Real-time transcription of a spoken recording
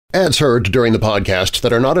Ads heard during the podcast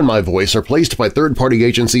that are not in my voice are placed by third-party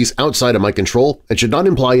agencies outside of my control and should not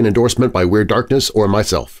imply an endorsement by Weird Darkness or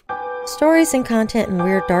myself. Stories and content in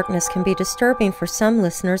Weird Darkness can be disturbing for some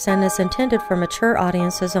listeners and is intended for mature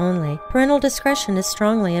audiences only. Parental discretion is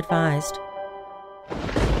strongly advised.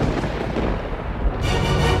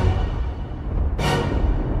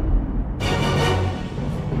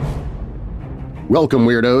 Welcome,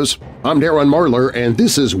 Weirdos! I'm Darren Marlar, and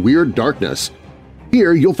this is Weird Darkness.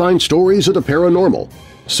 Here you'll find stories of the paranormal,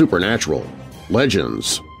 supernatural,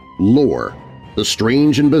 legends, lore, the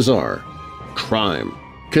strange and bizarre, crime,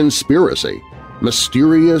 conspiracy,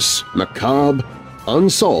 mysterious, macabre,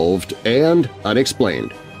 unsolved, and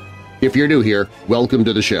unexplained. If you're new here, welcome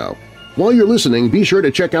to the show. While you're listening, be sure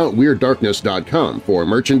to check out WeirdDarkness.com for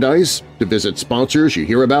merchandise, to visit sponsors you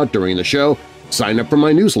hear about during the show, sign up for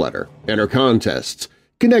my newsletter, enter contests,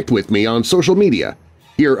 connect with me on social media,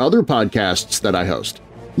 hear other podcasts that I host,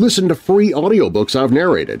 listen to free audiobooks I've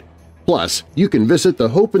narrated. Plus, you can visit the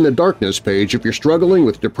Hope in the Darkness page if you're struggling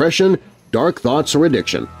with depression, dark thoughts, or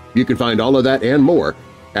addiction. You can find all of that and more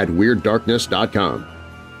at WeirdDarkness.com.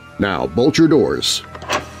 Now bolt your doors,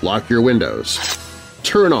 lock your windows,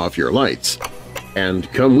 turn off your lights,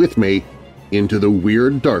 and come with me into the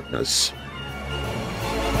Weird Darkness.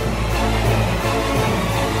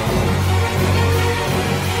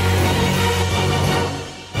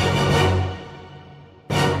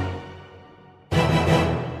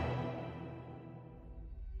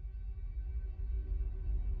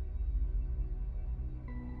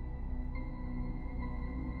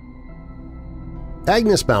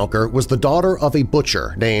 Agnes Bowker was the daughter of a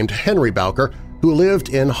butcher named Henry Bowker who lived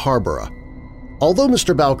in Harborough. Although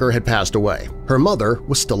Mr. Bowker had passed away, her mother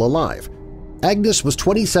was still alive. Agnes was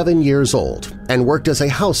 27 years old and worked as a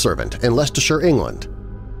house servant in Leicestershire, England.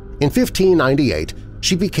 In 1598,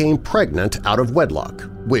 she became pregnant out of wedlock,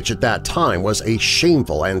 which at that time was a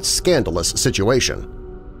shameful and scandalous situation.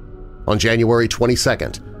 On January 22,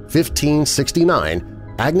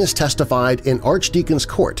 1569, Agnes testified in Archdeacon's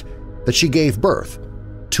Court that she gave birth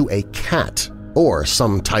to a cat or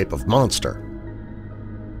some type of monster.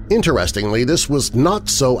 Interestingly, this was not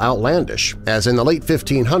so outlandish, as in the late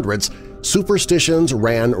 1500s, superstitions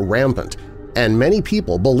ran rampant, and many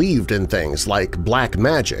people believed in things like black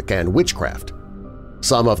magic and witchcraft.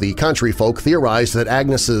 Some of the country folk theorized that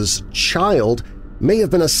Agnes's child may have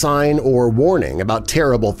been a sign or warning about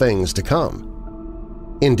terrible things to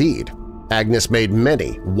come. Indeed, Agnes made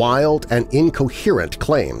many wild and incoherent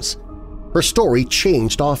claims. Her story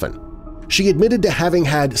changed often. She admitted to having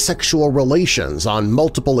had sexual relations on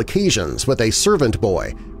multiple occasions with a servant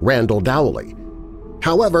boy, Randall Dowley.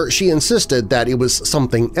 However, she insisted that it was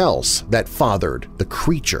something else that fathered the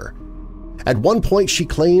creature. At one point she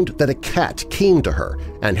claimed that a cat came to her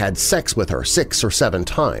and had sex with her 6 or 7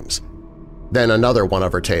 times. Then another one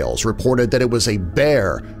of her tales reported that it was a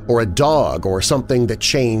bear or a dog or something that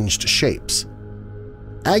changed shapes.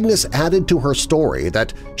 Agnes added to her story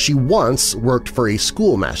that she once worked for a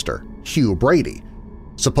schoolmaster, Hugh Brady.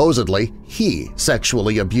 Supposedly, he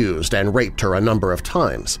sexually abused and raped her a number of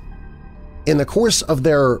times. In the course of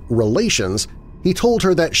their relations, he told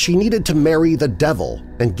her that she needed to marry the devil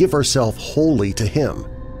and give herself wholly to him.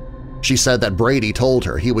 She said that Brady told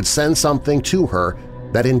her he would send something to her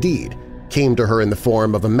that indeed came to her in the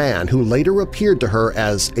form of a man who later appeared to her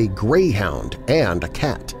as a greyhound and a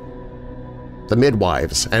cat. The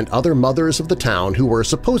midwives and other mothers of the town who were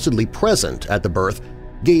supposedly present at the birth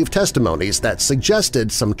gave testimonies that suggested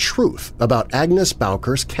some truth about Agnes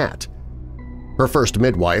Bowker's cat. Her first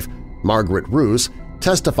midwife, Margaret Roos,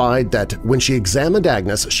 testified that when she examined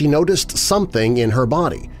Agnes she noticed something in her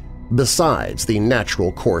body, besides the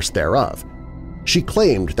natural course thereof. She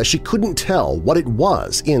claimed that she couldn't tell what it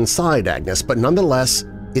was inside Agnes, but nonetheless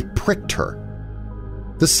it pricked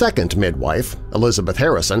her. The second midwife, Elizabeth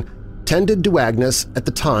Harrison, tended to Agnes at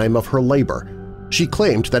the time of her labor. She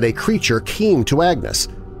claimed that a creature came to Agnes,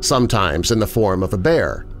 sometimes in the form of a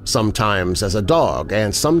bear, sometimes as a dog,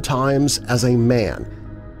 and sometimes as a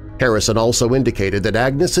man. Harrison also indicated that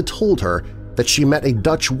Agnes had told her that she met a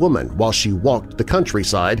Dutch woman while she walked the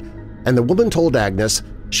countryside, and the woman told Agnes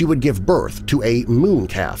she would give birth to a moon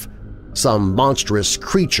calf, some monstrous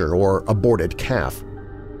creature or aborted calf.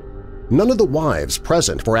 None of the wives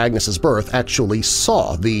present for Agnes's birth actually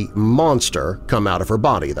saw the monster come out of her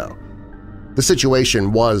body, though. The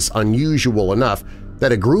situation was unusual enough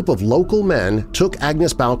that a group of local men took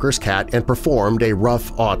Agnes Bowker's cat and performed a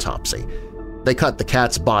rough autopsy. They cut the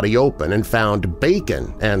cat's body open and found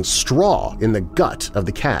bacon and straw in the gut of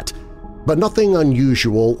the cat, but nothing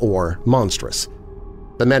unusual or monstrous.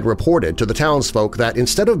 The men reported to the townsfolk that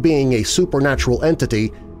instead of being a supernatural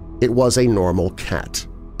entity, It was a normal cat,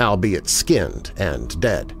 albeit skinned and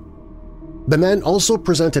dead. The men also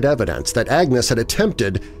presented evidence that Agnes had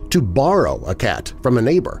attempted to borrow a cat from a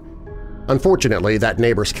neighbor. Unfortunately, that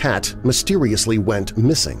neighbor's cat mysteriously went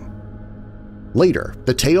missing. Later,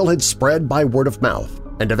 the tale had spread by word of mouth,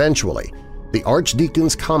 and eventually, the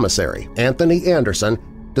Archdeacon's commissary, Anthony Anderson,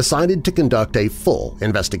 decided to conduct a full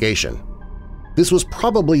investigation. This was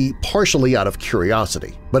probably partially out of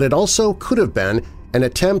curiosity, but it also could have been an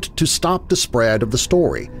attempt to stop the spread of the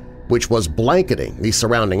story, which was blanketing the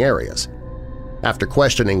surrounding areas. After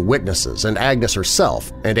questioning witnesses and Agnes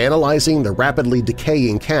herself and analyzing the rapidly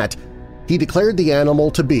decaying cat, he declared the animal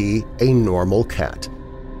to be a normal cat.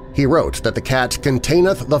 He wrote that the cat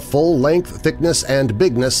containeth the full length, thickness, and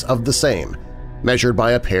bigness of the same, measured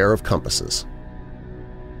by a pair of compasses.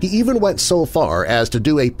 He even went so far as to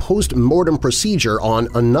do a post-mortem procedure on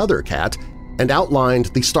another cat and outlined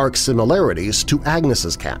the stark similarities to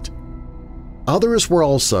Agnes's cat. Others were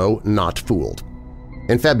also not fooled.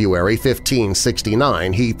 In February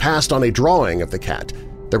 1569, he passed on a drawing of the cat,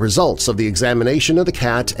 the results of the examination of the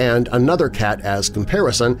cat and another cat as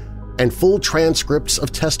comparison, and full transcripts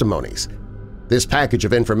of testimonies. This package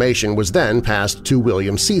of information was then passed to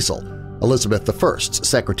William Cecil, Elizabeth I's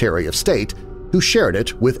Secretary of State, who shared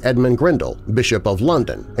it with Edmund Grindal, Bishop of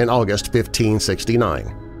London, in August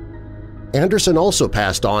 1569. Anderson also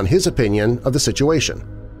passed on his opinion of the situation.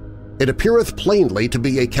 It appeareth plainly to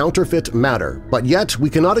be a counterfeit matter, but yet we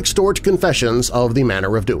cannot extort confessions of the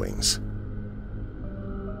manner of doings.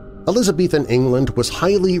 Elizabethan England was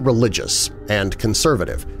highly religious and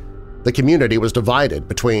conservative. The community was divided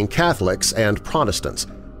between Catholics and Protestants,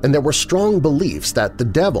 and there were strong beliefs that the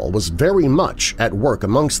devil was very much at work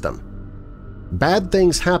amongst them. Bad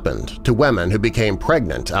things happened to women who became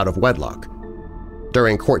pregnant out of wedlock.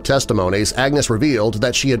 During court testimonies, Agnes revealed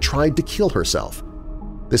that she had tried to kill herself.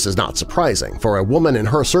 This is not surprising, for a woman in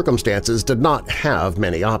her circumstances did not have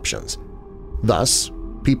many options. Thus,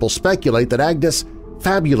 people speculate that Agnes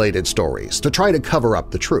fabulated stories to try to cover up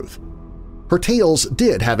the truth. Her tales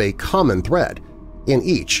did have a common thread. In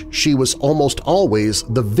each, she was almost always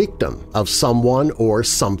the victim of someone or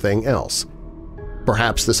something else.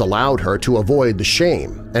 Perhaps this allowed her to avoid the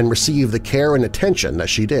shame and receive the care and attention that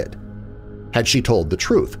she did. Had she told the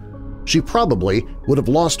truth, she probably would have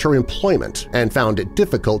lost her employment and found it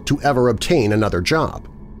difficult to ever obtain another job.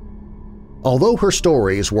 Although her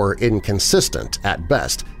stories were inconsistent at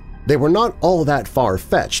best, they were not all that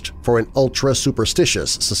far-fetched for an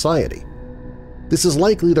ultra-superstitious society. This is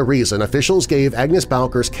likely the reason officials gave Agnes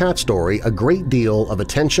Bowker's cat story a great deal of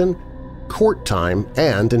attention, court time,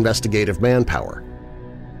 and investigative manpower.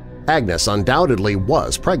 Agnes undoubtedly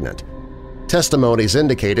was pregnant. Testimonies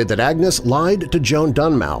indicated that Agnes lied to Joan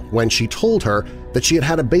Dunmow when she told her that she had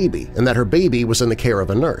had a baby and that her baby was in the care of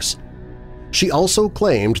a nurse. She also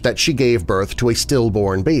claimed that she gave birth to a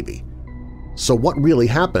stillborn baby. So what really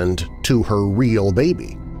happened to her real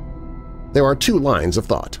baby? There are two lines of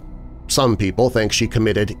thought. Some people think she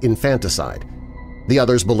committed infanticide. The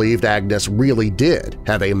others believed Agnes really did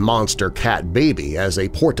have a monster cat baby as a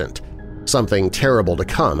portent, something terrible to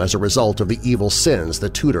come as a result of the evil sins the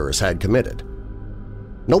Tudors had committed.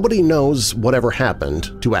 Nobody knows whatever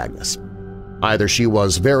happened to Agnes. Either she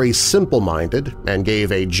was very simple-minded and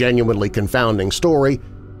gave a genuinely confounding story,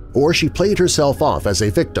 or she played herself off as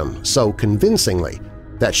a victim so convincingly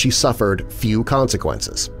that she suffered few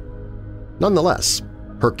consequences. Nonetheless,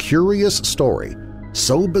 her curious story,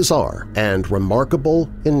 so bizarre and remarkable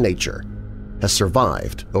in nature, has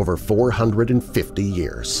survived over 450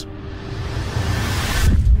 years.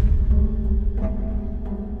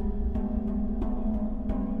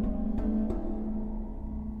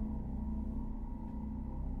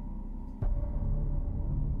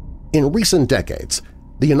 In recent decades,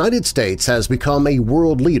 the United States has become a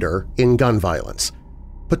world leader in gun violence,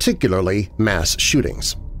 particularly mass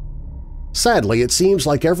shootings. Sadly, it seems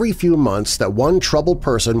like every few months that one troubled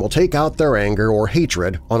person will take out their anger or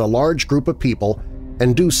hatred on a large group of people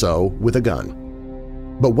and do so with a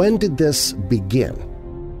gun. But when did this begin?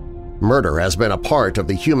 Murder has been a part of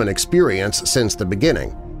the human experience since the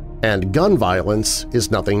beginning, and gun violence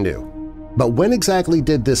is nothing new. But when exactly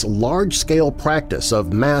did this large-scale practice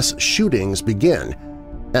of mass shootings begin,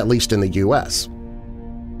 at least in the U.S.?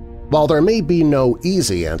 While there may be no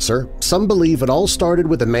easy answer, some believe it all started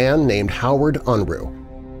with a man named Howard Unruh.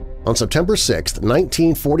 On September 6,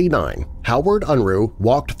 1949, Howard Unruh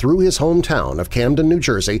walked through his hometown of Camden, New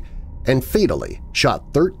Jersey, and fatally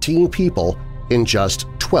shot 13 people in just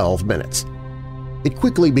 12 minutes. It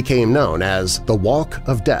quickly became known as the Walk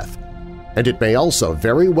of Death, and it may also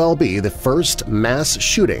very well be the first mass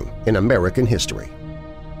shooting in American history.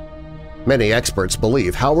 Many experts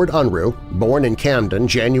believe Howard Unruh, born in Camden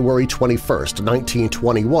January 21,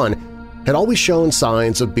 1921, had always shown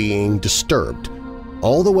signs of being disturbed,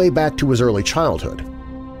 all the way back to his early childhood.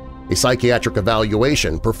 A psychiatric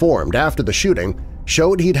evaluation performed after the shooting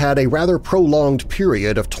showed he'd had a rather prolonged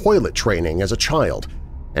period of toilet training as a child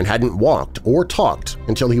and hadn't walked or talked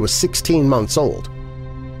until he was 16 months old.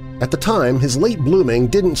 At the time, his late blooming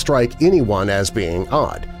didn't strike anyone as being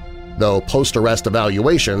odd, though post-arrest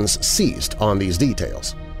evaluations seized on these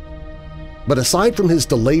details. But aside from his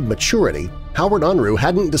delayed maturity, Howard Unruh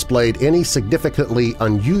hadn't displayed any significantly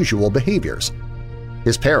unusual behaviors.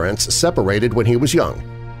 His parents separated when he was young,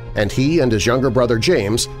 and he and his younger brother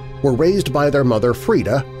James were raised by their mother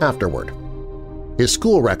Frida afterward. His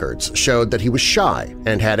school records showed that he was shy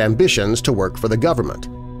and had ambitions to work for the government.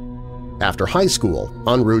 After high school,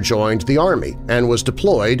 Unruh joined the Army and was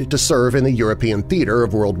deployed to serve in the European theater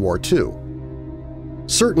of World War II.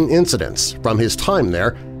 Certain incidents from his time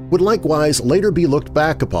there would likewise later be looked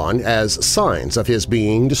back upon as signs of his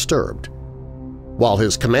being disturbed. While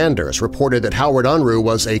his commanders reported that Howard Unruh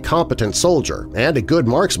was a competent soldier and a good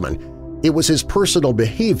marksman, it was his personal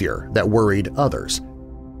behavior that worried others.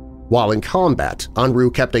 While in combat,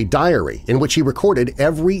 Unruh kept a diary in which he recorded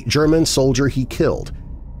every German soldier he killed.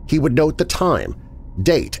 He would note the time,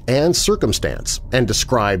 date, and circumstance and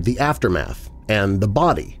describe the aftermath and the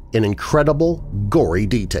body in incredible, gory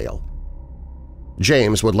detail.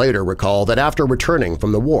 James would later recall that after returning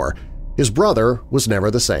from the war, his brother was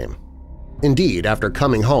never the same. Indeed, after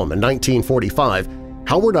coming home in 1945,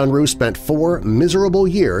 Howard Unruh spent 4 miserable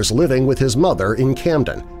years living with his mother in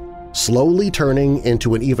Camden, slowly turning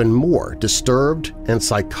into an even more disturbed and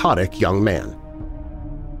psychotic young man.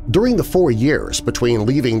 During the 4 years between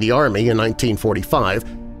leaving the Army in 1945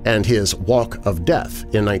 and his walk of death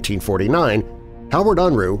in 1949, Howard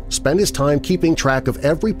Unruh spent his time keeping track of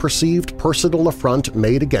every perceived personal affront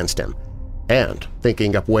made against him and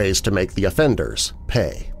thinking up ways to make the offenders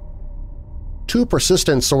pay. 2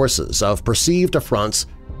 persistent sources of perceived affronts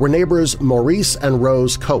were neighbors Maurice and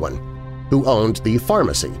Rose Cohen, who owned the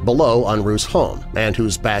pharmacy below Unruh's home and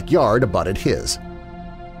whose backyard abutted his.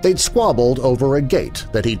 They'd squabbled over a gate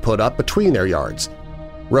that he'd put up between their yards.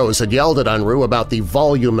 Rose had yelled at Unruh about the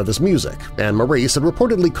volume of his music, and Maurice had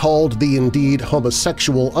reportedly called the indeed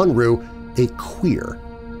homosexual Unruh a queer.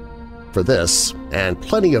 For this, and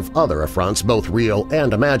plenty of other affronts, both real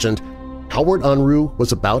and imagined, Howard Unruh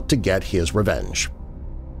was about to get his revenge.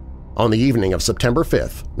 On the evening of September 5,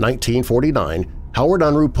 1949, Howard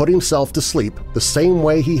Unruh put himself to sleep the same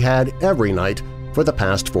way he had every night for the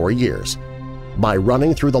past 4 years, by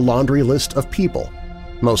running through the laundry list of people,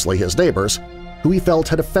 mostly his neighbors, who he felt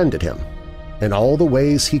had offended him, and all the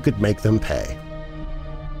ways he could make them pay.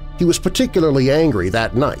 He was particularly angry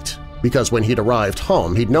that night because when he'd arrived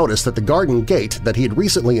home he'd noticed that the garden gate that he had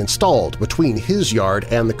recently installed between his yard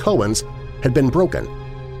and the Cohens had been broken.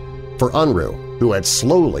 For Unruh, who had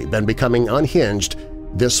slowly been becoming unhinged,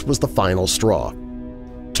 this was the final straw.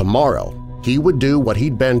 Tomorrow he would do what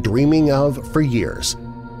he'd been dreaming of for years –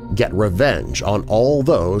 get revenge on all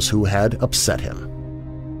those who had upset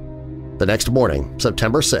him. The next morning,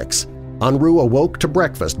 September 6, Unruh awoke to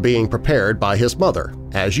breakfast being prepared by his mother,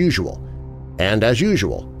 as usual, and as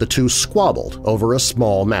usual, the two squabbled over a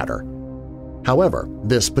small matter. However,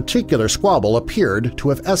 this particular squabble appeared to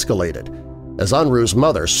have escalated, as Unruh's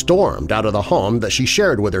mother stormed out of the home that she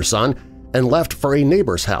shared with her son and left for a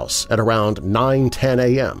neighbor's house at around 9:10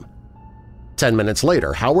 a.m. 10 minutes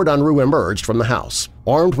later, Howard Unruh emerged from the house,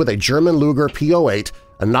 armed with a German Luger P08,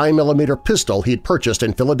 a 9mm pistol he'd purchased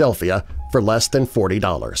in Philadelphia for less than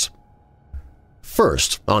 $40.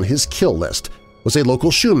 First on his kill list was a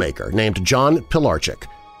local shoemaker named John Pilarchik,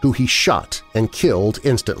 who he shot and killed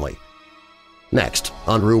instantly. Next,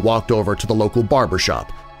 Unruh walked over to the local barber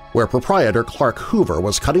shop, where proprietor Clark Hoover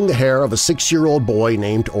was cutting the hair of a 6-year-old boy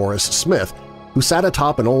named Oris Smith, who sat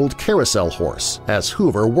atop an old carousel horse as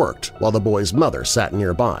Hoover worked while the boy's mother sat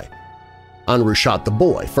nearby. Unruh shot the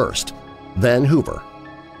boy first, then Hoover.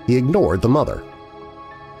 He ignored the mother.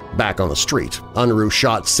 Back on the street, Unruh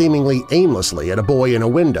shot seemingly aimlessly at a boy in a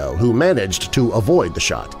window who managed to avoid the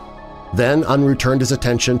shot. Then Unruh turned his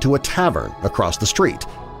attention to a tavern across the street,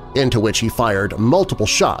 into which he fired multiple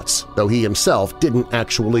shots, though he himself didn't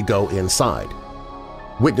actually go inside.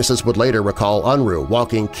 Witnesses would later recall Unruh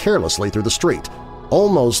walking carelessly through the street,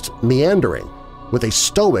 almost meandering, with a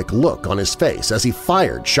stoic look on his face as he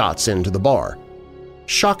fired shots into the bar.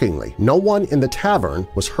 Shockingly, no one in the tavern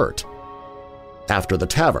was hurt. After the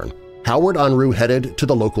tavern, Howard Unruh headed to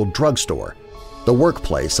the local drugstore, the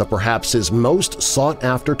workplace of perhaps his most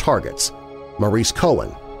sought-after targets, Maurice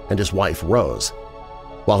Cohen and his wife Rose.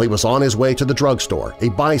 While he was on his way to the drugstore, a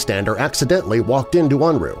bystander accidentally walked into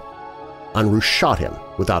Unruh. Unruh shot him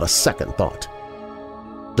without a second thought.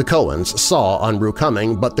 The Cohens saw Unruh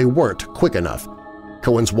coming, but they weren't quick enough.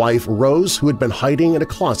 Cohen's wife, Rose, who had been hiding in a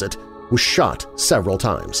closet, was shot several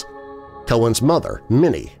times. Cohen's mother,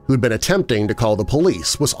 Minnie, who had been attempting to call the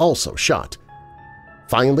police, was also shot.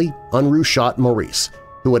 Finally, Unruh shot Maurice,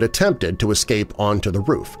 who had attempted to escape onto the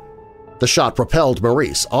roof. The shot propelled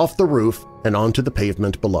Maurice off the roof and onto the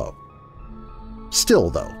pavement below. Still,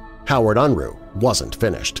 though, Howard Unruh wasn't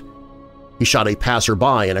finished. He shot a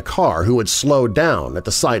passerby in a car who had slowed down at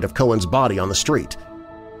the sight of Cohen's body on the street.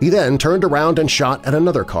 He then turned around and shot at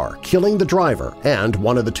another car, killing the driver and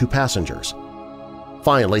one of the two passengers.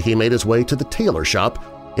 Finally, he made his way to the tailor shop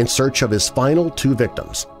in search of his final two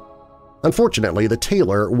victims. Unfortunately, the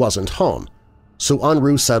tailor wasn't home, so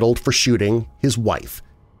Unruh settled for shooting his wife.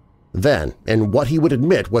 Then, in what he would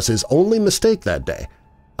admit was his only mistake that day,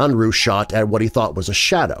 Unruh shot at what he thought was a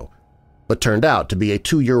shadow, but turned out to be a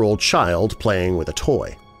 2-year-old child playing with a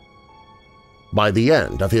toy. By the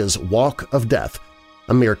end of his walk of death,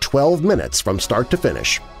 a mere 12 minutes from start to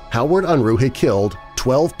finish, Howard Unruh had killed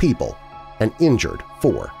 12 people and injured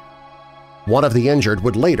 4. One of the injured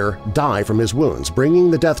would later die from his wounds, bringing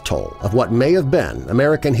the death toll of what may have been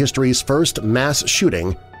American history's first mass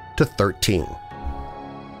shooting to 13.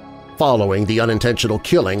 Following the unintentional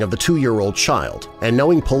killing of the 2-year-old child and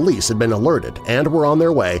knowing police had been alerted and were on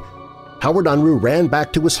their way, Howard Unruh ran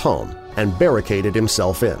back to his home and barricaded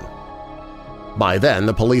himself in. By then,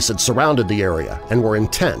 the police had surrounded the area and were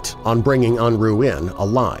intent on bringing Unruh in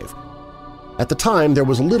alive. At the time, there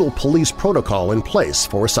was little police protocol in place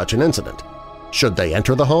for such an incident. Should they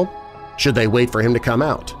enter the home? Should they wait for him to come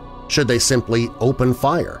out? Should they simply open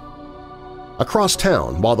fire? Across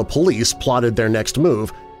town, while the police plotted their next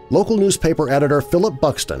move, local newspaper editor Philip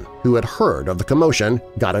Buxton, who had heard of the commotion,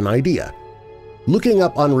 got an idea. Looking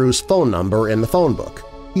up Unruh's phone number in the phone book,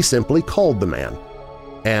 he simply called the man.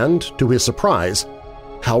 And, to his surprise,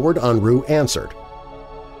 Howard Unruh answered.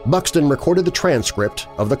 Buxton recorded the transcript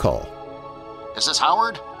of the call. "Is this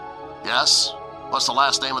Howard?" "Yes. What's the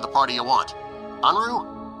last name of the party you want?"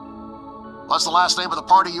 "Unruh?" "What's the last name of the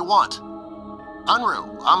party you want?"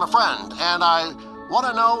 "Unruh. I'm a friend, and I want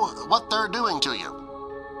to know what they're doing to you."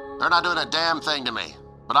 "They're not doing a damn thing to me,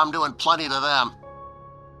 but I'm doing plenty to them."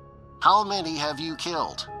 "How many have you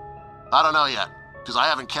killed?" "I don't know yet, because I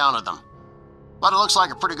haven't counted them. But it looks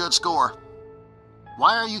like a pretty good score."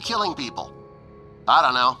 "Why are you killing people?" "I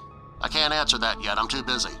don't know. I can't answer that yet. I'm too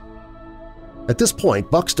busy." At this point,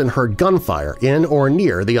 Buxton heard gunfire in or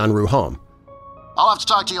near the Unruh home. "I'll have to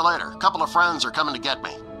talk to you later. A couple of friends are coming to get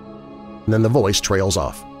me." And then the voice trails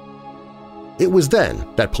off. It was then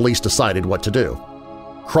that police decided what to do.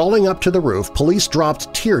 Crawling up to the roof, police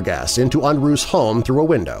dropped tear gas into Unruh's home through a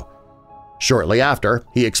window. Shortly after,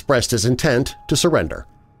 he expressed his intent to surrender.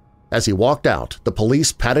 As he walked out, the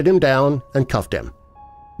police patted him down and cuffed him.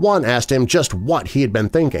 One asked him just what he had been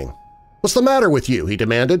thinking. "What's the matter with you?" he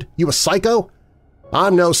demanded. "You a psycho?"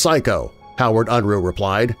 "I'm no psycho," Howard Unruh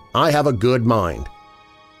replied. "I have a good mind."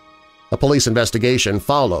 A police investigation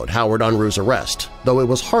followed Howard Unruh's arrest, though it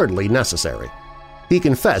was hardly necessary. He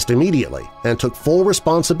confessed immediately and took full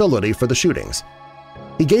responsibility for the shootings.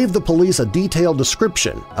 He gave the police a detailed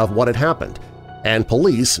description of what had happened, and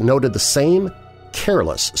police noted the same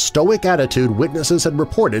careless, stoic attitude witnesses had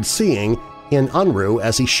reported seeing in Unruh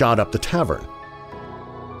as he shot up the tavern.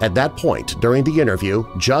 At that point during the interview,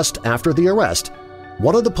 just after the arrest,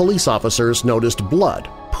 one of the police officers noticed blood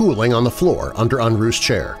pooling on the floor under Unruh's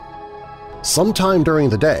chair. Sometime during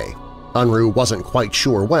the day, Unruh wasn't quite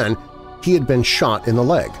sure when, he had been shot in the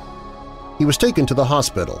leg. He was taken to the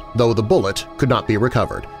hospital, though the bullet could not be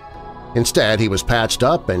recovered. Instead, he was patched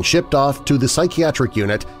up and shipped off to the psychiatric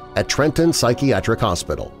unit at Trenton Psychiatric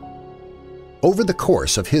Hospital. Over the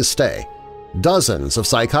course of his stay, dozens of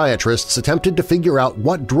psychiatrists attempted to figure out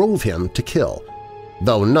what drove him to kill,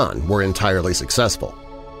 though none were entirely successful.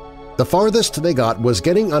 The farthest they got was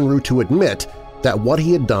getting Unruh to admit that what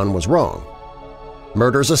he had done was wrong.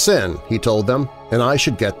 "Murder's a sin," he told them, "and I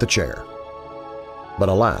should get the chair." But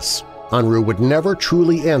alas, Unruh would never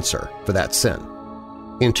truly answer for that sin.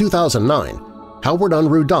 In 2009, Howard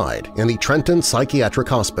Unruh died in the Trenton Psychiatric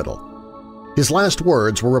Hospital. His last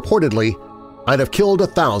words were reportedly, "I'd have killed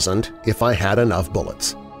 1,000 if I had enough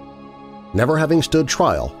bullets," never having stood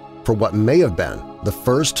trial for what may have been the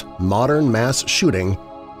first modern mass shooting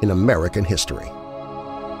in American history.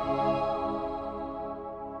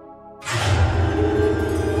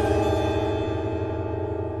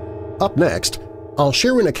 Up next, I'll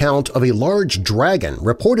share an account of a large dragon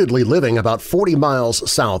reportedly living about 40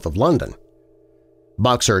 miles south of London.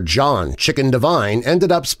 Boxer John Chicken Devine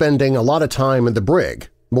ended up spending a lot of time in the brig,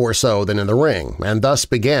 more so than in the ring, and thus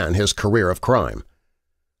began his career of crime.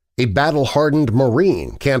 A battle-hardened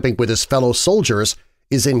Marine camping with his fellow soldiers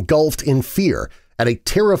is engulfed in fear at a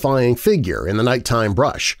terrifying figure in the nighttime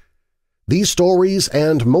brush. These stories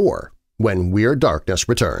and more when Weird Darkness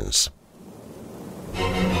returns.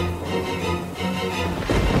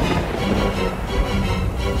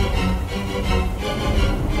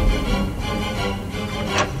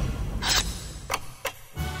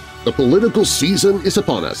 The political season is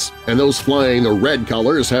upon us, and those flying the red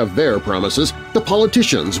colors have their promises. The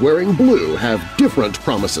politicians wearing blue have different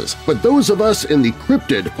promises, but those of us in the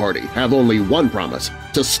cryptid party have only one promise –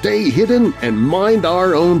 to stay hidden and mind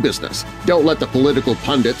our own business. Don't let the political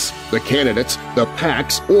pundits, the candidates, the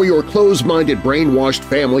PACs, or your closed-minded brainwashed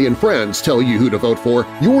family and friends tell you who to vote for.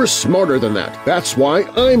 You're smarter than that. That's why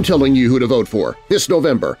I'm telling you who to vote for. This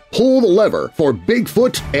November, pull the lever for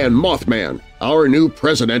Bigfoot and Mothman. Our new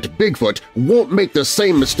president, Bigfoot, won't make the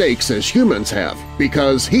same mistakes as humans have,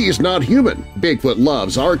 because he's not human. Bigfoot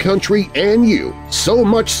loves our country and you, so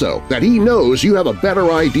much so that he knows you have a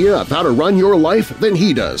better idea of how to run your life than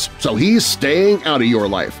he does, so he's staying out of your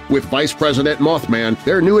life. With Vice President Mothman,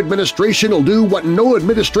 their new administration will do what no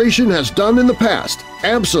administration has done in the past –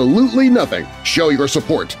 absolutely nothing. Show your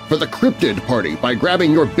support for the Cryptid Party by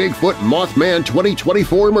grabbing your Bigfoot Mothman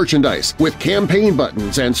 2024 merchandise with campaign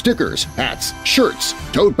buttons and stickers, hats, shirts,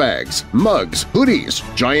 tote bags, mugs, hoodies,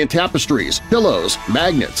 giant tapestries, pillows,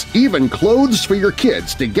 magnets, even clothes for your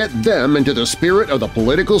kids to get them into the spirit of the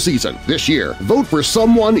political season. This year, vote for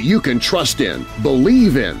someone you can trust in,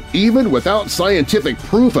 believe in, even without scientific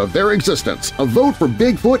proof of their existence. A vote for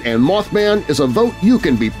Bigfoot and Mothman is a vote you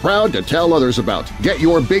can be proud to tell others about. Get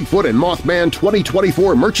your Bigfoot and Mothman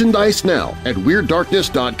 2024 merchandise now at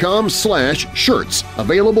WeirdDarkness.com/shirts,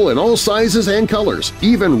 available in all sizes and colors,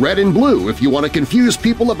 even red and blue if you want to confuse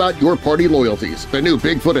people about your party loyalties. The new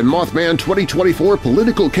Bigfoot and Mothman 2024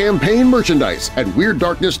 political campaign merchandise at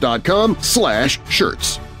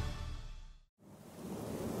WeirdDarkness.com/shirts.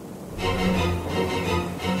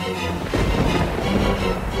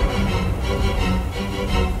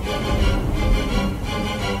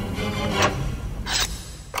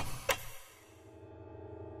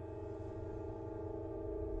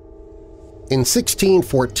 In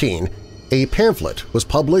 1614, a pamphlet was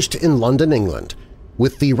published in London, England,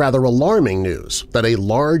 with the rather alarming news that a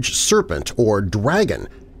large serpent or dragon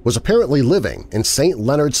was apparently living in St.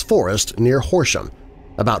 Leonard's Forest near Horsham,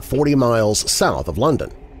 about 40 miles south of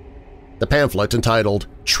London. The pamphlet, entitled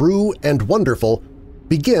True and Wonderful,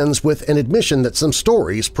 begins with an admission that some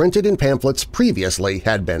stories printed in pamphlets previously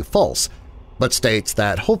had been false, but states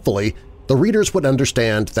that hopefully the readers would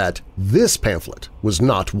understand that this pamphlet was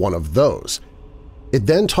not one of those. It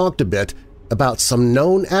then talked a bit about some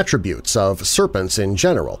known attributes of serpents in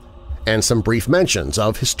general, and some brief mentions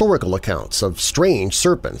of historical accounts of strange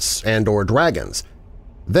serpents and/or dragons.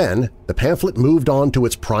 Then the pamphlet moved on to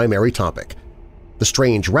its primary topic, the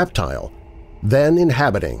strange reptile then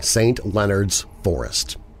inhabiting St. Leonard's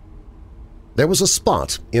Forest. There was a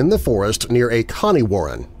spot in the forest near a coney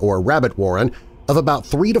warren or rabbit warren of about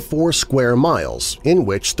 3 to 4 square miles in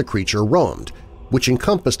which the creature roamed, which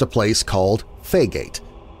encompassed a place called Faygate.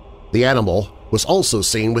 The animal was also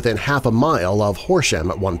seen within half a mile of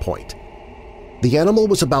Horsham at one point. The animal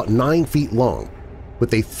was about 9 feet long,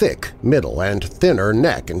 with a thick middle and thinner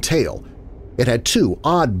neck and tail. It had 2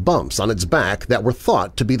 odd bumps on its back that were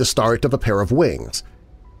thought to be the start of a pair of wings.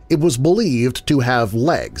 It was believed to have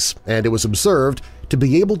legs, and it was observed to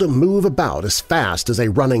be able to move about as fast as a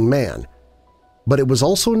running man. But it was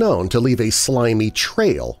also known to leave a slimy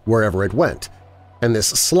trail wherever it went, and this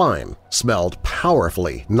slime smelled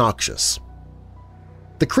powerfully noxious.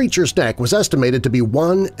 The creature's neck was estimated to be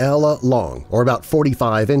 1 ella long, or about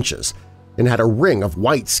 45 inches, and had a ring of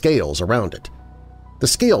white scales around it. The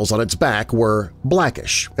scales on its back were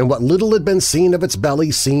blackish, and what little had been seen of its belly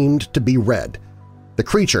seemed to be red. The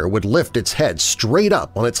creature would lift its head straight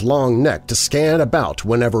up on its long neck to scan about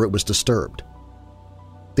whenever it was disturbed.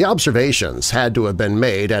 The observations had to have been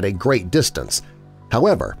made at a great distance.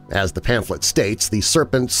 However, as the pamphlet states, the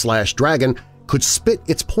serpent/dragon could spit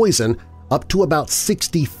its poison up to about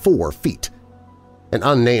 64 feet. An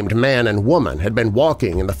unnamed man and woman had been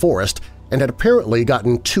walking in the forest and had apparently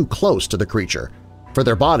gotten too close to the creature, for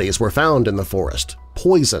their bodies were found in the forest,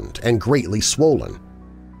 poisoned and greatly swollen.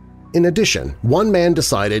 In addition, one man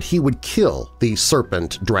decided he would kill the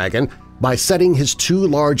serpent-dragon by setting his 2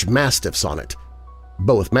 large mastiffs on it.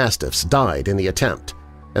 Both mastiffs died in the attempt,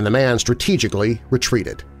 and the man strategically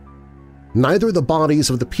retreated. Neither the bodies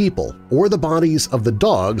of the people or the bodies of the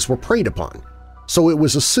dogs were preyed upon, so it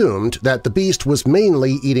was assumed that the beast was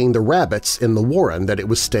mainly eating the rabbits in the warren that it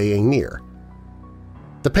was staying near.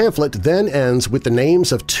 The pamphlet then ends with the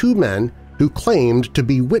names of 2 men who claimed to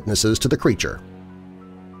be witnesses to the creature.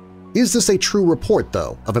 Is this a true report,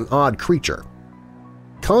 though, of an odd creature?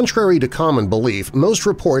 Contrary to common belief, most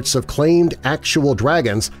reports of claimed actual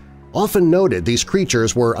dragons often noted these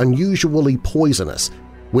creatures were unusually poisonous,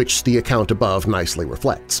 which the account above nicely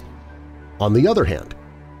reflects. On the other hand,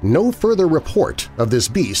 no further report of this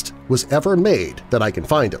beast was ever made that I can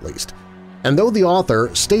find at least, and though the author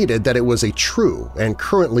stated that it was a true and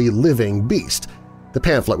currently living beast, the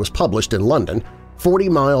pamphlet was published in London, 40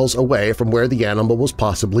 miles away from where the animal was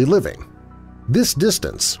possibly living. This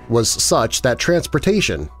distance was such that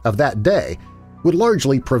transportation of that day would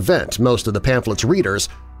largely prevent most of the pamphlet's readers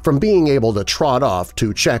from being able to trot off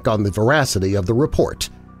to check on the veracity of the report,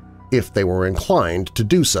 if they were inclined to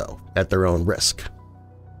do so at their own risk.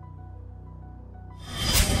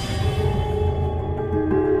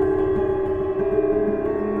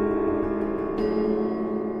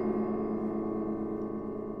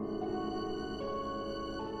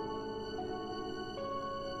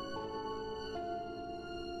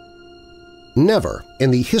 Never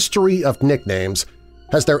in the history of nicknames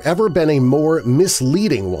has there ever been a more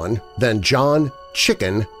misleading one than John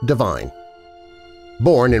 "Chicken" Devine.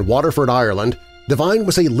 Born in Waterford, Ireland, Devine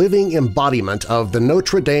was a living embodiment of the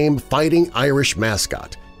Notre Dame Fighting Irish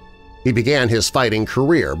mascot. He began his fighting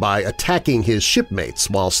career by attacking his shipmates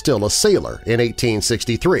while still a sailor in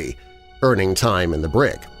 1863, earning time in the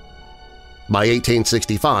brig. By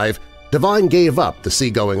 1865, Devine gave up the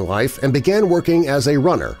seagoing life and began working as a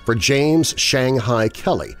runner for James Shanghai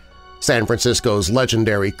Kelly, San Francisco's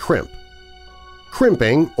legendary crimp.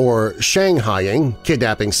 Crimping, or Shanghaiing,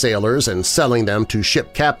 kidnapping sailors and selling them to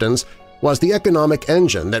ship captains, was the economic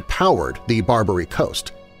engine that powered the Barbary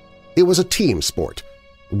Coast. It was a team sport.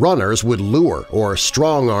 Runners would lure or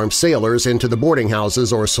strong-arm sailors into the boarding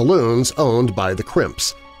houses or saloons owned by the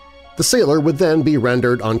crimps. The sailor would then be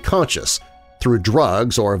rendered unconscious through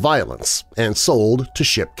drugs or violence and sold to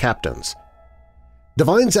ship captains.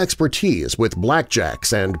 Devine's expertise with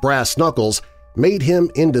blackjacks and brass knuckles made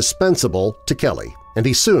him indispensable to Kelly, and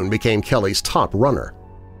he soon became Kelly's top runner.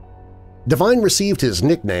 Devine received his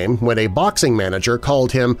nickname when a boxing manager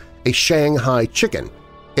called him a Shanghai Chicken,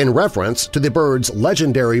 in reference to the bird's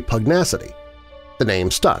legendary pugnacity. The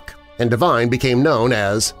name stuck, and Devine became known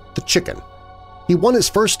as the Chicken. He won his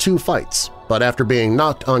first 2 fights, but after being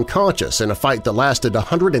knocked unconscious in a fight that lasted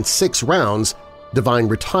 106 rounds, Devine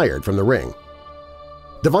retired from the ring.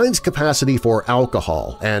 Devine's capacity for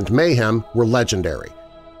alcohol and mayhem were legendary.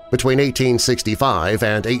 Between 1865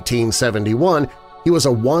 and 1871, he was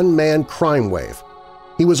a one-man crime wave.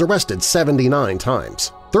 He was arrested 79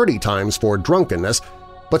 times, 30 times for drunkenness,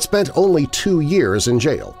 but spent only 2 years in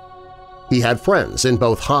jail. He had friends in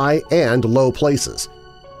both high and low places.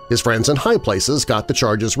 His friends in high places got the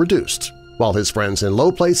charges reduced, while his friends in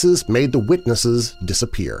low places made the witnesses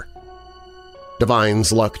disappear.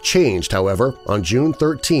 Devine's luck changed, however, on June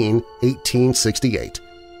 13, 1868.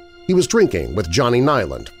 He was drinking with Johnny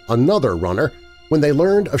Nyland, another runner, when they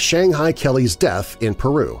learned of Shanghai Kelly's death in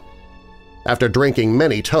Peru. After drinking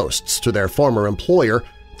many toasts to their former employer,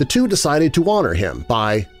 the two decided to honor him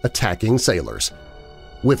by attacking sailors.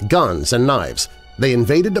 With guns and knives, they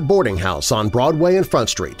invaded a boarding house on Broadway and Front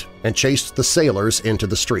Street and chased the sailors into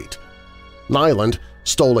the street. Nyland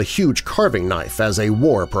stole a huge carving knife as a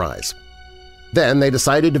war prize. Then they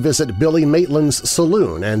decided to visit Billy Maitland's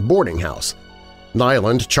saloon and boarding house.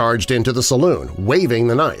 Nyland charged into the saloon, waving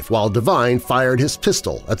the knife, while Devine fired his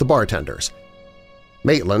pistol at the bartenders.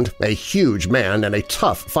 Maitland, a huge man and a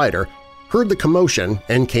tough fighter, heard the commotion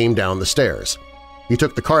and came down the stairs. He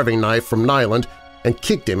took the carving knife from Nyland and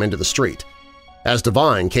kicked him into the street. As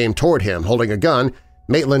Devine came toward him holding a gun,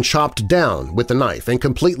 Maitland chopped down with the knife and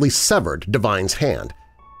completely severed Devine's hand.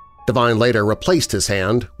 Devine later replaced his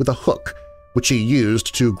hand with a hook, which he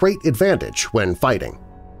used to great advantage when fighting.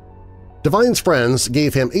 Devine's friends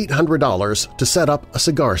gave him $800 to set up a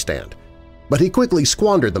cigar stand, but he quickly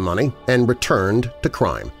squandered the money and returned to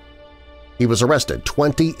crime. He was arrested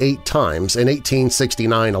 28 times in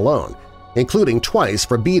 1869 alone, including twice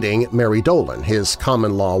for beating Mary Dolan, his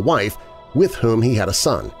common-law wife, with whom he had a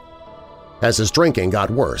son. As his drinking got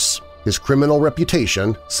worse, his criminal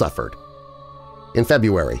reputation suffered. In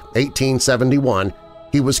February 1871,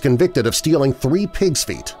 he was convicted of stealing 3 pig's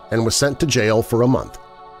feet and was sent to jail for a month.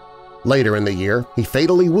 Later in the year, he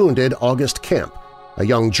fatally wounded August Camp, a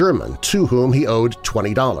young German to whom he owed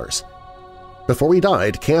 $20. Before he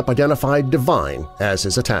died, Camp identified Devine as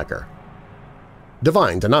his attacker.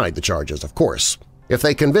 Devine denied the charges, of course. If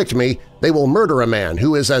they convict me, they will murder a man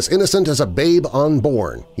who is as innocent as a babe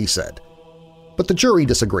unborn," he said. But the jury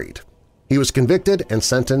disagreed. He was convicted and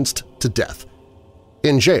sentenced to death.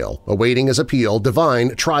 In jail, awaiting his appeal,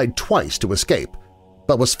 Devine tried twice to escape,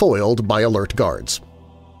 but was foiled by alert guards.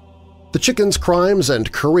 The chicken's crimes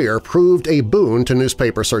and career proved a boon to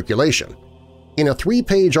newspaper circulation. In a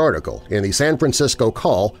 3-page article in the San Francisco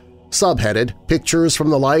Call, subheaded "Pictures from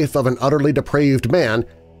the Life of an Utterly Depraved Man,"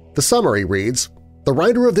 the summary reads, "The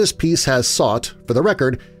writer of this piece has sought, for the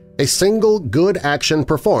record, a single good action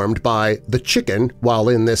performed by the chicken while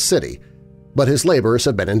in this city, but his labors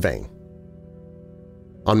have been in vain."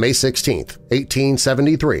 On May 16,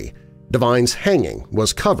 1873, Devine's hanging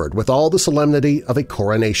was covered with all the solemnity of a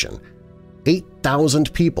coronation.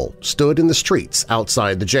 8,000 people stood in the streets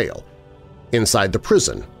outside the jail. Inside the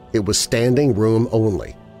prison, it was standing room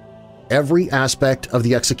only. Every aspect of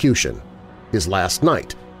the execution – his last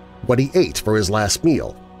night, what he ate for his last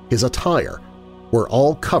meal, his attire – were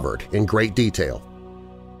all covered in great detail.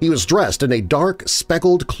 He was dressed in a dark,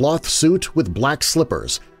 speckled cloth suit with black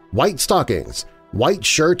slippers, white stockings, white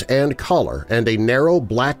shirt and collar, and a narrow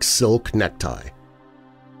black silk necktie.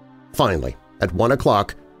 Finally, at 1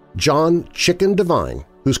 o'clock, John "Chicken" Devine,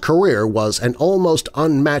 whose career was an almost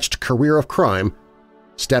unmatched career of crime,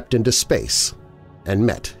 stepped into space and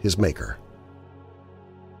met his maker.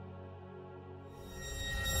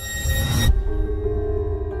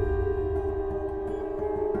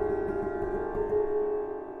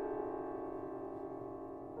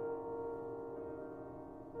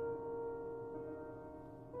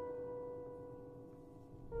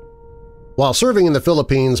 While serving in the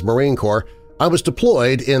Philippines Marine Corps, I was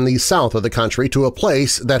deployed in the south of the country to a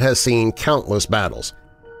place that has seen countless battles.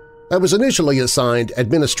 I was initially assigned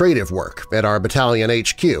administrative work at our battalion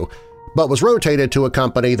HQ, but was rotated to a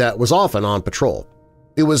company that was often on patrol.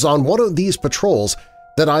 It was on one of these patrols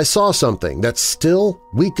that I saw something that still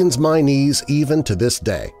weakens my knees even to this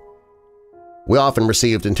day. We often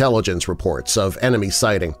received intelligence reports of enemy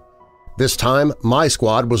sighting. This time, my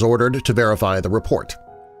squad was ordered to verify the report.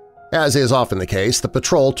 As is often the case, the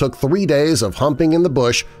patrol took 3 days of humping in the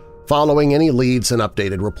bush following any leads and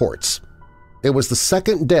updated reports. It was the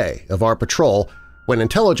second day of our patrol when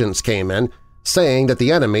intelligence came in saying that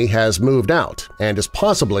the enemy has moved out and is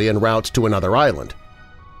possibly en route to another island.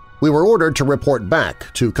 We were ordered to report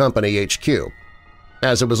back to Company HQ.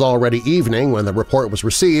 As it was already evening when the report was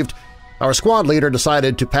received, our squad leader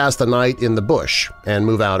decided to pass the night in the bush and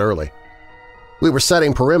move out early. We were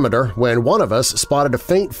setting perimeter when one of us spotted a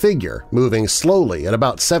faint figure moving slowly at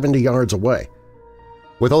about 70 yards away.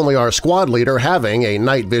 With only our squad leader having a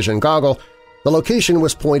night vision goggle, the location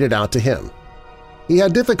was pointed out to him. He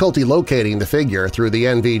had difficulty locating the figure through the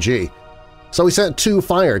NVG, so he sent 2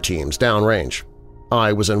 fire teams downrange.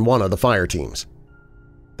 I was in one of the fire teams.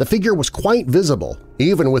 The figure was quite visible,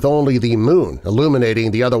 even with only the moon illuminating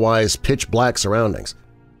the otherwise pitch-black surroundings.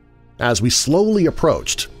 As we slowly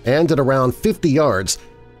approached, and at around 50 yards,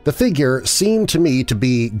 the figure seemed to me to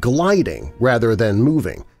be gliding rather than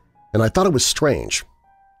moving, and I thought it was strange.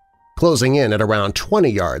 Closing in at around 20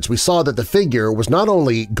 yards, we saw that the figure was not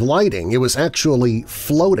only gliding, it was actually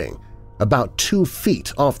floating, about 2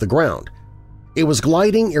 feet off the ground. It was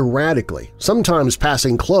gliding erratically, sometimes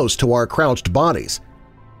passing close to our crouched bodies.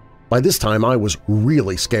 By this time, I was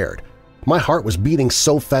really scared. My heart was beating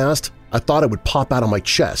so fast I thought it would pop out of my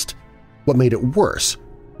chest. What made it worse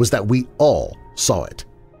was that we all saw it.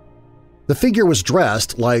 The figure was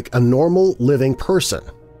dressed like a normal living person,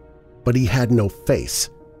 but he had no face.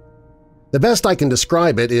 The best I can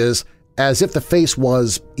describe it is as if the face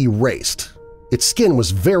was erased. Its skin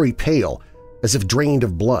was very pale, as if drained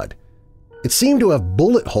of blood. It seemed to have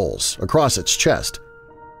bullet holes across its chest.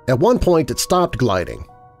 At one point it stopped gliding.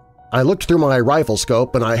 I looked through my rifle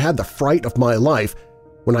scope and I had the fright of my life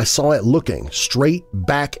when I saw it looking straight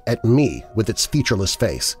back at me with its featureless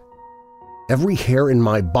face. Every hair in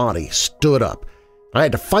my body stood up. I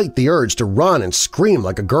had to fight the urge to run and scream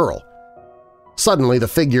like a girl. Suddenly, the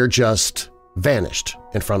figure just vanished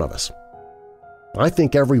in front of us. I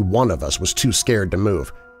think every one of us was too scared to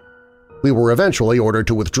move. We were eventually ordered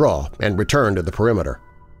to withdraw and return to the perimeter.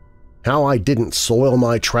 How I didn't soil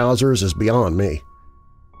my trousers is beyond me.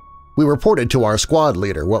 We reported to our squad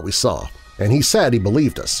leader what we saw, and he said he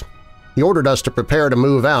believed us. He ordered us to prepare to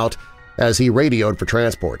move out as he radioed for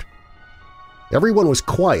transport. Everyone was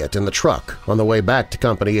quiet in the truck on the way back to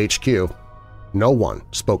Company HQ. No one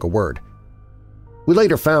spoke a word. We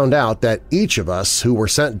later found out that each of us who were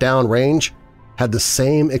sent downrange had the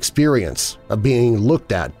same experience of being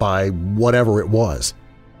looked at by whatever it was.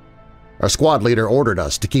 Our squad leader ordered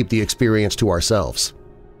us to keep the experience to ourselves.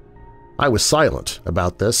 I was silent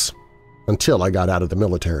about this until I got out of the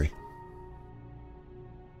military.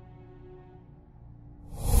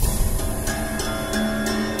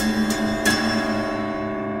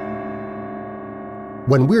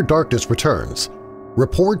 When Weird Darkness returns,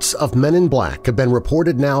 reports of men in black have been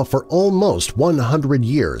reported now for almost 100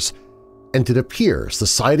 years, and it appears the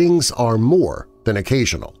sightings are more than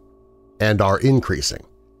occasional and are increasing.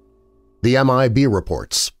 The MIB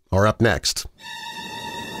reports are up next.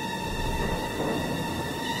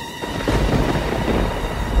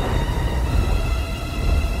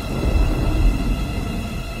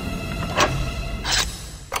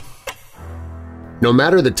 No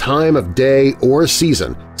matter the time of day or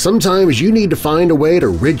season, sometimes you need to find a way to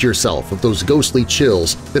rid yourself of those ghostly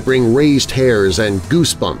chills that bring raised hairs and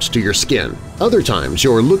goosebumps to your skin. Other times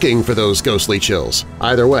you're looking for those ghostly chills.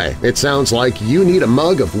 Either way, it sounds like you need a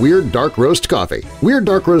mug of Weird Dark Roast coffee. Weird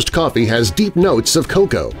Dark Roast coffee has deep notes of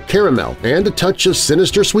cocoa, caramel, and a touch of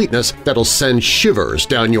sinister sweetness that'll send shivers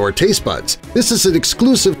down your taste buds. This is an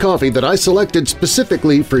exclusive coffee that I selected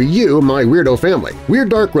specifically for you, my weirdo family. Weird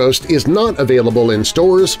Dark Roast is not available in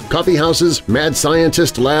stores, coffee houses, mad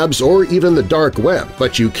scientist labs, or even the dark web,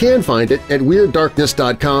 but you can find it at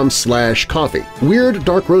WeirdDarkness.com/coffee. Weird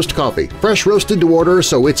Dark Roast coffee, fresh roasted to order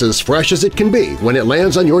so it's as fresh as it can be when it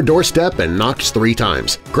lands on your doorstep and knocks 3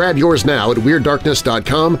 times. Grab yours now at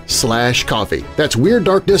WeirdDarkness.com/coffee. That's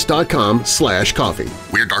WeirdDarkness.com/coffee.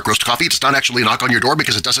 Weird Dark Roast coffee does not actually knock on your door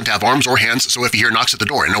because it doesn't have arms or hands, so if you hear knocks at the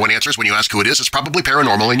door and no one answers when you ask who it is, it's probably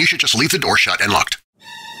paranormal and you should just leave the door shut and locked.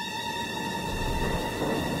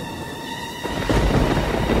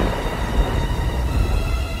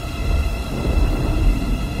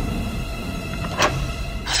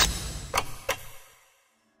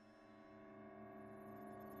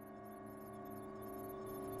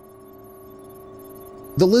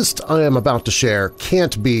 The list I am about to share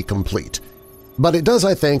can't be complete, but it does,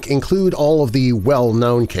 I think, include all of the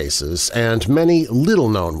well-known cases and many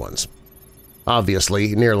little-known ones.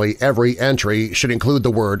 Obviously, nearly every entry should include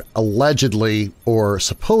the word allegedly or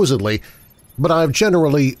supposedly, but I've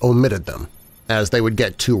generally omitted them, as they would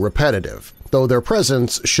get too repetitive, though their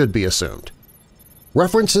presence should be assumed.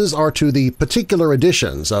 References are to the particular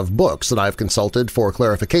editions of books that I've consulted for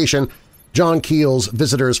clarification. John Keel's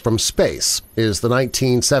Visitors from Space is the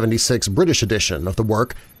 1976 British edition of the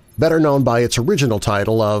work, better known by its original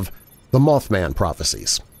title of The Mothman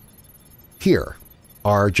Prophecies. Here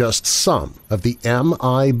are just some of the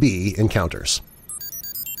MIB encounters.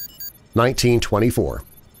 1924.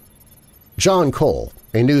 John Cole,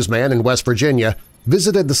 a newsman in West Virginia,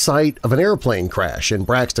 visited the site of an airplane crash in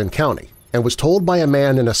Braxton County and was told by a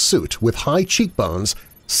man in a suit with high cheekbones,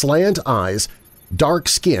 slant eyes, dark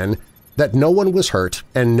skin, that no one was hurt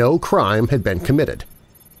and no crime had been committed.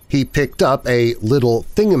 He picked up a little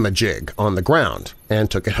thingamajig on the ground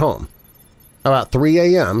and took it home. About 3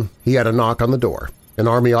 a.m., he had a knock on the door. An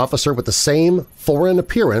Army officer with the same foreign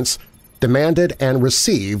appearance demanded and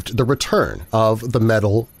received the return of the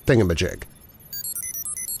metal thingamajig.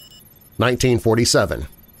 1947,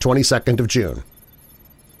 22nd of June.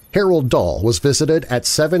 Harold Dahl was visited at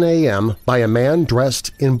 7 a.m. by a man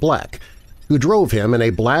dressed in black who drove him in a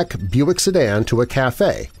black Buick sedan to a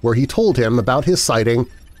cafe where he told him about his sighting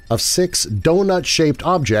of 6 donut-shaped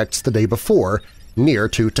objects the day before near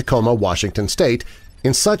to Tacoma, Washington State,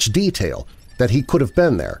 in such detail that he could have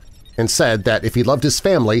been there, and said that if he loved his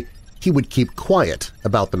family, he would keep quiet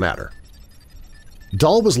about the matter.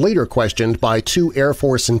 Dahl was later questioned by 2 Air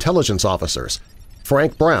Force intelligence officers,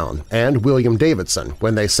 Frank Brown and William Davidson,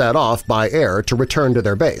 when they set off by air to return to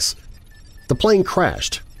their base. The plane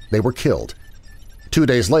crashed. They were killed. 2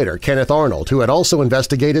 days later, Kenneth Arnold, who had also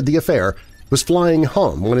investigated the affair, was flying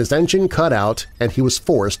home when his engine cut out and he was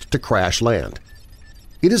forced to crash land.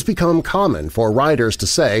 It has become common for writers to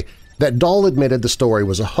say that Dahl admitted the story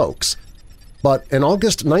was a hoax, but an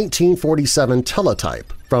August 1947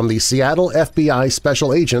 teletype from the Seattle FBI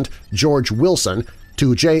special agent George Wilson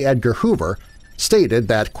to J. Edgar Hoover stated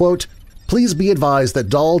that, quote, "Please be advised that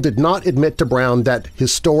Dahl did not admit to Brown that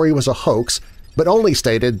his story was a hoax, but only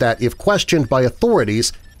stated that if questioned by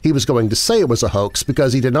authorities, he was going to say it was a hoax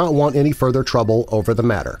because he did not want any further trouble over the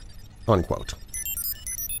matter." Unquote.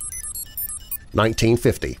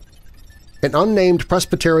 1950. An unnamed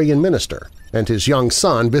Presbyterian minister and his young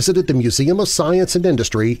son visited the Museum of Science and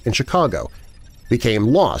Industry in Chicago, became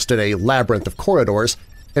lost in a labyrinth of corridors,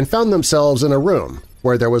 and found themselves in a room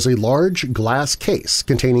where there was a large glass case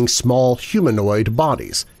containing small humanoid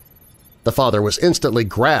bodies. The father was instantly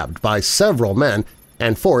grabbed by several men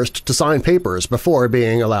and forced to sign papers before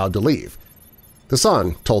being allowed to leave. The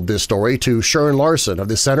Sun told this story to Shern Larson of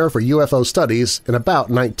the Center for UFO Studies in about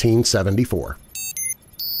 1974.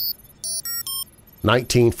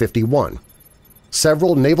 1951.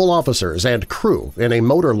 Several naval officers and crew in a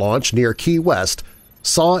motor launch near Key West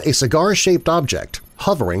saw a cigar-shaped object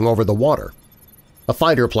hovering over the water. A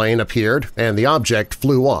fighter plane appeared and the object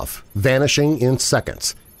flew off, vanishing in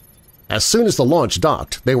seconds. As soon as the launch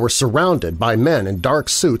docked, they were surrounded by men in dark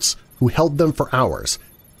suits who held them for hours,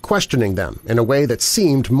 questioning them in a way that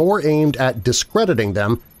seemed more aimed at discrediting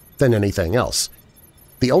them than anything else.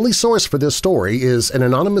 The only source for this story is an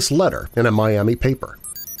anonymous letter in a Miami paper.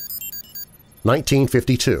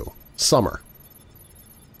 1952. Summer.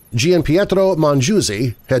 Gianpietro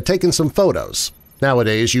Mangiuzzi had taken some photos,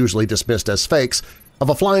 nowadays usually dismissed as fakes, of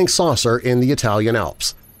a flying saucer in the Italian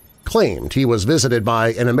Alps. Claimed he was visited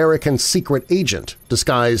by an American secret agent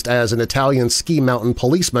disguised as an Italian ski mountain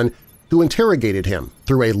policeman who interrogated him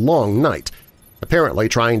through a long night, apparently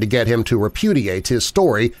trying to get him to repudiate his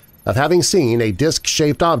story of having seen a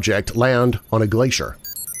disc-shaped object land on a glacier.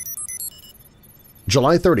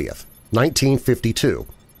 July 30th, 1952.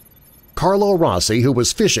 Carlo Rossi, who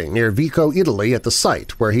was fishing near Vico, Italy at the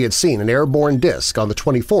site where he had seen an airborne disc on the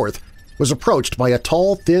 24th, was approached by a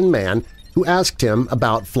tall, thin man who asked him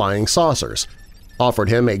about flying saucers, offered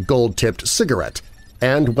him a gold-tipped cigarette,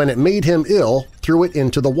 and when it made him ill, threw it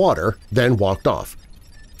into the water, then walked off.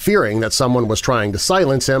 Fearing that someone was trying to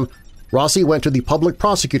silence him, Rossi went to the public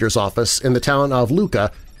prosecutor's office in the town of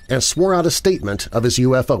Lucca and swore out a statement of his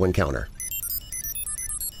UFO encounter.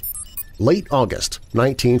 Late August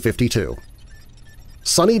 1952.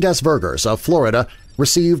 Sonny Desvergers of Florida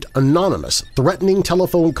received anonymous, threatening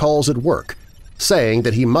telephone calls at work, saying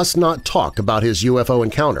that he must not talk about his UFO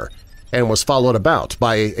encounter, and was followed about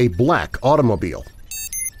by a black automobile.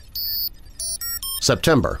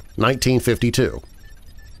 September 1952.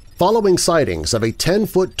 Following sightings of a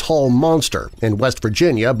 10-foot-tall monster in West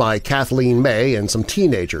Virginia by Kathleen May and some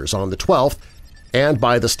teenagers on the 12th, and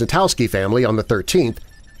by the Snitowski family on the 13th,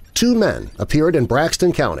 2 men appeared in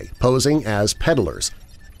Braxton County posing as peddlers.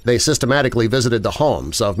 They systematically visited the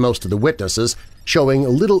homes of most of the witnesses, showing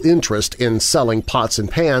little interest in selling pots and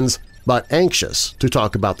pans, but anxious to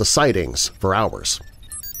talk about the sightings for hours.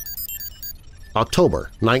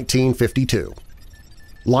 October 1952.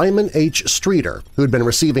 Lyman H. Streeter, who'd been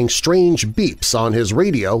receiving strange beeps on his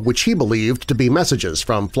radio which he believed to be messages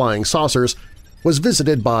from flying saucers, was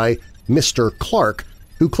visited by Mr. Clark,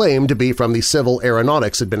 who claimed to be from the Civil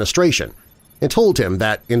Aeronautics Administration, and told him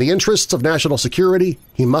that in the interests of national security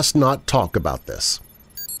he must not talk about this.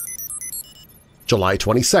 July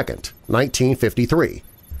 22, 1953.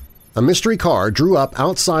 A mystery car drew up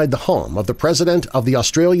outside the home of the president of the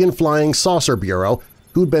Australian Flying Saucer Bureau,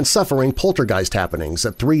 who'd been suffering poltergeist happenings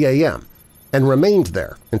at 3 a.m. and remained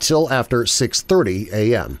there until after 6:30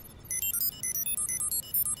 a.m.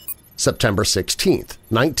 September 16,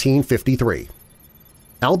 1953.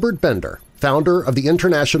 Albert Bender, founder of the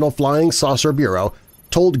International Flying Saucer Bureau,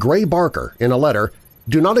 told Gray Barker in a letter,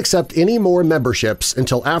 "Do not accept any more memberships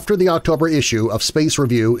until after the October issue of Space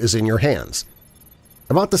Review is in your hands."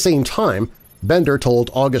 About the same time, Bender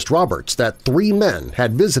told August Roberts that 3 men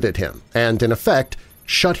had visited him and, in effect,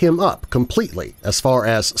 shut him up completely as far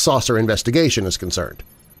as saucer investigation is concerned.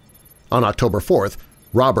 On October 4th,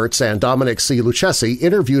 Roberts and Dominic C. Lucchesi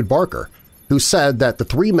interviewed Barker, who said that the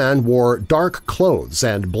 3 men wore dark clothes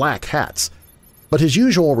and black hats, but his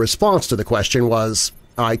usual response to the question was,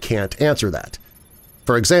 "I can't answer that."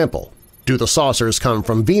 For example, do the saucers come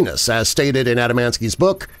from Venus as stated in Adamansky's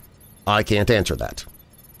book? I can't answer that.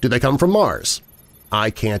 Do they come from Mars? I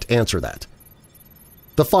can't answer that.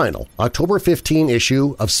 The final October 15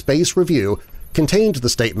 issue of Space Review contained the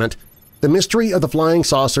statement, "The mystery of the flying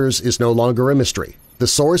saucers is no longer a mystery. The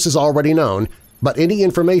source is already known, but any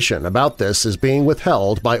information about this is being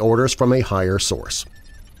withheld by orders from a higher source."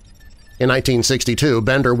 In 1962,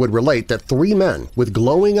 Bender would relate that 3 men with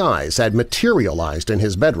glowing eyes had materialized in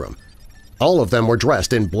his bedroom. All of them were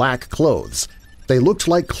dressed in black clothes. They looked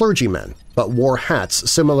like clergymen, but wore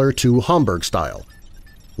hats similar to Homburg style.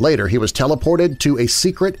 Later, he was teleported to a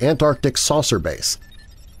secret Antarctic saucer base.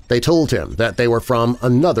 They told him that they were from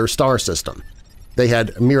another star system. They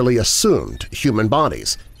had merely assumed human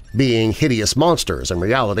bodies, being hideous monsters in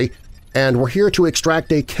reality, and were here to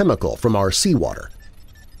extract a chemical from our seawater.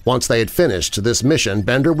 Once they had finished this mission,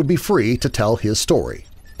 Bender would be free to tell his story,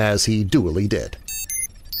 as he duly did.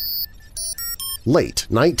 Late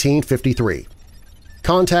 1953.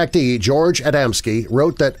 Contactee George Adamski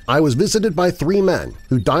wrote that I was visited by 3 men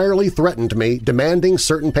who direly threatened me, demanding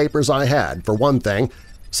certain papers I had, for one thing.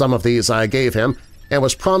 Some of these I gave him and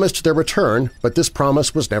was promised their return, but this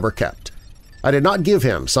promise was never kept. I did not give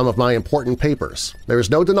him some of my important papers. There is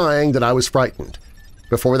no denying that I was frightened.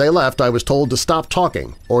 Before they left, I was told to stop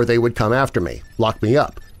talking or they would come after me, lock me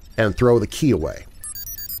up, and throw the key away.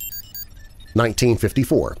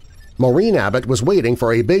 1954. Maureen Abbott was waiting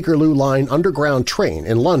for a Bakerloo Line underground train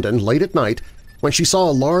in London late at night when she saw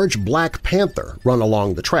a large black panther run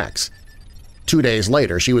along the tracks. 2 days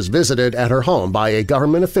later, she was visited at her home by a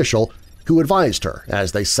government official who advised her,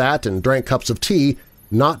 as they sat and drank cups of tea,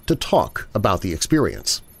 not to talk about the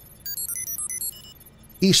experience.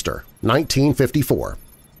 Easter, 1954.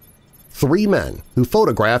 3 men who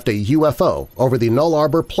photographed a UFO over the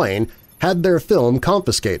Nullarbor Plain had their film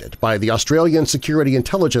confiscated by the Australian Security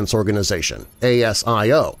Intelligence Organization,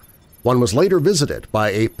 ASIO. One was later visited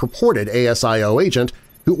by a purported ASIO agent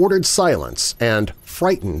who ordered silence and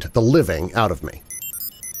frightened the living out of me.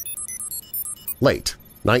 Late,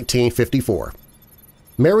 1954.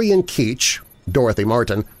 Marion Keech, Dorothy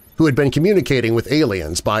Martin, who had been communicating with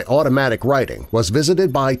aliens by automatic writing, was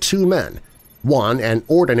visited by 2 men, one an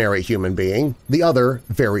ordinary human being, the other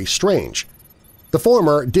very strange. The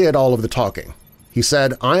former did all of the talking. He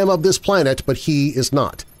said, "I am of this planet, but he is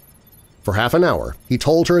not." For half an hour, he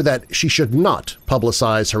told her that she should not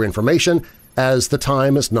publicize her information as the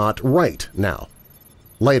time is not right now.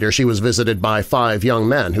 Later, she was visited by 5 young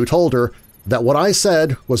men who told her that what I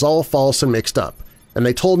said was all false and mixed up, and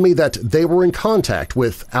they told me that they were in contact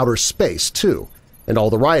with outer space, too, and all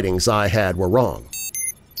the writings I had were wrong.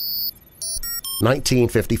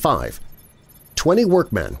 1955. 20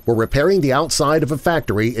 workmen were repairing the outside of a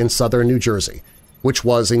factory in southern New Jersey, which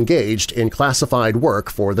was engaged in classified work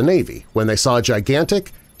for the Navy when they saw a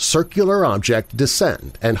gigantic, circular object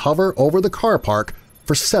descend and hover over the car park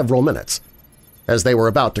for several minutes. As they were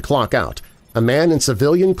about to clock out, a man in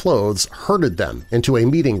civilian clothes herded them into a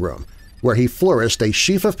meeting room where he flourished a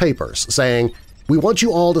sheaf of papers saying, "We want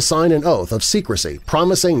you all to sign an oath of secrecy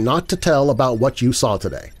promising not to tell about what you saw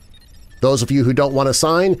today. Those of you who don't want to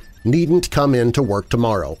sign needn't come in to work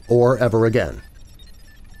tomorrow or ever again."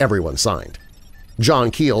 Everyone signed.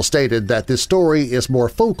 John Keel stated that this story is more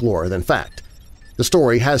folklore than fact. The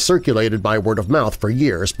story has circulated by word of mouth for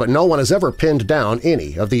years, but no one has ever pinned down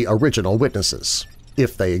any of the original witnesses,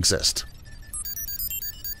 if they exist.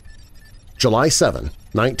 July 7,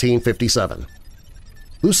 1957.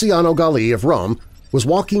 Luciano Galli of Rome was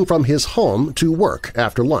walking from his home to work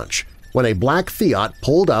after lunch when a black Fiat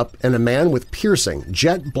pulled up and a man with piercing,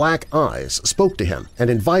 jet-black eyes spoke to him and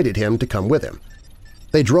invited him to come with him.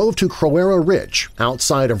 They drove to Croera Ridge,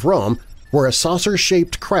 outside of Rome, where a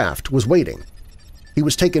saucer-shaped craft was waiting. He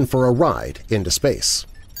was taken for a ride into space.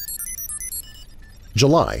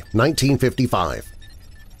 July 1955.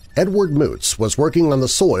 Edward Moots was working on the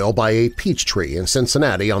soil by a peach tree in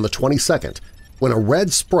Cincinnati on the 22nd when a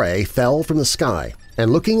red spray fell from the sky,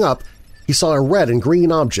 and looking up, he saw a red and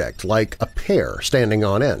green object like a pear standing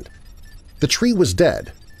on end. The tree was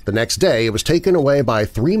dead. The next day it was taken away by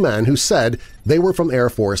 3 men who said they were from Air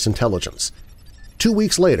Force intelligence. 2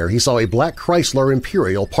 weeks later he saw a black Chrysler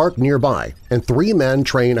Imperial parked nearby and 3 men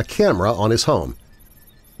train a camera on his home.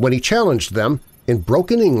 When he challenged them, in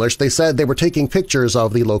broken English they said they were taking pictures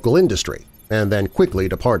of the local industry and then quickly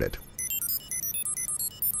departed.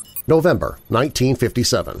 November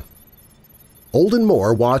 1957. Olden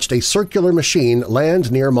Moore watched a circular machine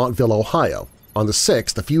land near Montville, Ohio. On the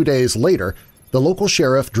 6th, a few days later, the local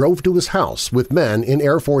sheriff drove to his house with men in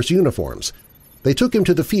Air Force uniforms. They took him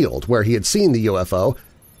to the field where he had seen the UFO.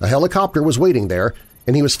 A helicopter was waiting there,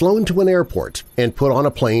 and he was flown to an airport and put on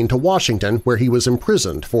a plane to Washington where he was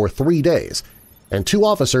imprisoned for 3 days, and 2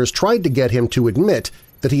 officers tried to get him to admit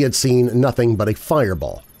that he had seen nothing but a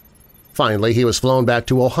fireball. Finally, he was flown back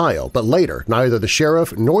to Ohio, but later neither the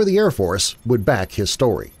sheriff nor the Air Force would back his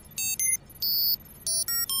story.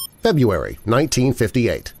 February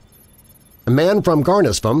 1958. A man from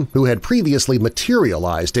Garnispham, who had previously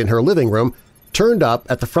materialized in her living room, turned up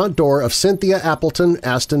at the front door of Cynthia Appleton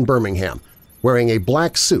Aston Birmingham, wearing a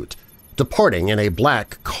black suit, departing in a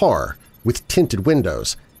black car with tinted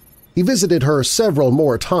windows. He visited her several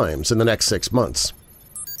more times in the next 6 months.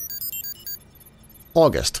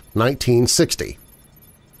 August 1960.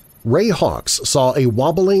 Ray Hawks saw a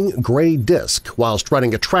wobbling gray disk whilst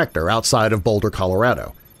running a tractor outside of Boulder,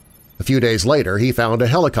 Colorado. A few days later, he found a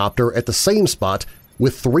helicopter at the same spot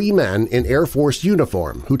with 3 men in Air Force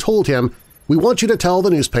uniform who told him, "We want you to tell the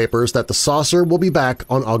newspapers that the saucer will be back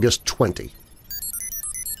on August 20."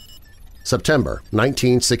 September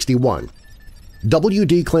 1961.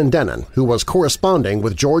 W.D. Clendenin, who was corresponding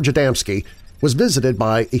with George Adamski, was visited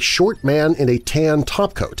by a short man in a tan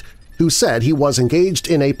topcoat who said he was engaged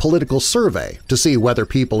in a political survey to see whether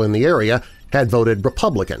people in the area had voted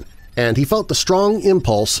Republican and he felt the strong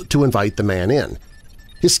impulse to invite the man in.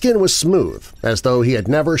 His skin was smooth, as though he had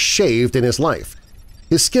never shaved in his life.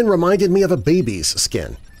 His skin reminded me of a baby's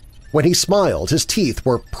skin. When he smiled, his teeth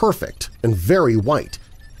were perfect and very white.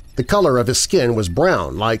 The color of his skin was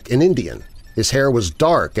brown, like an Indian. His hair was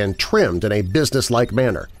dark and trimmed in a businesslike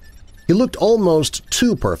manner. He looked almost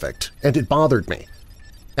too perfect, and it bothered me.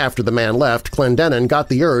 After the man left, Clendenin got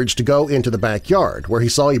the urge to go into the backyard, where he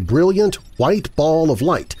saw a brilliant white ball of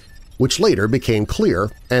light, which later became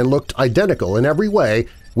clear and looked identical in every way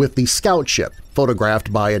with the scout ship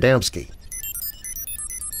photographed by Adamski.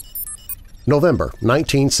 November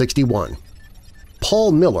 1961.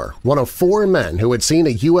 Paul Miller, one of 4 men who had seen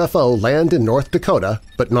a UFO land in North Dakota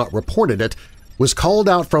but not reported it, was called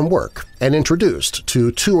out from work and introduced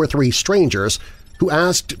to 2 or 3 strangers who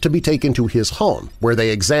asked to be taken to his home, where they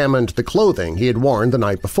examined the clothing he had worn the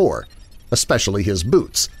night before, especially his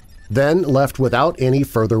boots, then left without any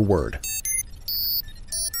further word.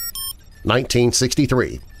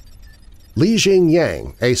 1963. Li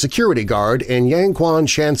Jingyang, a security guard in Yangquan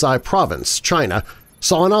Shanxi Province, China,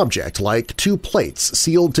 saw an object like 2 plates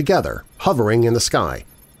sealed together hovering in the sky.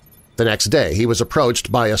 The next day he was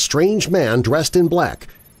approached by a strange man dressed in black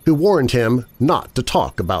who warned him not to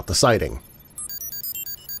talk about the sighting.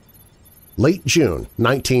 Late June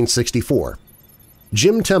 1964.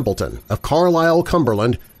 Jim Templeton of Carlisle,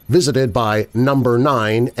 Cumberland, visited by Number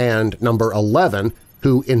 9 and Number 11,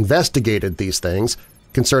 who investigated these things,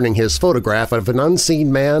 concerning his photograph of an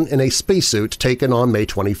unseen man in a spacesuit taken on May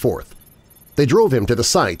 24th. They drove him to the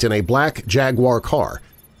site in a black Jaguar car,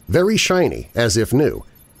 very shiny as if new,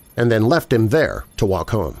 and then left him there to walk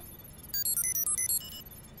home.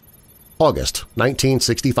 August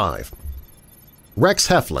 1965. Rex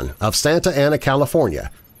Heflin of Santa Ana,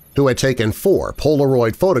 California, who had taken 4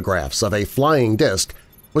 Polaroid photographs of a flying disc,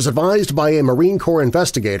 was advised by a Marine Corps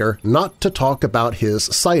investigator not to talk about his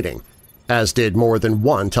sighting, as did more than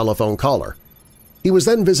one telephone caller. He was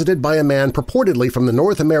then visited by a man purportedly from the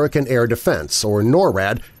North American Air Defense, or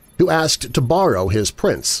NORAD, who asked to borrow his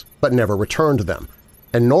prints but never returned them,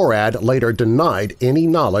 and NORAD later denied any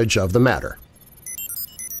knowledge of the matter.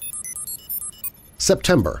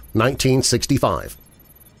 September 1965.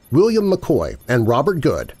 William McCoy and Robert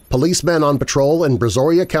Good, policemen on patrol in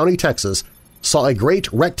Brazoria County, Texas, saw a great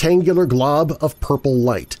rectangular glob of purple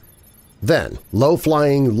light. Then,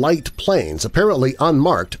 low-flying light planes, apparently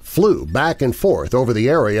unmarked, flew back and forth over the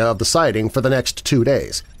area of the sighting for the next 2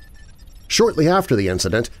 days. Shortly after the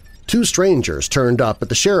incident, 2 strangers turned up at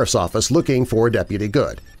the sheriff's office looking for Deputy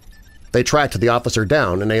Good. They tracked the officer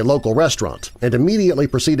down in a local restaurant and immediately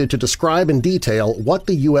proceeded to describe in detail what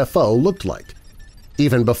the UFO looked like,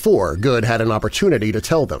 even before Good had an opportunity to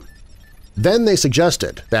tell them. Then they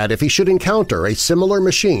suggested that if he should encounter a similar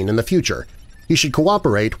machine in the future, he should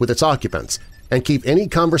cooperate with its occupants and keep any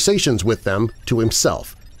conversations with them to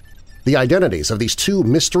himself. The identities of these 2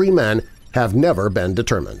 mystery men have never been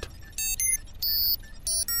determined.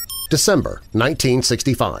 December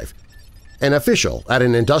 1965. An official at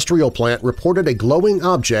an industrial plant reported a glowing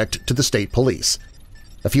object to the state police.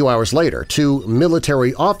 A few hours later, 2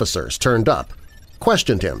 military officers turned up,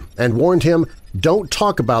 questioned him, and warned him, "Don't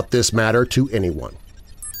talk about this matter to anyone."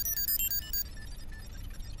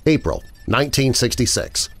 April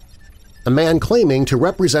 1966. A man claiming to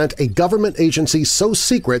represent a government agency so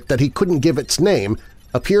secret that he couldn't give its name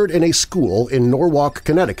appeared in a school in Norwalk,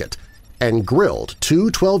 Connecticut, and grilled 2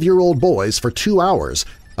 12-year-old boys for 2 hours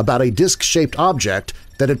about a disc-shaped object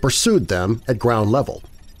that had pursued them at ground level.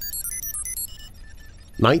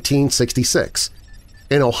 1966.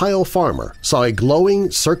 An Ohio farmer saw a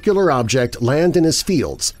glowing circular object land in his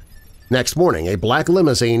fields. Next morning, a black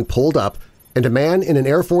limousine pulled up, and a man in an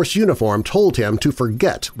Air Force uniform told him to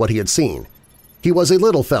forget what he had seen. He was a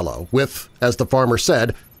little fellow with, as the farmer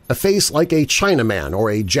said, a face like a Chinaman or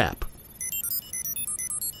a Jap.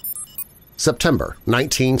 September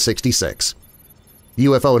 1966.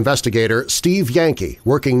 UFO investigator Steve Yankee,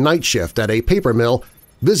 working night shift at a paper mill,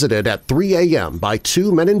 visited at 3 a.m. by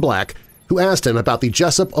 2 men in black who asked him about the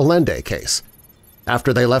Jessup Allende case.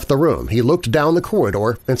 After they left the room, he looked down the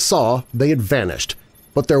corridor and saw they had vanished,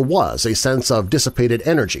 but there was a sense of dissipated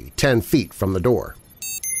energy 10 feet from the door.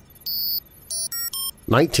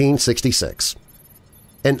 1966.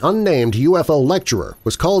 An unnamed UFO lecturer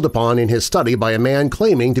was called upon in his study by a man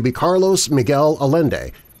claiming to be Carlos Miguel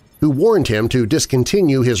Allende, who warned him to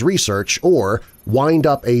discontinue his research or wind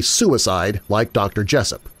up a suicide like Dr.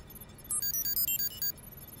 Jessup.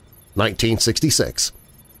 1966.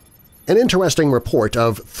 An interesting report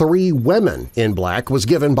of 3 women in black was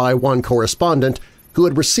given by one correspondent who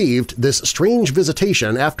had received this strange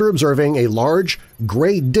visitation after observing a large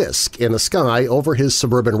gray disk in the sky over his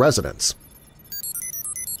suburban residence.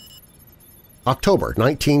 October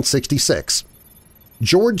 1966.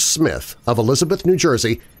 George Smith of Elizabeth, New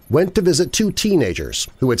Jersey, went to visit two teenagers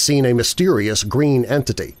who had seen a mysterious green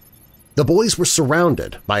entity. The boys were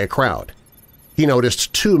surrounded by a crowd. He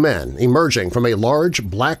noticed two men emerging from a large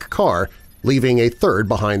black car, leaving a third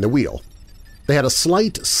behind the wheel. They had a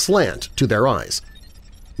slight slant to their eyes.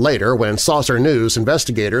 Later, when Saucer News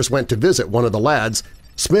investigators went to visit one of the lads,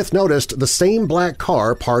 Smith noticed the same black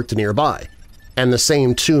car parked nearby, and the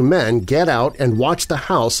same two men get out and watch the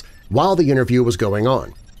house while the interview was going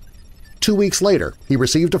on. 2 weeks later, he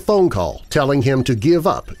received a phone call telling him to give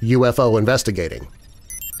up UFO investigating.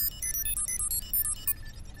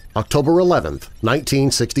 October 11,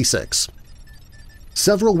 1966.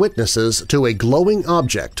 Several witnesses to a glowing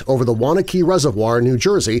object over the Wanakee Reservoir, New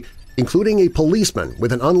Jersey, including a policeman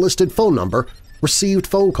with an unlisted phone number, received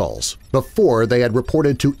phone calls before they had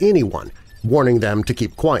reported to anyone, warning them to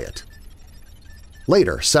keep quiet.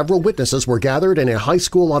 Later, several witnesses were gathered in a high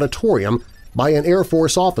school auditorium by an Air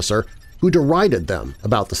Force officer who derided them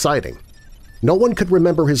about the sighting. No one could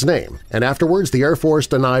remember his name, and afterwards the Air Force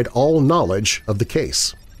denied all knowledge of the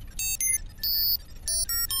case.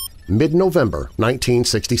 Mid-November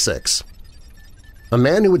 1966. A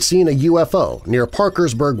man who had seen a UFO near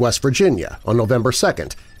Parkersburg, West Virginia on November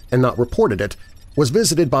 2nd and not reported it was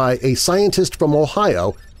visited by a scientist from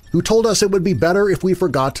Ohio who told us it would be better if we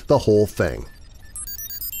forgot the whole thing.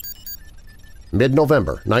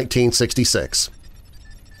 Mid-November 1966.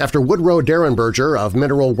 After Woodrow Derenberger of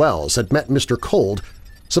Mineral Wells had met Mr. Cold,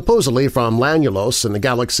 supposedly from Lanulos in the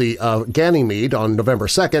galaxy of Ganymede on November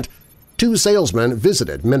 2nd, two salesmen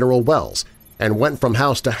visited Mineral Wells and went from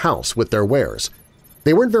house to house with their wares.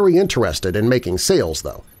 They weren't very interested in making sales,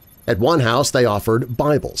 though. At one house they offered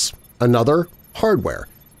Bibles, another hardware.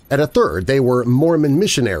 At a third they were Mormon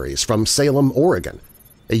missionaries from Salem, Oregon.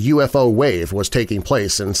 A UFO wave was taking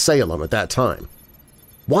place in Salem at that time.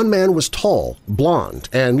 One man was tall, blond,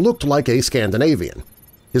 and looked like a Scandinavian.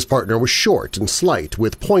 His partner was short and slight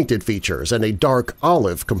with pointed features and a dark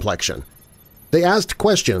olive complexion. They asked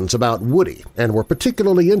questions about Woody and were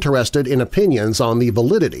particularly interested in opinions on the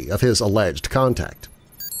validity of his alleged contact.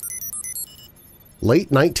 Late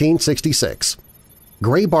 1966.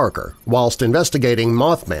 Gray Barker, whilst investigating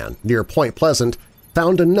Mothman near Point Pleasant,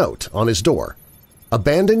 found a note on his door.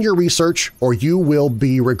 "Abandon your research or you will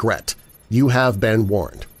be regret. You have been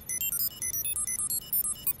warned."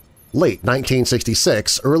 Late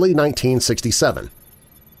 1966, early 1967.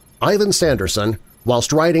 Ivan Sanderson,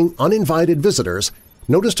 whilst riding uninvited visitors,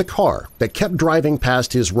 noticed a car that kept driving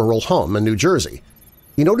past his rural home in New Jersey.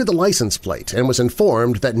 He noted the license plate and was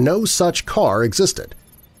informed that no such car existed.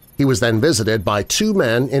 He was then visited by two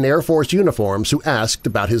men in Air Force uniforms who asked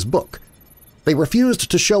about his book. They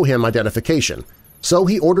refused to show him identification, so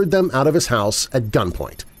he ordered them out of his house at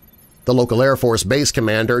gunpoint. The local Air Force base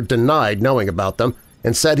commander denied knowing about them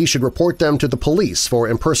and said he should report them to the police for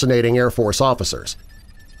impersonating Air Force officers.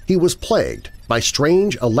 He was plagued by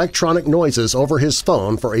strange electronic noises over his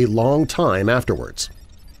phone for a long time afterwards.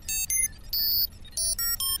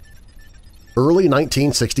 Early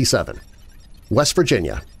 1967. West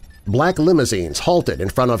Virginia. Black limousines halted in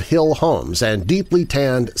front of Hill Homes and deeply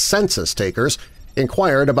tanned census takers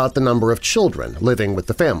inquired about the number of children living with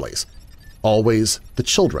the families. Always the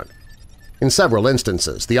children. In several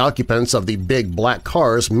instances, the occupants of the big black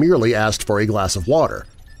cars merely asked for a glass of water.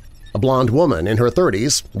 A blonde woman in her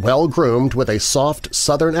 30s, well-groomed with a soft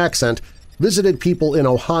Southern accent, visited people in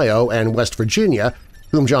Ohio and West Virginia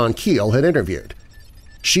whom John Keel had interviewed.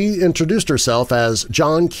 She introduced herself as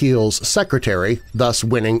John Keel's secretary, thus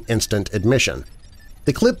winning instant admission.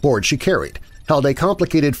 The clipboard she carried held a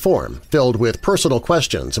complicated form filled with personal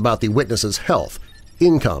questions about the witness's health,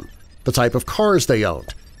 income, the type of cars they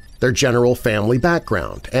owned, their general family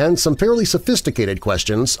background, and some fairly sophisticated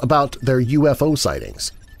questions about their UFO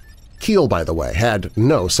sightings. Keel, by the way, had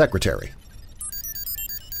no secretary.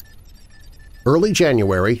 Early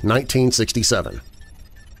January 1967.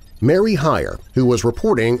 Mary Heyer, who was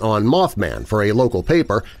reporting on Mothman for a local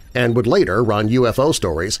paper and would later run UFO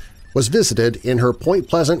stories, was visited in her Point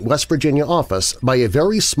Pleasant, West Virginia office by a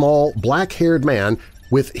very small, black-haired man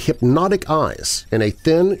with hypnotic eyes in a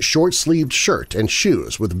thin, short-sleeved shirt and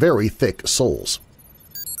shoes with very thick soles.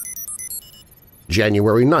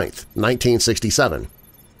 January 9, 1967.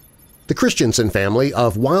 The Christensen family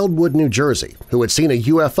of Wildwood, New Jersey, who had seen a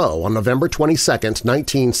UFO on November 22,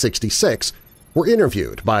 1966, were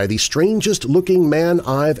interviewed by the strangest-looking man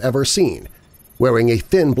I've ever seen, wearing a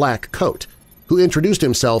thin black coat, who introduced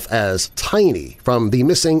himself as Tiny from the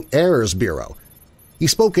Missing Heirs Bureau. He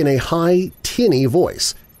spoke in a high, tinny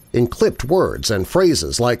voice, in clipped words and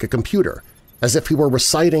phrases like a computer, as if he were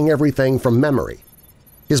reciting everything from memory.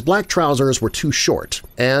 His black trousers were too short,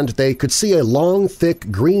 and they could see a long, thick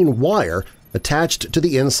green wire attached to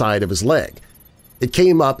the inside of his leg. It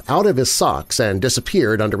came up out of his socks and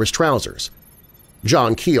disappeared under his trousers.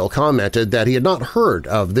 John Keel commented that he had not heard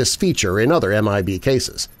of this feature in other MIB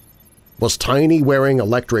cases. Was Tiny wearing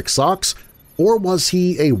electric socks, or was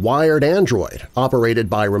he a wired android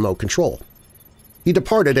operated by remote control? He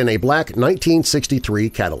departed in a black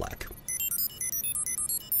 1963 Cadillac.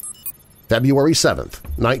 February 7,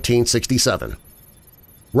 1967.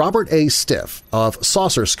 Robert A. Stiff of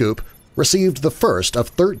Saucer Scoop received the first of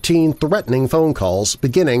 13 threatening phone calls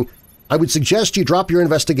beginning, "I would suggest you drop your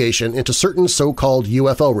investigation into certain so-called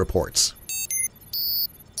UFO reports."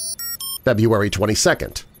 February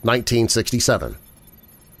 22, 1967.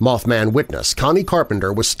 Mothman witness Connie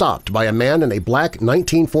Carpenter was stopped by a man in a black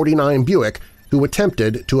 1949 Buick who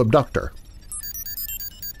attempted to abduct her.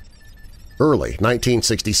 Early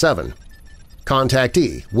 1967.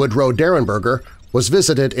 Contactee Woodrow Derenberger was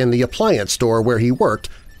visited in the appliance store where he worked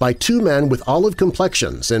by two men with olive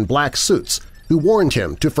complexions in black suits who warned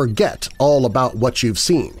him to forget all about what you've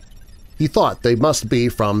seen. He thought they must be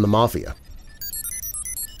from the Mafia.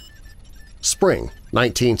 Spring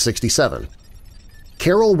 1967.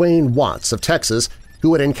 Carol Wayne Watts of Texas,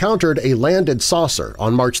 who had encountered a landed saucer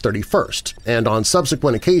on March 31st and on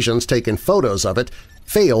subsequent occasions taken photos of it,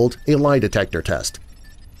 failed a lie detector test.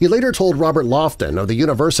 He later told Robert Lofton of the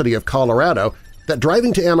University of Colorado that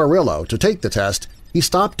driving to Amarillo to take the test, he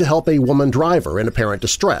stopped to help a woman driver in apparent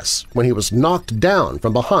distress when he was knocked down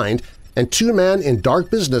from behind and two men in dark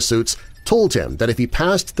business suits told him that if he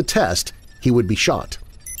passed the test, he would be shot.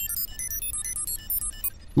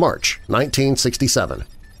 March 1967.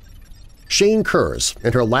 Shane Kurz,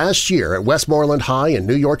 in her last year at Westmoreland High in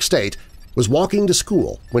New York State, was walking to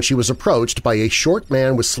school when she was approached by a short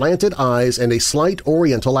man with slanted eyes and a slight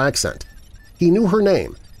Oriental accent. He knew her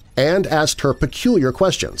name and asked her peculiar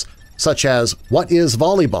questions, such as what is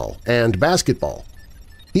volleyball and basketball.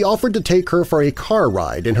 He offered to take her for a car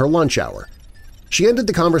ride in her lunch hour. She ended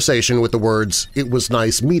the conversation with the words, "It was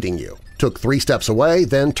nice meeting you," took 3 steps away,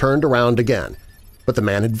 then turned around again. But the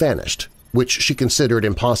man had vanished, which she considered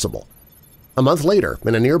impossible. A month later,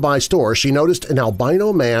 in a nearby store, she noticed an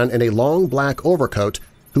albino man in a long black overcoat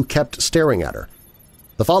who kept staring at her.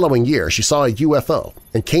 The following year, she saw a UFO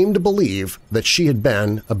and came to believe that she had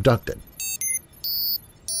been abducted.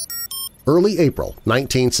 Early April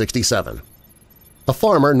 1967. A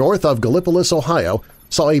farmer north of Gallipolis, Ohio,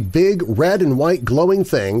 saw a big red and white glowing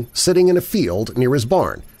thing sitting in a field near his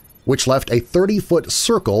barn, which left a 30-foot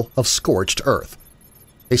circle of scorched earth.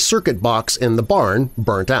 A circuit box in the barn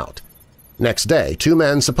burnt out. Next day, 2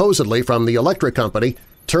 men supposedly from the electric company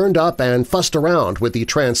turned up and fussed around with the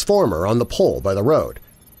transformer on the pole by the road.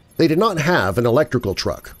 They did not have an electrical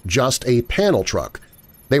truck, just a panel truck.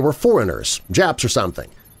 They were foreigners, Japs or something.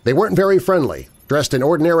 They weren't very friendly, dressed in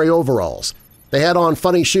ordinary overalls. They had on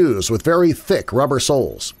funny shoes with very thick rubber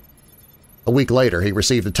soles. A week later, he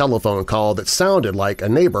received a telephone call that sounded like a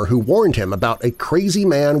neighbor who warned him about a crazy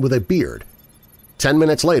man with a beard. 10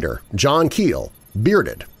 minutes later, John Keel,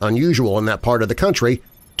 bearded, unusual in that part of the country,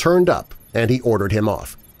 turned up and he ordered him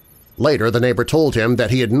off. Later, the neighbor told him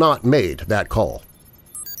that he had not made that call.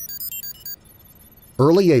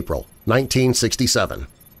 Early April 1967.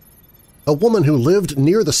 A woman who lived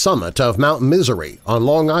near the summit of Mount Misery on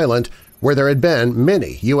Long Island, where there had been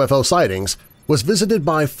many UFO sightings, was visited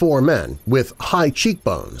by 4 men with high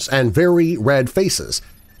cheekbones and very red faces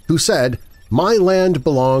who said, "My land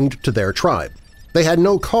belonged to their tribe. They had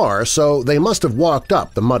no car, so they must have walked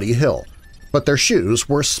up the muddy hill, but their shoes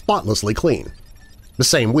were spotlessly clean." The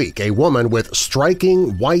same week, a woman with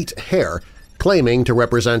striking white hair, claiming to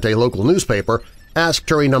represent a local newspaper, asked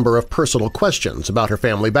her a number of personal questions about her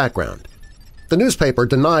family background. The newspaper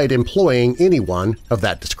denied employing anyone of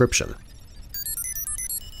that description.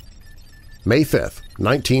 May 5,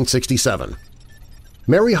 1967.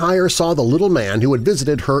 Mary Heyer saw the little man who had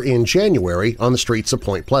visited her in January on the streets of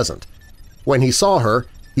Point Pleasant. When he saw her,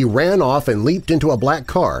 he ran off and leaped into a black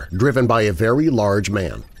car driven by a very large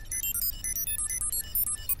man.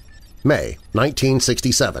 May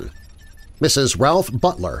 1967. Mrs. Ralph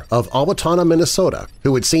Butler of Owatonna, Minnesota,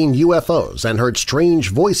 who had seen UFOs and heard strange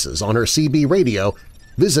voices on her CB radio,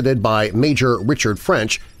 visited by Major Richard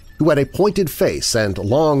French, who had a pointed face and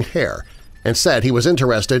long hair, and said he was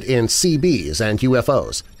interested in CBs and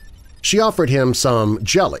UFOs. She offered him some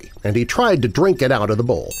jelly, and he tried to drink it out of the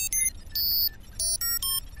bowl.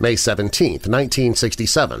 May 17,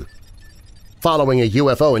 1967. Following a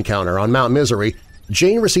UFO encounter on Mount Misery,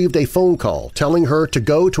 Jane received a phone call telling her to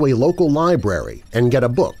go to a local library and get a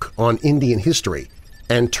book on Indian history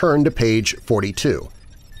and turn to page 42.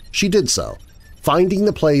 She did so, finding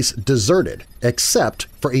the place deserted except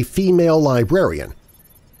for a female librarian.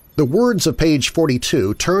 The words of page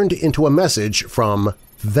 42 turned into a message from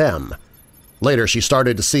them. Later she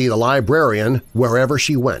started to see the librarian wherever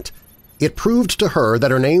she went. It proved to her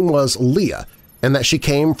that her name was Leah and that she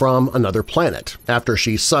came from another planet. After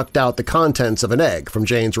she sucked out the contents of an egg from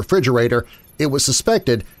Jane's refrigerator, it was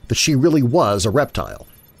suspected that she really was a reptile.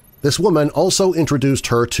 This woman also introduced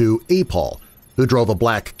her to Apol, who drove a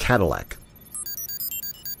black Cadillac.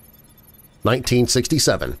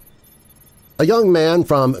 1967. A young man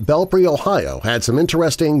from Belpre, Ohio had some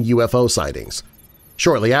interesting UFO sightings.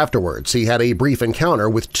 Shortly afterwards, he had a brief encounter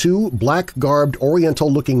with two black-garbed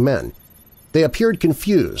Oriental-looking men. They appeared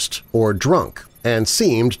confused or drunk and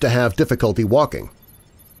seemed to have difficulty walking.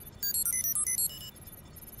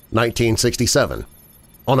 1967.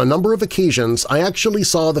 On a number of occasions, I actually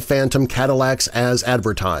saw the Phantom Cadillacs as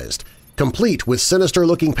advertised, complete with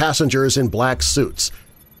sinister-looking passengers in black suits.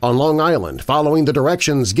 On Long Island, following the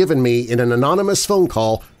directions given me in an anonymous phone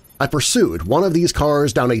call, I pursued one of these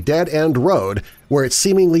cars down a dead-end road where it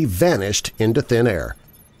seemingly vanished into thin air.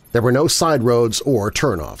 There were no side roads or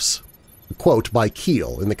turnoffs. A quote by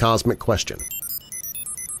Keel in The Cosmic Question.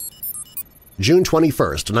 June 21,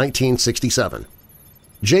 1967.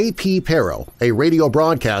 J.P. Perro, a radio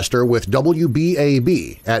broadcaster with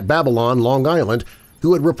WBAB at Babylon, Long Island,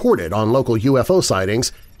 who had reported on local UFO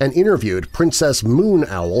sightings and interviewed Princess Moon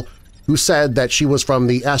Owl, who said that she was from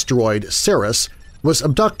the asteroid Ceres, was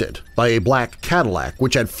abducted by a black Cadillac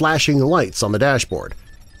which had flashing lights on the dashboard.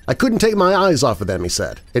 I couldn't take my eyes off of them, he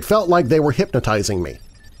said. It felt like they were hypnotizing me.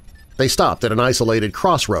 They stopped at an isolated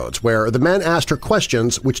crossroads where the men asked her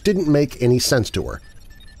questions which didn't make any sense to her.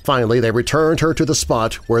 Finally, they returned her to the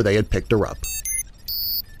spot where they had picked her up.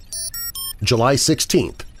 July 16,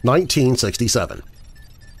 1967.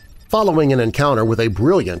 Following an encounter with a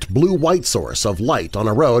brilliant blue-white source of light on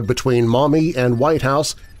a road between Maumee and White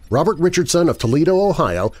House, Robert Richardson of Toledo,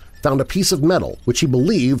 Ohio, found a piece of metal which he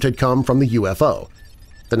believed had come from the UFO.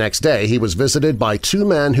 The next day, he was visited by two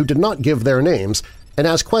men who did not give their names and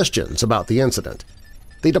asked questions about the incident.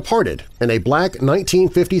 They departed in a black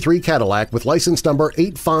 1953 Cadillac with license number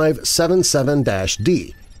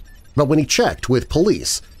 8577-D, but when he checked with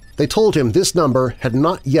police, they told him this number had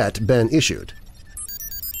not yet been issued.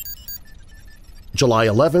 July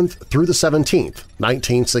 11th through the 17th,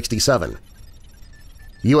 1967.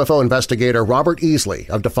 UFO investigator Robert Easley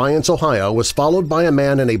of Defiance, Ohio was followed by a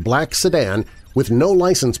man in a black sedan with no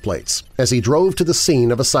license plates as he drove to the scene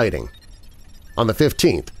of a sighting. On the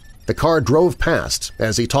 15th, the car drove past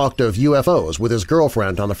as he talked of UFOs with his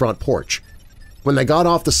girlfriend on the front porch. When they got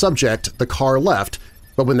off the subject, the car left,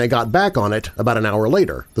 but when they got back on it about an hour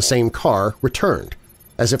later, the same car returned,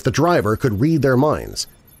 as if the driver could read their minds.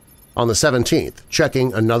 On the 17th,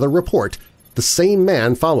 checking another report, the same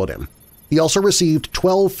man followed him. He also received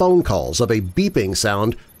 12 phone calls of a beeping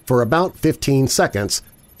sound for about 15 seconds,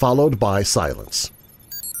 followed by silence.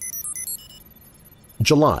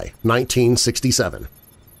 July 1967.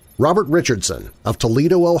 Robert Richardson of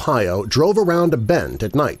Toledo, Ohio drove around a bend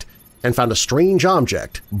at night and found a strange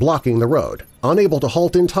object blocking the road. Unable to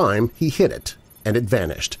halt in time, he hit it, and it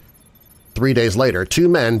vanished. 3 days later, two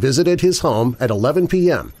men visited his home at 11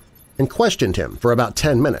 p.m. and questioned him for about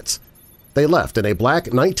 10 minutes. They left in a black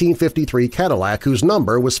 1953 Cadillac whose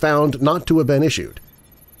number was found not to have been issued.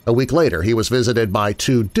 A week later, he was visited by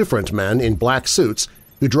two different men in black suits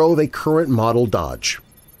who drove a current model Dodge.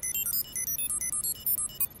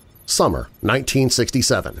 Summer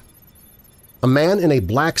 1967. A man in a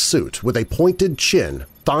black suit with a pointed chin,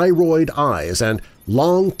 thyroid eyes, and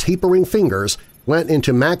long tapering fingers went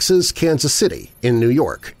into Max's Kansas City in New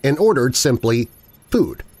York and ordered simply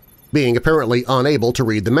food, being apparently unable to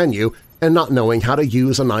read the menu and not knowing how to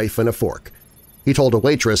use a knife and a fork. He told a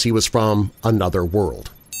waitress he was from another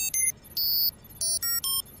world.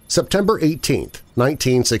 September 18,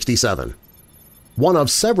 1967. One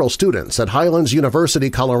of several students at Highlands University,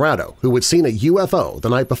 Colorado, who had seen a UFO the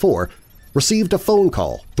night before, received a phone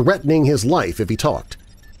call threatening his life if he talked.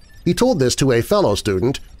 He told this to a fellow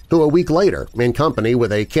student who a week later, in company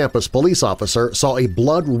with a campus police officer, saw a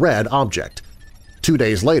blood-red object. 2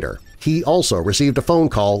 days later, he also received a phone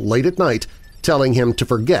call late at night telling him to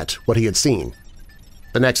forget what he had seen.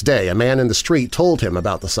 The next day, a man in the street told him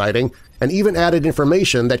about the sighting and even added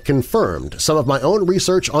information that confirmed some of my own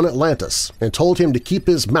research on Atlantis and told him to keep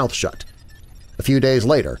his mouth shut. A few days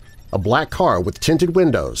later, a black car with tinted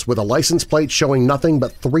windows with a license plate showing nothing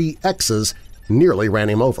but 3 X's nearly ran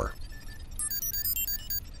him over.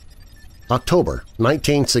 October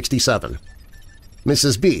 1967.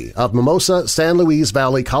 Mrs. B of Mimosa, San Luis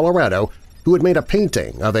Valley, Colorado, who had made a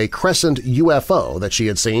painting of a crescent UFO that she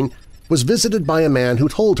had seen, was visited by a man who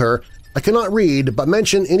told her, "I cannot read, but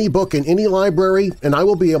mention any book in any library and I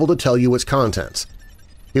will be able to tell you its contents."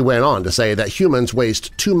 He went on to say that humans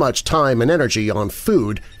waste too much time and energy on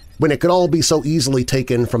food when it could all be so easily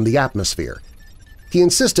taken from the atmosphere. He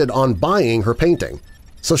insisted on buying her painting,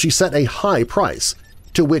 so she set a high price,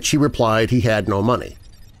 to which he replied he had no money.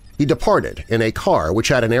 He departed in a car which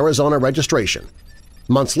had an Arizona registration.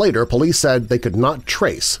 Months later, police said they could not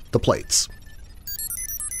trace the plates.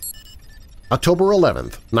 October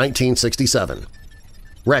 11, 1967.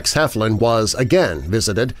 Rex Heflin was again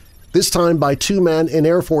visited, this time by 2 men in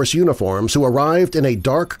Air Force uniforms who arrived in a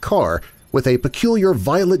dark car with a peculiar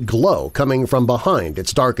violet glow coming from behind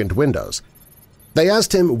its darkened windows. They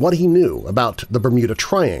asked him what he knew about the Bermuda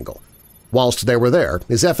Triangle. Whilst they were there,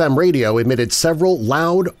 his FM radio emitted several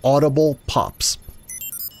loud, audible pops.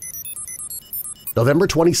 November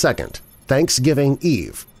 22, Thanksgiving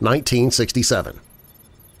Eve, 1967.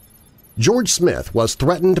 George Smith was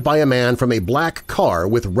threatened by a man from a black car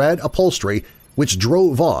with red upholstery which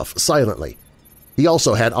drove off silently. He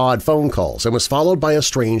also had odd phone calls and was followed by a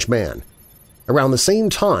strange man. Around the same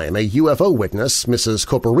time, a UFO witness, Mrs.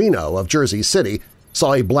 Coperino of Jersey City,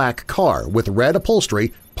 saw a black car with red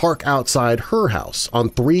upholstery park outside her house on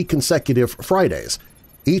 3 consecutive Fridays.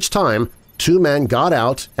 Each time, 2 men got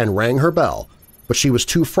out and rang her bell, but she was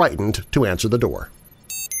too frightened to answer the door.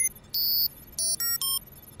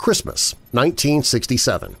 Christmas,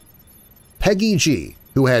 1967. Peggy G.,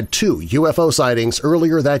 who had 2 UFO sightings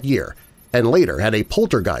earlier that year and later had a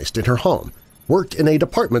poltergeist in her home, worked in a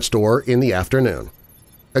department store in the afternoon.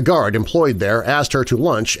 A guard employed there asked her to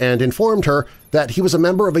lunch and informed her that he was a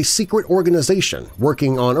member of a secret organization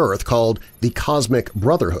working on Earth called the Cosmic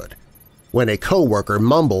Brotherhood. When a co-worker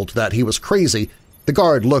mumbled that he was crazy, the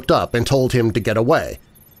guard looked up and told him to get away,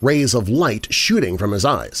 rays of light shooting from his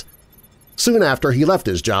eyes. Soon after, he left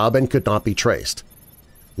his job and could not be traced.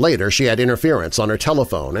 Later, she had interference on her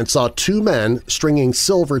telephone and saw 2 men stringing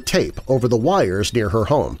silver tape over the wires near her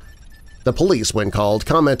home. The police, when called,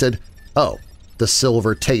 commented, "Oh, the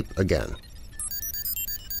silver tape again."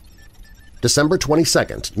 December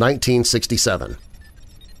 22, 1967.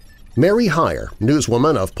 Mary Heyer,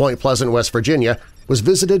 newswoman of Point Pleasant, West Virginia, was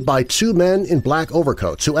visited by 2 men in black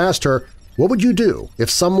overcoats who asked her, "What would you do if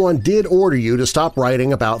someone did order you to stop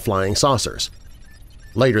writing about flying saucers?"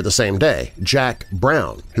 Later the same day, Jack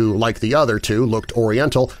Brown, who, like the other 2, looked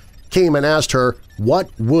Oriental, came and asked her, what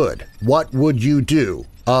would you do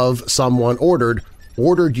of someone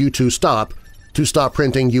ordered you to stop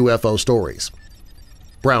printing UFO stories?"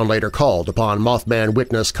 Brown later called upon Mothman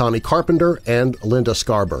witness Connie Carpenter and Linda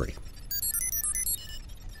Scarberry.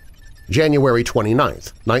 January 29,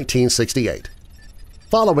 1968.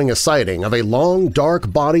 Following a sighting of a long,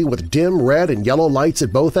 dark body with dim red and yellow lights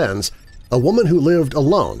at both ends, a woman who lived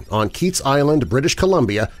alone on Keats Island, British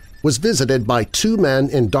Columbia, was visited by 2 men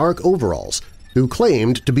in dark overalls who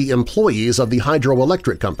claimed to be employees of the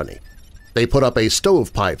hydroelectric company. They put up a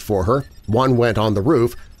stovepipe for her, one went on the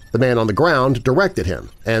roof, the man on the ground directed him,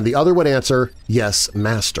 and the other would answer, "Yes,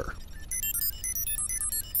 master."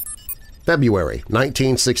 February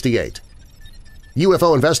 1968.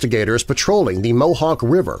 UFO investigators patrolling the Mohawk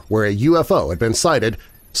River, where a UFO had been sighted,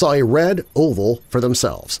 saw a red oval for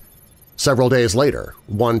themselves. Several days later,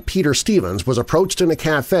 one Peter Stevens was approached in a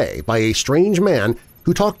cafe by a strange man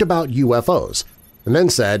who talked about UFOs and then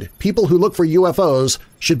said people who look for UFOs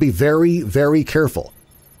should be very, very careful.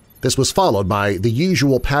 This was followed by the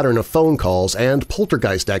usual pattern of phone calls and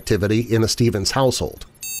poltergeist activity in the Stevens household.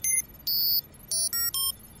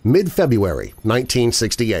 Mid-February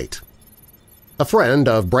 1968. A friend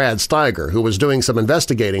of Brad Steiger, who was doing some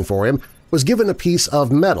investigating for him, was given a piece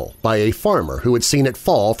of metal by a farmer who had seen it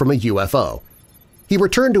fall from a UFO. He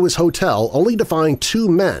returned to his hotel only to find 2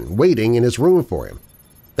 men waiting in his room for him.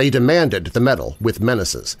 They demanded the metal with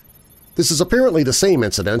menaces. This is apparently the same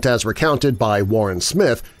incident as recounted by Warren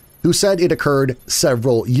Smith, who said it occurred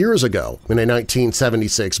several years ago in a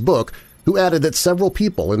 1976 book, who added that several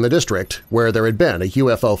people in the district where there had been a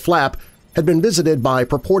UFO flap had been visited by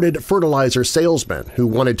purported fertilizer salesmen who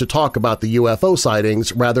wanted to talk about the UFO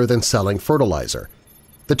sightings rather than selling fertilizer.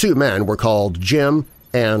 The 2 men were called Jim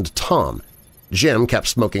and Tom. Jim kept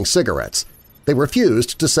smoking cigarettes. They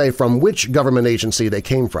refused to say from which government agency they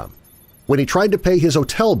came from. When he tried to pay his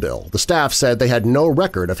hotel bill, the staff said they had no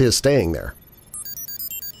record of his staying there.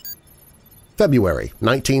 February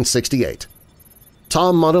 1968.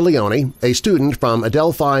 Tom Monteleone, a student from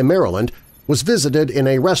Adelphi, Maryland, was visited in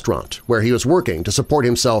a restaurant where he was working to support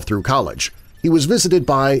himself through college. He was visited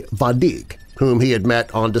by Vadig, whom he had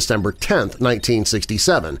met on December 10,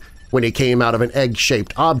 1967, when he came out of an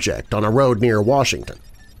egg-shaped object on a road near Washington.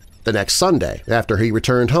 The next Sunday, after he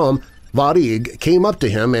returned home, Vadig came up to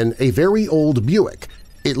him in a very old Buick.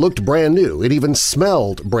 It looked brand new. It even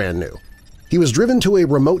smelled brand new. He was driven to a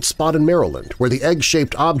remote spot in Maryland where the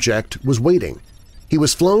egg-shaped object was waiting. He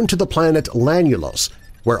was flown to the planet Lanulos,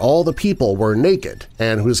 where all the people were naked,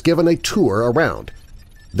 and was given a tour around.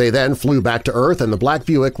 They then flew back to Earth, and the black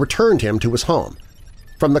Buick returned him to his home.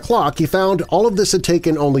 From the clock, he found all of this had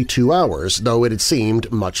taken only 2 hours, though it had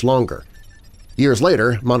seemed much longer. Years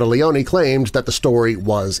later, Monteleone claimed that the story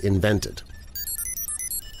was invented.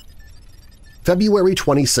 February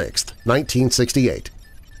 26, 1968.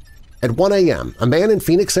 At 1 a.m., a man in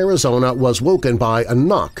Phoenix, Arizona was woken by a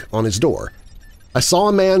knock on his door. I saw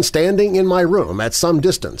a man standing in my room at some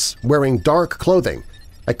distance, wearing dark clothing.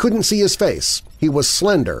 I couldn't see his face. He was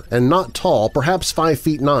slender and not tall, perhaps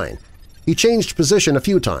 5'9". He changed position a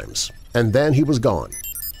few times, and then he was gone.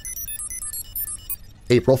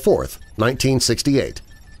 April 4, 1968.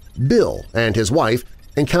 Bill and his wife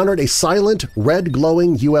encountered a silent,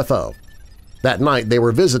 red-glowing UFO. That night they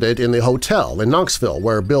were visited in the hotel in Knoxville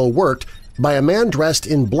where Bill worked by a man dressed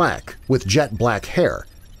in black with jet black hair.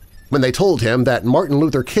 When they told him that Martin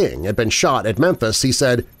Luther King had been shot at Memphis, he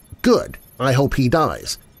said, "Good, I hope he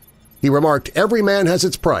dies." He remarked, "Every man has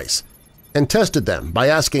its price," and tested them by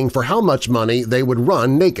asking for how much money they would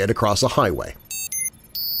run naked across a highway.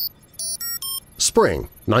 Spring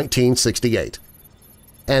 1968.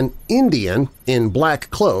 An Indian in black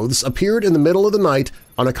clothes appeared in the middle of the night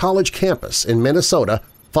on a college campus in Minnesota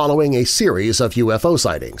following a series of UFO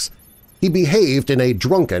sightings. He behaved in a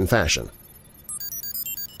drunken fashion.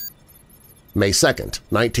 May 2,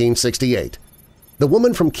 1968. The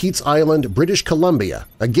woman from Keats Island, British Columbia,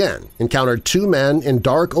 again encountered 2 men in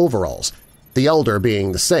dark overalls, the elder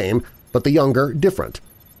being the same, but the younger different.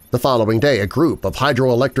 The following day, a group of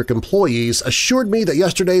hydroelectric employees assured me that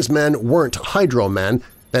yesterday's men weren't hydro men,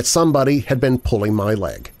 that somebody had been pulling my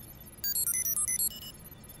leg.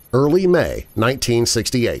 Early May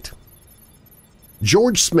 1968.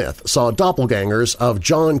 George Smith saw doppelgangers of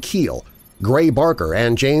John Keel, Gray Barker,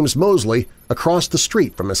 and James Mosley across the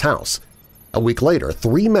street from his house. A week later,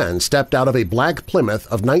 3 men stepped out of a black Plymouth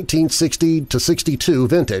of 1960 to 62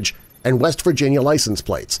 vintage and West Virginia license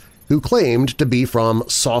plates, who claimed to be from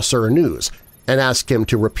Saucer News, and asked him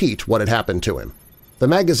to repeat what had happened to him. The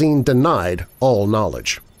magazine denied all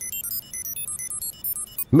knowledge.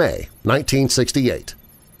 May 1968.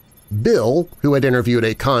 Bill, who had interviewed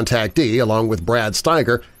a contactee along with Brad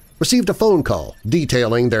Steiger, received a phone call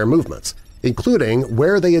detailing their movements, including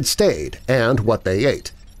where they had stayed and what they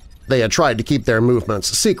ate. They had tried to keep their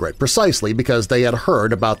movements secret precisely because they had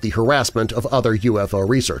heard about the harassment of other UFO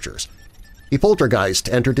researchers. A poltergeist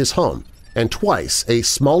entered his home, and twice a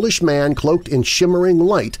smallish man cloaked in shimmering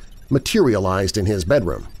light materialized in his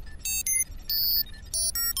bedroom.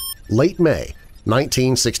 Late May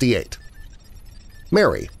 1968.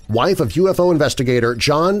 Mary, wife of UFO investigator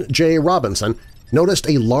John J. Robinson, noticed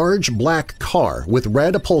a large black car with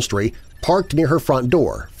red upholstery parked near her front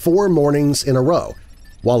door 4 mornings in a row,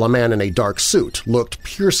 while a man in a dark suit looked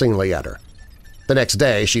piercingly at her. The next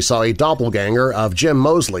day, she saw a doppelganger of Jim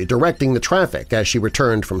Mosley directing the traffic as she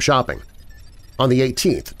returned from shopping. On the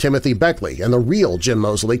 18th, Timothy Beckley and the real Jim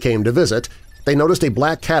Mosley came to visit. They noticed a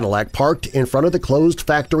black Cadillac parked in front of the closed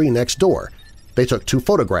factory next door. They took 2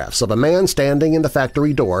 photographs of a man standing in the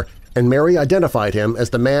factory door, and Mary identified him as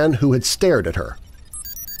the man who had stared at her.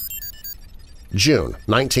 June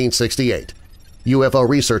 1968. UFO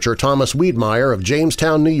researcher Thomas Wiedmeyer of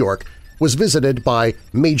Jamestown, New York, was visited by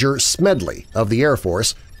Major Smedley of the Air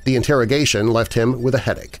Force. The interrogation left him with a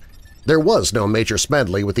headache. There was no Major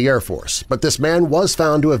Smedley with the Air Force, but this man was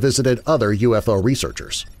found to have visited other UFO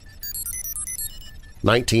researchers.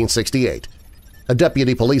 1968. A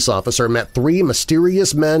deputy police officer met 3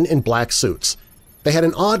 mysterious men in black suits. They had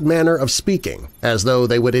an odd manner of speaking, as though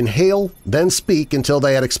they would inhale, then speak until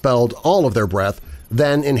they had expelled all of their breath,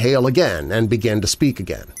 then inhale again and begin to speak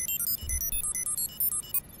again.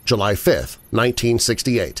 July 5,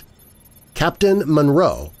 1968. Captain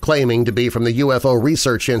Monroe, claiming to be from the UFO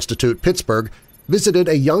Research Institute, Pittsburgh, visited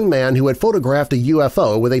a young man who had photographed a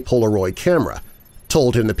UFO with a Polaroid camera,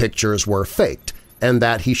 told him the pictures were faked, and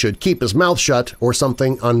that he should keep his mouth shut or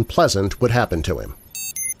something unpleasant would happen to him.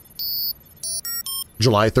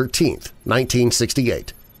 July 13,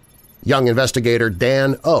 1968. Young investigator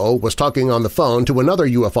Dan O. was talking on the phone to another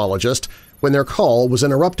ufologist when their call was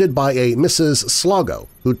interrupted by a Mrs. Sloggo,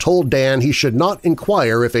 who told Dan he should not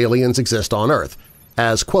inquire if aliens exist on Earth,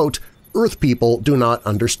 as, quote, "Earth people do not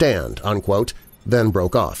understand," unquote, then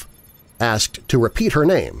broke off. Asked to repeat her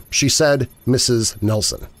name, she said Mrs.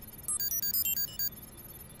 Nelson.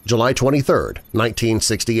 July 23,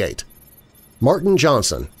 1968. Martin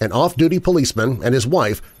Johnson, an off-duty policeman, and his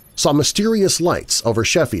wife saw mysterious lights over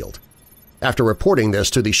Sheffield. After reporting this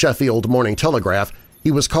to the Sheffield Morning Telegraph,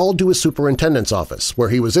 he was called to his superintendent's office, where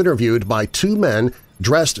he was interviewed by two men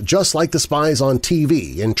dressed just like the spies on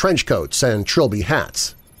TV in trench coats and trilby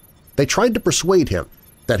hats. They tried to persuade him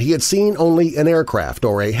that he had seen only an aircraft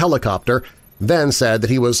or a helicopter, then said that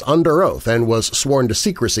he was under oath and was sworn to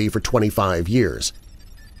secrecy for 25 years.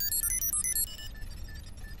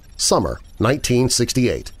 Summer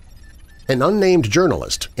 1968. An unnamed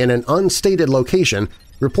journalist in an unstated location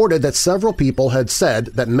reported that several people had said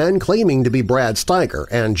that men claiming to be Brad Steiger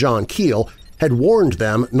and John Keel had warned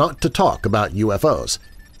them not to talk about UFOs.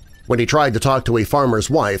 When he tried to talk to a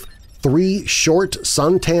farmer's wife, three short,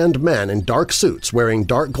 sun-tanned men in dark suits wearing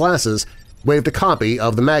dark glasses waved a copy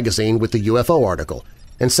of the magazine with the UFO article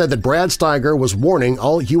and said that Brad Steiger was warning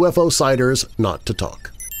all UFO sighters not to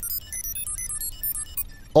talk.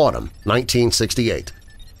 Autumn 1968.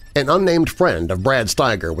 An unnamed friend of Brad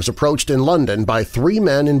Steiger was approached in London by three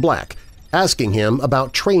men in black, asking him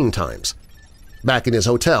about train times. Back in his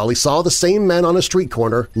hotel, he saw the same men on a street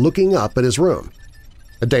corner looking up at his room.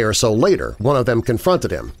 A day or so later, one of them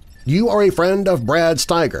confronted him. "You are a friend of Brad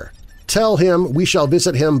Steiger. Tell him we shall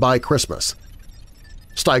visit him by Christmas."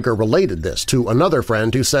 Steiger related this to another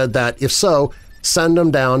friend who said that, if so, send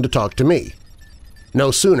him down to talk to me.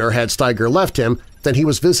 No sooner had Steiger left him than he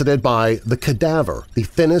was visited by the Cadaver, the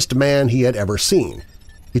thinnest man he had ever seen.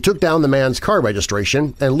 He took down the man's car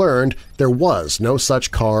registration and learned there was no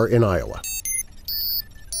such car in Iowa.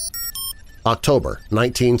 October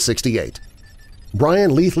 1968.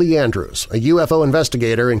 Brian Leathley Andrews, a UFO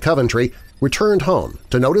investigator in Coventry, returned home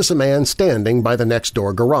to notice a man standing by the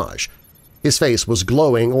next-door garage. His face was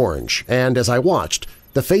glowing orange, and as I watched,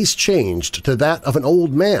 the face changed to that of an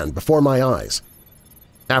old man before my eyes.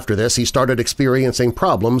 After this, he started experiencing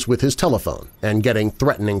problems with his telephone and getting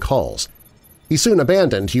threatening calls. He soon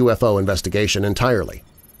abandoned UFO investigation entirely.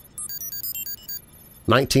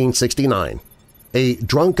 1969. A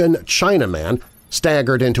drunken Chinaman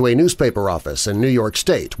staggered into a newspaper office in New York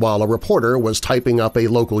State while a reporter was typing up a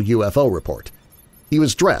local UFO report. He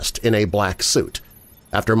was dressed in a black suit.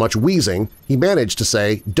 After much wheezing, he managed to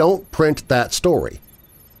say, "Don't print that story."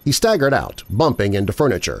 He staggered out, bumping into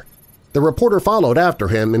furniture. The reporter followed after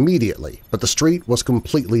him immediately, but the street was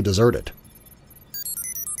completely deserted.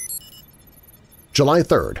 July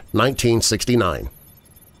 3, 1969.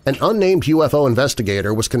 An unnamed UFO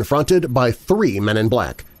investigator was confronted by three men in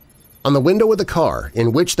black. On the window of the car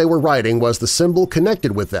in which they were riding was the symbol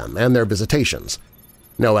connected with them and their visitations.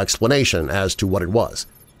 No explanation as to what it was.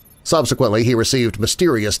 Subsequently, he received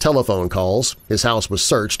mysterious telephone calls, his house was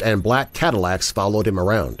searched, and black Cadillacs followed him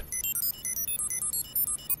around.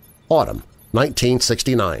 Autumn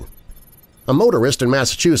 1969. A motorist in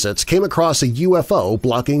Massachusetts came across a UFO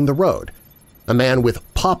blocking the road. A man with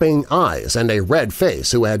popping eyes and a red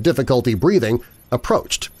face who had difficulty breathing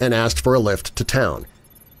approached and asked for a lift to town.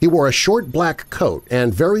 He wore a short black coat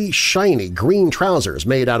and very shiny green trousers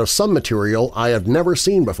made out of some material I have never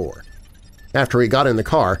seen before. After he got in the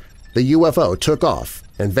car, the UFO took off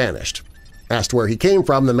and vanished. Asked where he came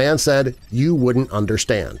from, the man said, "You wouldn't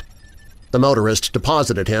understand." The motorist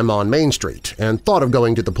deposited him on Main Street and thought of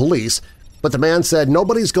going to the police, but the man said,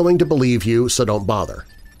 "Nobody's going to believe you, so don't bother."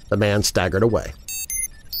 The man staggered away.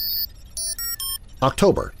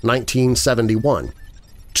 October 1971.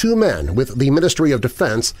 Two men with the Ministry of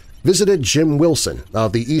Defense visited Jim Wilson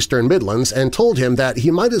of the Eastern Midlands and told him that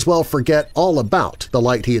he might as well forget all about the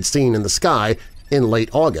light he had seen in the sky in late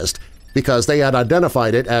August because they had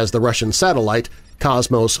identified it as the Russian satellite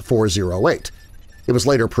Cosmos 408. It was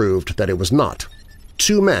later proved that it was not.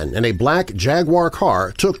 Two men in a black Jaguar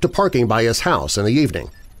car took to parking by his house in the evening.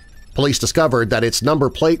 Police discovered that its number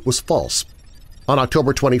plate was false. On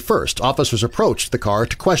October 21st, officers approached the car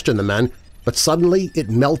to question the men, but suddenly it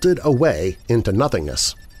melted away into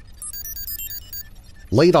nothingness.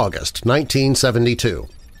 Late August 1972.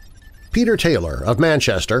 Peter Taylor of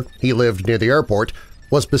Manchester, he lived near the airport,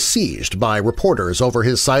 was besieged by reporters over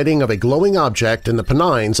his sighting of a glowing object in the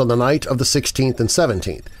Pennines on the night of the 16th and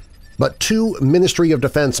 17th, but two Ministry of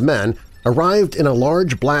Defense men arrived in a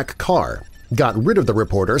large black car, got rid of the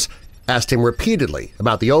reporters, asked him repeatedly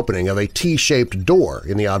about the opening of a T-shaped door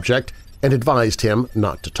in the object, and advised him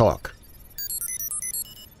not to talk.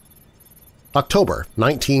 October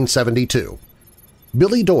 1972.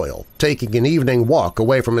 Billy Doyle, taking an evening walk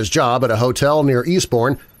away from his job at a hotel near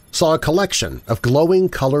Eastbourne, saw a collection of glowing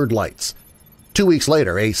colored lights. 2 weeks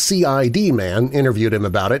later, a CID man interviewed him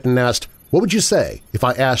about it and asked, "What would you say if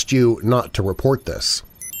I asked you not to report this?"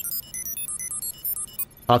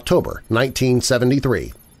 October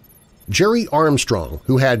 1973. Jerry Armstrong,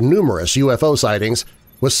 who had numerous UFO sightings,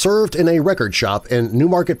 was served in a record shop in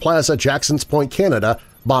Newmarket Plaza, Jackson's Point, Canada,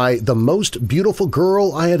 by the most beautiful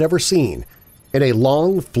girl I had ever seen, in a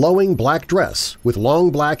long, flowing black dress with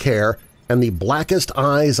long black hair and the blackest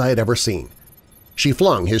eyes I had ever seen. She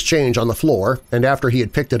flung his change on the floor, and after he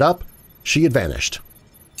had picked it up, she had vanished.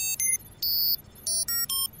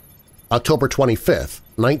 October 25,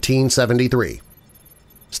 1973.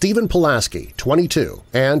 Stephen Pulaski, 22,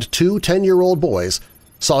 and two 10-year-old boys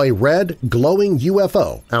saw a red, glowing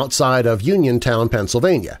UFO outside of Uniontown,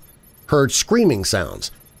 Pennsylvania, heard screaming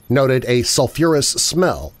sounds, noted a sulfurous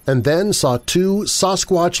smell, and then saw two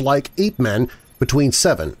Sasquatch-like ape men between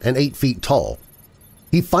 7 and 8 feet tall.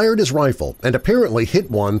 He fired his rifle and apparently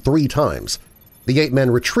hit one 3 times. The ape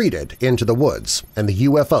men retreated into the woods, and the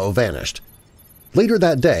UFO vanished. Later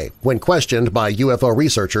that day, when questioned by UFO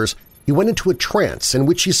researchers, he went into a trance in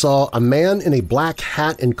which he saw a man in a black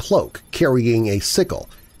hat and cloak carrying a sickle.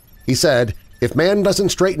 He said, "If man doesn't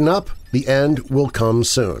straighten up, the end will come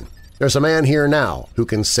soon. There's a man here now who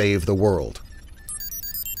can save the world."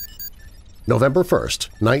 November 1,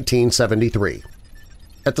 1973.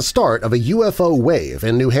 At the start of a UFO wave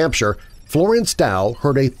in New Hampshire, Florence Dow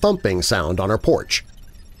heard a thumping sound on her porch.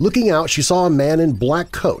 Looking out, she saw a man in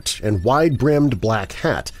black coat and wide-brimmed black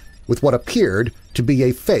hat, with what appeared to be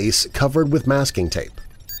a face covered with masking tape.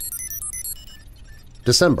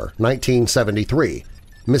 December 1973.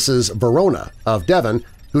 Mrs. Verona of Devon,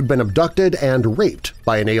 who'd been abducted and raped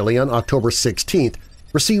by an alien October 16th,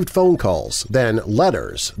 received phone calls, then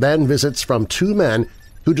letters, then visits from 2 men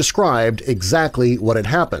who described exactly what had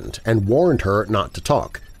happened and warned her not to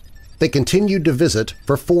talk. They continued to visit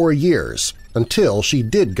for 4 years until she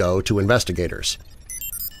did go to investigators.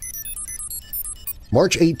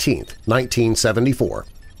 March 18, 1974.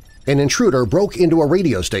 An intruder broke into a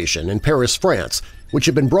radio station in Paris, France, which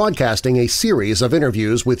had been broadcasting a series of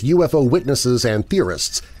interviews with UFO witnesses and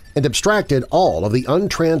theorists, and abstracted all of the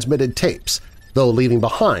untransmitted tapes, though leaving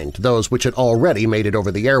behind those which had already made it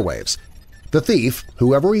over the airwaves. The thief,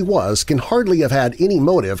 whoever he was, can hardly have had any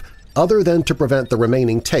motive other than to prevent the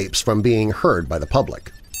remaining tapes from being heard by the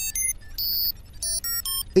public.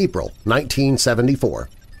 April 1974.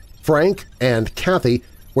 Frank and Kathy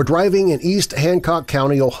were driving in East Hancock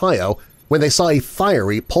County, Ohio, when they saw a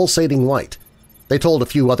fiery, pulsating light. They told a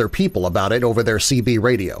few other people about it over their CB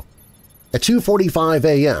radio. At 2:45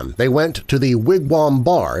 a.m., they went to the Wigwam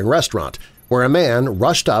Bar and Restaurant, where a man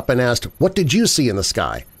rushed up and asked, "What did you see in the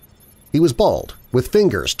sky?" He was bald, with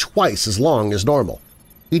fingers twice as long as normal.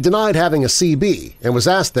 He denied having a CB and was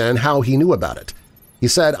asked then how he knew about it. He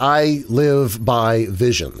said, "I live by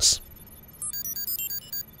visions."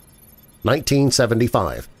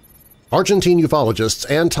 1975. Argentine ufologist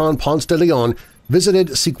Anton Ponce de Leon visited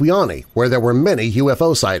Siquiani, where there were many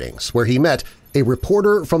UFO sightings, where he met a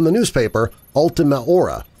reporter from the newspaper Ultima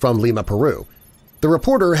Hora from Lima, Peru. The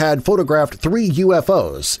reporter had photographed 3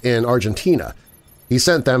 UFOs in Argentina. He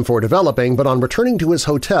sent them for developing, but on returning to his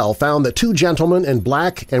hotel found that 2 gentlemen in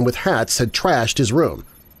black and with hats had trashed his room.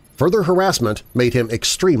 Further harassment made him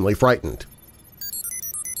extremely frightened.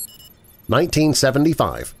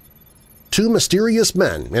 1975. 2 mysterious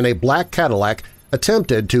men in a black Cadillac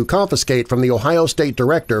attempted to confiscate from the Ohio State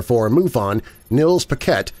Director for MUFON, Nils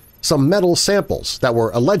Paquette, some metal samples that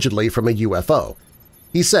were allegedly from a UFO.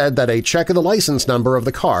 He said that a check of the license number of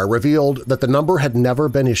the car revealed that the number had never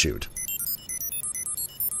been issued.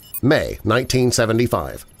 May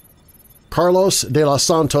 1975. Carlos de los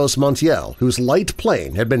Santos Montiel, whose light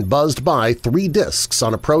plane had been buzzed by 3 discs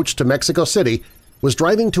on approach to Mexico City, was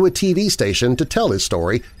driving to a TV station to tell his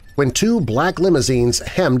story when 2 black limousines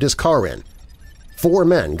hemmed his car in. 4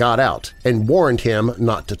 men got out and warned him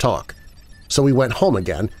not to talk. So he went home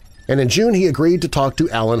again, and in June he agreed to talk to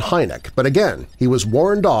Alan Hynek, but again he was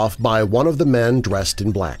warned off by one of the men dressed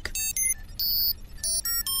in black.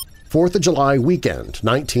 4th of July weekend,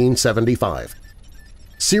 1975.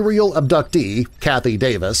 Serial abductee Kathy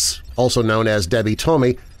Davis, also known as Debbie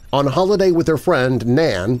Tomey, on holiday with her friend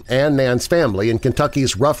Nan and Nan's family in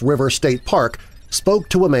Kentucky's Rough River State Park, spoke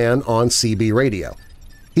to a man on CB radio.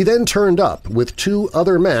 He then turned up with 2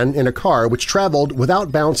 other men in a car which traveled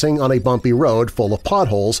without bouncing on a bumpy road full of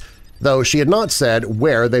potholes, though she had not said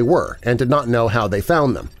where they were and did not know how they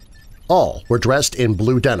found them. All were dressed in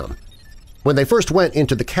blue denim. When they first went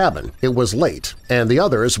into the cabin, it was late, and the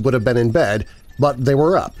others would have been in bed, but they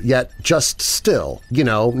were up, yet just still,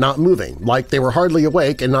 not moving, like they were hardly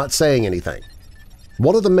awake and not saying anything.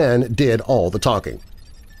 One of the men did all the talking.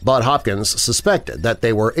 Bud Hopkins suspected that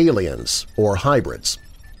they were aliens or hybrids.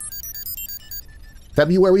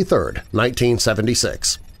 February 3,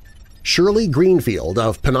 1976. Shirley Greenfield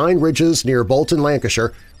of Pennine Ridges near Bolton,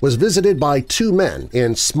 Lancashire, was visited by two men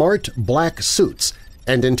in smart black suits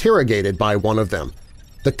and interrogated by one of them,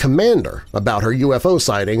 the commander, about her UFO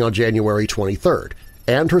sighting on January 23rd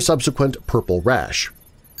and her subsequent purple rash.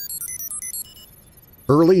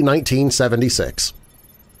 Early 1976.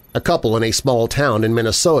 A couple in a small town in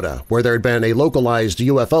Minnesota where there had been a localized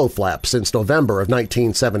UFO flap since November of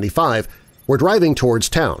 1975 were driving towards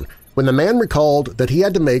town when the man recalled that he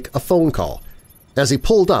had to make a phone call. As he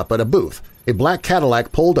pulled up at a booth, a black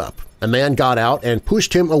Cadillac pulled up, a man got out and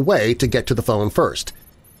pushed him away to get to the phone first.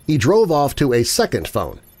 He drove off to a second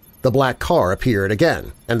phone. The black car appeared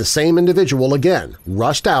again, and the same individual again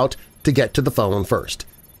rushed out to get to the phone first.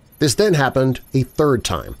 This then happened a third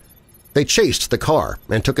time. They chased the car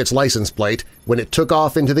and took its license plate when it took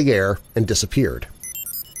off into the air and disappeared.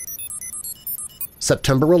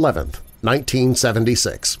 September 11,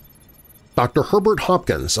 1976. Dr. Herbert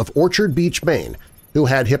Hopkins of Orchard Beach, Maine, who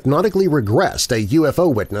had hypnotically regressed a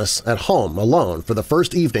UFO witness at home alone for the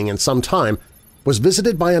first evening in some time, was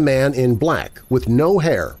visited by a man in black with no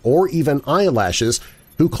hair or even eyelashes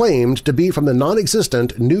who claimed to be from the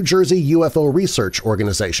non-existent New Jersey UFO Research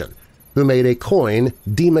Organization, who made a coin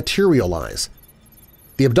dematerialize.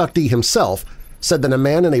 The abductee himself said that a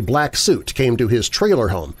man in a black suit came to his trailer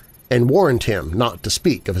home and warned him not to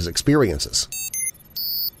speak of his experiences.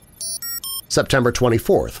 September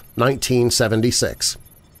 24, 1976.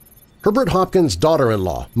 Herbert Hopkins'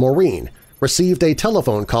 daughter-in-law, Maureen, received a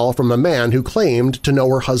telephone call from a man who claimed to know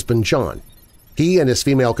her husband John. He and his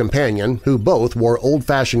female companion, who both wore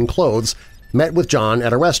old-fashioned clothes, met with John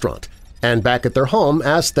at a restaurant, and back at their home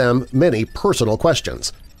asked them many personal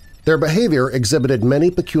questions. Their behavior exhibited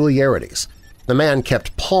many peculiarities. The man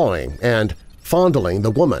kept pawing and fondling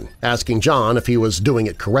the woman, asking John if he was doing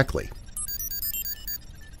it correctly.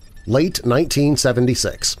 Late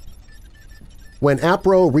 1976. When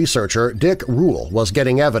APRO researcher Dick Rule was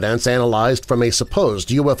getting evidence analyzed from a supposed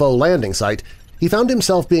UFO landing site, he found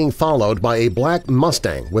himself being followed by a black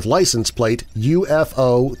Mustang with license plate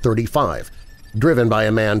UFO 35, driven by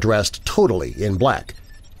a man dressed totally in black.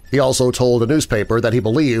 He also told a newspaper that he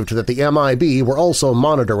believed that the MIB were also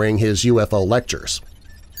monitoring his UFO lectures.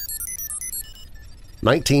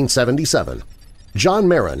 1977. John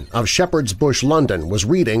Marin of Shepherd's Bush, London, was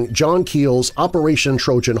reading John Keel's Operation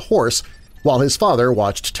Trojan Horse while his father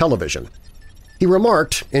watched television. He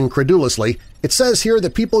remarked, incredulously, "It says here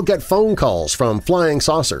that people get phone calls from flying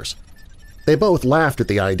saucers." They both laughed at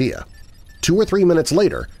the idea. 2 or 3 minutes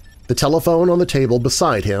later, the telephone on the table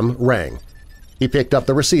beside him rang. He picked up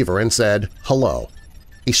the receiver and said, "Hello."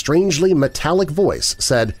 A strangely metallic voice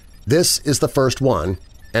said, "This is the first one,"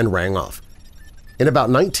 and rang off. In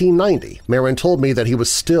about 1990, Marin told me that he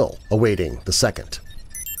was still awaiting the second.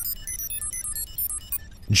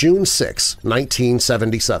 June 6,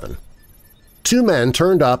 1977. 2 men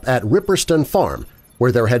turned up at Ripperston Farm,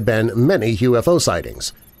 where there had been many UFO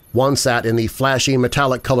sightings. One sat in the flashy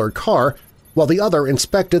metallic-colored car, while the other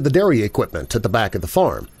inspected the dairy equipment at the back of the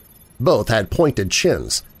farm. Both had pointed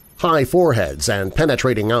chins, high foreheads, and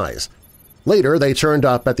penetrating eyes. Later, they turned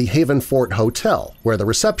up at the Haven Fort Hotel, where the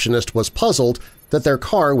receptionist was puzzled that their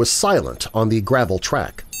car was silent on the gravel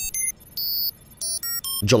track.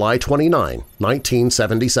 July 29,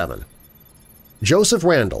 1977. Joseph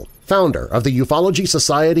Randall, founder of the Ufology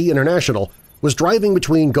Society International, was driving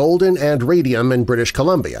between Golden and Radium in British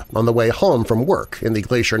Columbia on the way home from work in the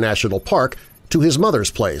Glacier National Park to his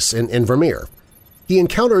mother's place in Invermere. He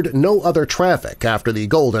encountered no other traffic after the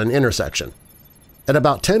Golden intersection. At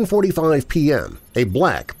about 10:45 p.m., a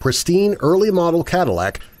black, pristine early-model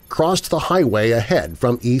Cadillac crossed the highway ahead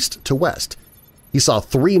from east to west. He saw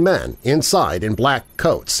 3 men inside in black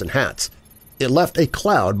coats and hats. It left a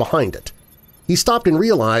cloud behind it. He stopped and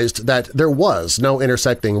realized that there was no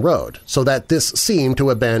intersecting road, so that this seemed to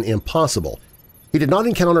have been impossible. He did not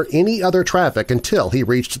encounter any other traffic until he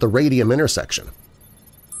reached the Radium intersection.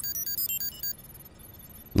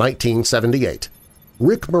 1978.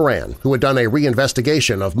 Rick Moran, who had done a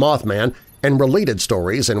reinvestigation of Mothman and related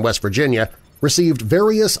stories in West Virginia, received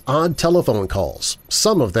various odd telephone calls,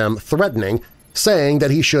 some of them threatening, saying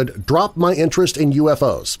that he should drop my interest in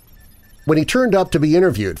UFOs. When he turned up to be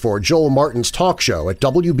interviewed for Joel Martin's talk show at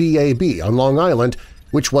WBAB on Long Island,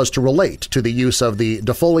 which was to relate to the use of the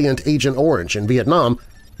defoliant Agent Orange in Vietnam,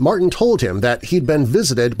 Martin told him that he'd been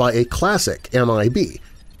visited by a classic MIB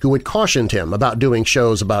who had cautioned him about doing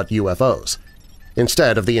shows about UFOs.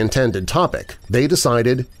 Instead of the intended topic, they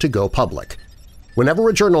decided to go public. Whenever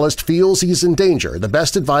a journalist feels he's in danger, the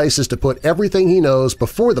best advice is to put everything he knows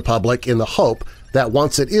before the public in the hope that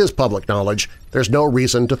once it is public knowledge, there's no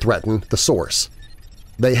reason to threaten the source.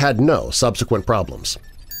 They had no subsequent problems.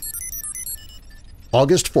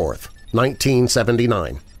 August 4,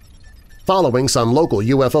 1979. Following some local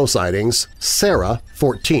UFO sightings, Sarah,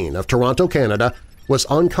 14, of Toronto, Canada, was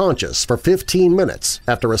unconscious for 15 minutes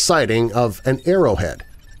after a sighting of an arrowhead.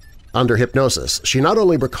 Under hypnosis, she not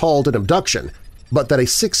only recalled an abduction, but that a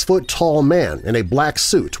 6-foot-tall man in a black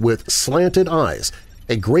suit with slanted eyes,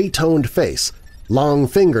 a gray-toned face, long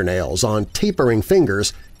fingernails on tapering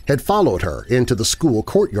fingers had followed her into the school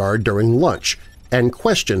courtyard during lunch and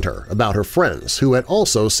questioned her about her friends who had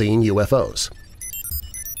also seen UFOs.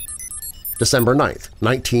 December 9,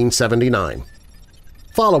 1979.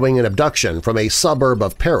 Following an abduction from a suburb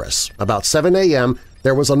of Paris, about 7 a.m.,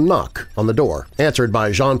 there was a knock on the door, answered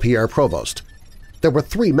by Jean-Pierre Provost. There were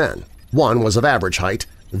 3 men. One was of average height,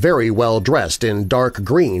 very well dressed in dark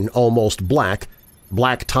green, almost black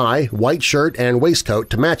tie, white shirt, and waistcoat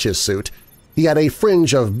to match his suit. He had a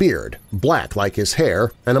fringe of beard, black like his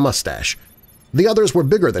hair, and a mustache. The others were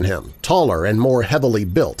bigger than him, taller and more heavily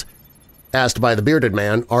built. Asked by the bearded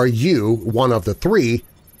man, "Are you one of the 3?"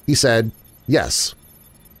 he said, "Yes."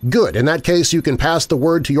 "Good, in that case you can pass the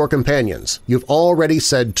word to your companions. You've already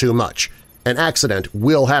said too much. An accident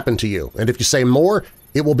will happen to you, and if you say more,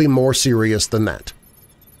 it will be more serious than that."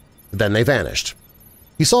 Then they vanished.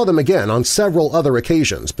 He saw them again on several other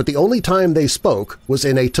occasions, but the only time they spoke was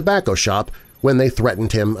in a tobacco shop when they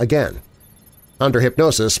threatened him again. Under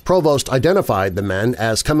hypnosis, Provost identified the men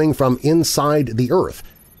as coming from inside the earth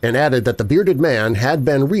and added that the bearded man had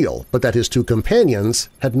been real but that his 2 companions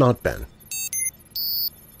had not been.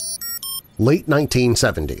 Late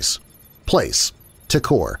 1970s. Place: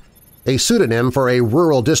 Tikor, a pseudonym for a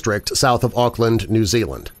rural district south of Auckland, New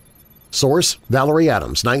Zealand. Source: Valerie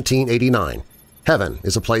Adams, 1989. Heaven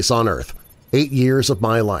is a place on earth. 8 years of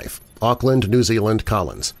my life. Auckland, New Zealand,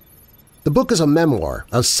 Collins. The book is a memoir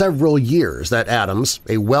of several years that Adams,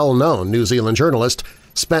 a well-known New Zealand journalist,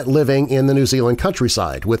 spent living in the New Zealand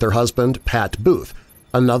countryside with her husband Pat Booth,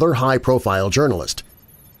 another high-profile journalist.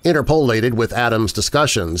 Interpolated with Adams'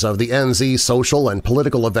 discussions of the NZ social and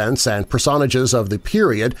political events and personages of the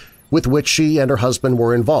period with which she and her husband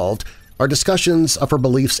were involved are discussions of her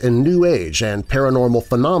beliefs in New Age and paranormal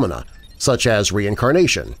phenomena such as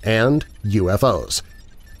reincarnation and UFOs.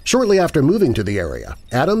 Shortly after moving to the area,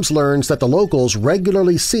 Adams learns that the locals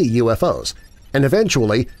regularly see UFOs and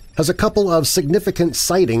eventually has a couple of significant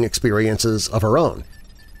sighting experiences of her own.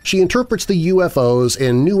 She interprets the UFOs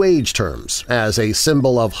in New Age terms as a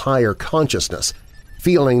symbol of higher consciousness,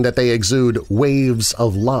 feeling that they exude waves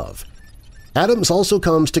of love. Adams also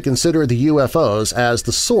comes to consider the UFOs as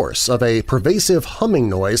the source of a pervasive humming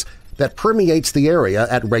noise that permeates the area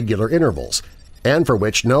at regular intervals, and for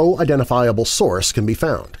which no identifiable source can be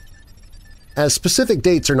found. As specific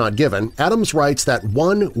dates are not given, Adams writes that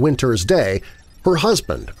one winter's day her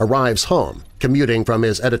husband arrives home, commuting from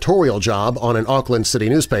his editorial job on an Auckland City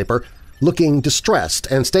newspaper, looking distressed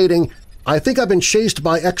and stating, "I think I've been chased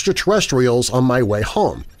by extraterrestrials on my way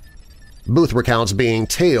home." Booth recounts being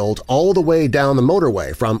tailed all the way down the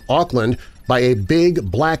motorway from Auckland by a big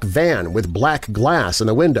black van with black glass in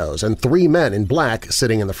the windows and 3 men in black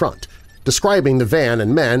sitting in the front, describing the van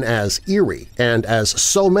and men as eerie and as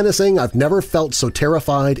so menacing I've never felt so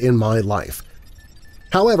terrified in my life.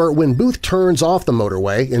 However, when Booth turns off the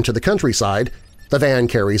motorway into the countryside, the van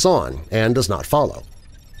carries on and does not follow.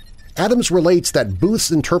 Adams relates that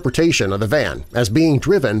Booth's interpretation of the van as being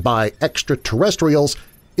driven by extraterrestrials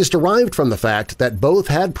is derived from the fact that both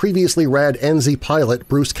had previously read NZ pilot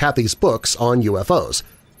Bruce Cathy's books on UFOs,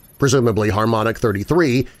 presumably Harmonic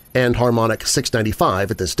 33 and Harmonic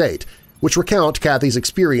 695 at this date, which recount Cathy's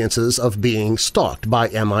experiences of being stalked by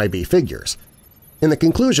MIB figures. In the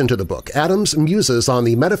conclusion to the book, Adams muses on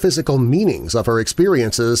the metaphysical meanings of her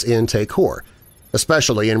experiences in Tikor,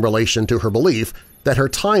 especially in relation to her belief that her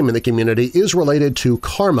time in the community is related to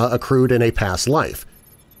karma accrued in a past life.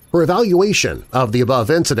 Her evaluation of the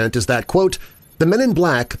above incident is that, quote, "The men in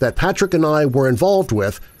black that Patrick and I were involved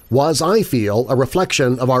with was, I feel, a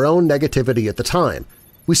reflection of our own negativity at the time.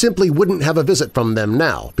 We simply wouldn't have a visit from them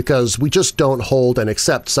now because we just don't hold and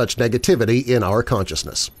accept such negativity in our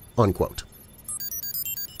consciousness." Unquote.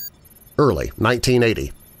 Early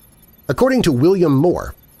 1980. According to William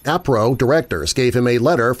Moore, APRO directors gave him a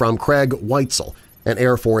letter from Craig Weitzel, an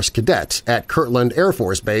Air Force cadet at Kirtland Air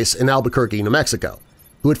Force Base in Albuquerque, New Mexico.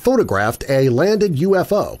 who had photographed a landed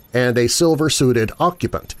UFO and a silver-suited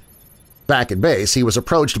occupant. Back at base, he was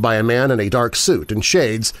approached by a man in a dark suit and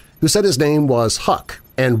shades who said his name was Huck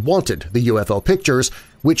and wanted the UFO pictures,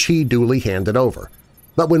 which he duly handed over.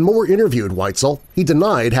 But when Moore interviewed Weitzel, he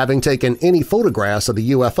denied having taken any photographs of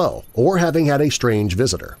the UFO or having had a strange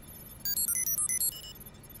visitor.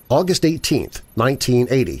 August 18,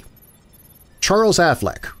 1980. Charles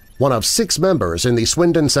Affleck, one of 6 members in the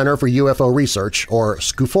Swindon Center for UFO Research, or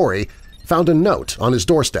SCUFORI, found a note on his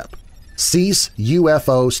doorstep: "Cease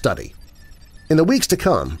UFO study." In the weeks to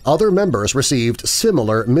come, other members received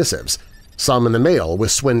similar missives, some in the mail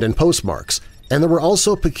with Swindon postmarks, and there were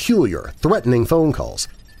also peculiar, threatening phone calls.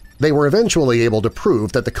 They were eventually able to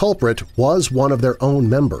prove that the culprit was one of their own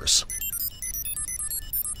members.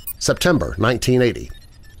 September 1980.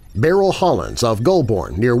 Beryl Hollins of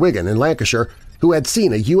Goulburn, near Wigan in Lancashire, who had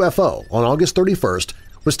seen a UFO on August 31st,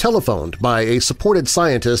 was telephoned by a supported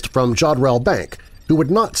scientist from Jodrell Bank who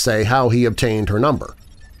would not say how he obtained her number.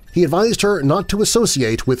 He advised her not to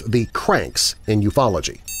associate with the cranks in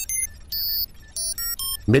ufology.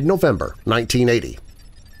 Mid-November 1980.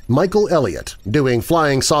 Michael Elliott, doing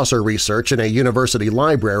flying saucer research in a university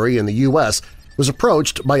library in the U.S., was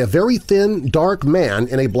approached by a very thin, dark man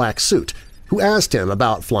in a black suit who asked him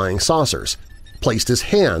about flying saucers, placed his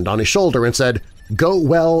hand on his shoulder and said, "Go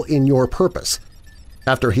well in your purpose."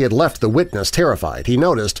 After he had left the witness terrified, he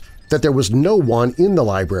noticed that there was no one in the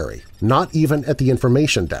library, not even at the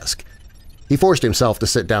information desk. He forced himself to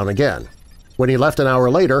sit down again. When he left an hour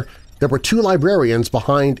later, there were 2 librarians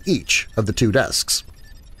behind each of the 2 desks.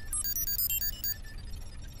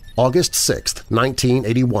 August 6,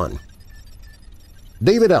 1981.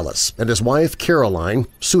 David Ellis and his wife Caroline,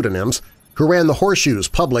 pseudonyms, who ran the Horseshoes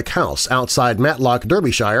Public House outside Matlock,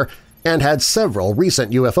 Derbyshire, and had several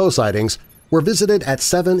recent UFO sightings, were visited at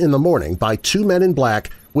 7 in the morning by 2 men in black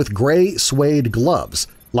with gray suede gloves,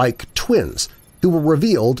 like twins, who were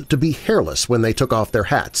revealed to be hairless when they took off their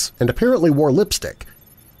hats and apparently wore lipstick.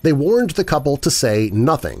 They warned the couple to say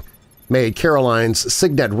nothing, made Caroline's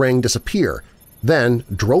signet ring disappear, then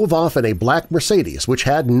drove off in a black Mercedes which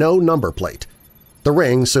had no number plate. The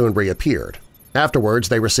ring soon reappeared. Afterwards,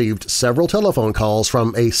 they received several telephone calls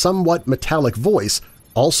from a somewhat metallic voice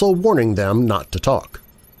also warning them not to talk.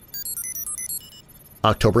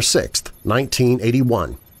 October 6,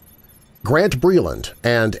 1981. Grant Breland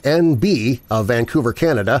and N.B. of Vancouver,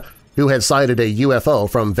 Canada, who had sighted a UFO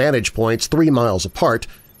from vantage points 3 miles apart,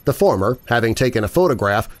 the former, having taken a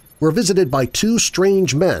photograph, were visited by 2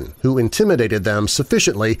 strange men who intimidated them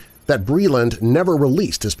sufficiently that Breland never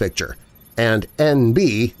released his picture, and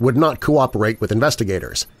N.B. would not cooperate with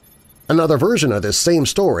investigators. Another version of this same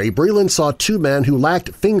story, Breland saw 2 men who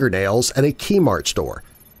lacked fingernails at a Kmart store.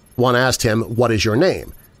 One asked him, "What is your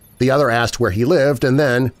name?" The other asked where he lived, and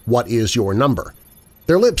then, "What is your number?"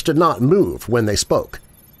 Their lips did not move when they spoke.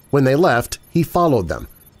 When they left, he followed them.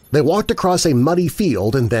 They walked across a muddy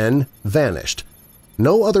field and then vanished.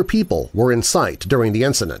 No other people were in sight during the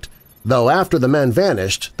incident, though after the men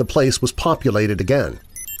vanished, the place was populated again.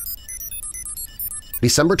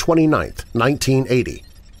 December 29, 1980.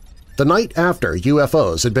 The night after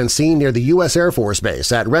UFOs had been seen near the U.S. Air Force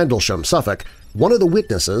Base at Rendlesham, Suffolk, one of the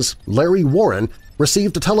witnesses, Larry Warren,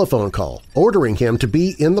 received a telephone call ordering him to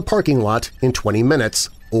be in the parking lot in 20 minutes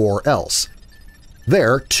or else.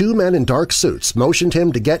 There, 2 men in dark suits motioned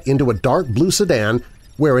him to get into a dark blue sedan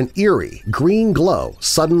where an eerie green glow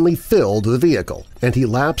suddenly filled the vehicle and he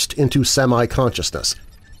lapsed into semi-consciousness.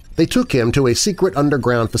 They took him to a secret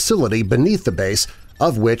underground facility beneath the base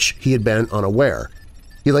of which he had been unaware.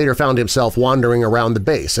 He later found himself wandering around the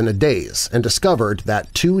base in a daze and discovered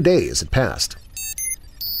that 2 days had passed.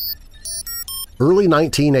 Early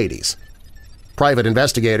 1980s. Private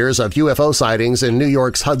investigators of UFO sightings in New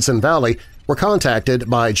York's Hudson Valley were contacted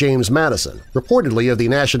by James Madison, reportedly of the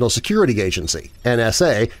National Security Agency,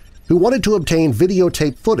 NSA, who wanted to obtain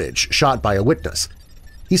videotape footage shot by a witness.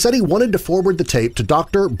 He said he wanted to forward the tape to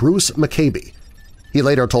Dr. Bruce McCabe. He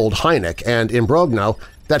later told Hynek and Imbrogno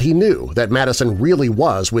that he knew that Madison really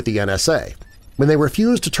was with the NSA. When they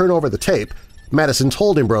refused to turn over the tape, Madison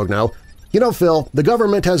told Imbrogno, "You know, Phil, the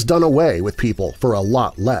government has done away with people for a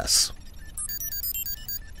lot less."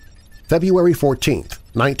 February 14,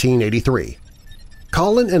 1983.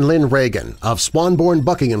 Colin and Lynn Reagan of Swanbourne,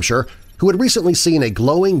 Buckinghamshire, who had recently seen a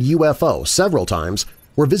glowing UFO several times,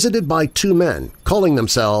 were visited by 2 men calling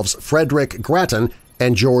themselves Frederick Grattan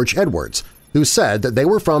and George Edwards, who said that they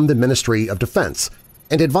were from the Ministry of Defense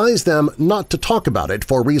and advised them not to talk about it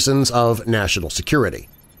for reasons of national security.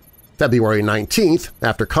 February 19th,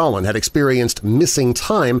 after Colin had experienced missing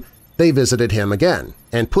time, they visited him again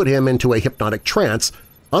and put him into a hypnotic trance,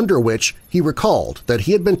 under which he recalled that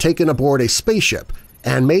he had been taken aboard a spaceship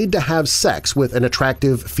and made to have sex with an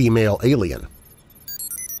attractive female alien.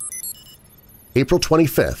 April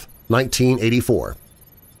 25, 1984.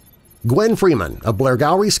 Gwen Freeman of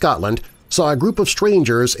Blairgowrie, Scotland, saw a group of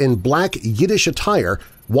strangers in black Yiddish attire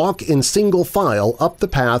walk in single file up the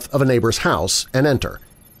path of a neighbor's house and enter.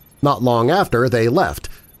 Not long after, they left,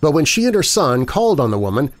 but when she and her son called on the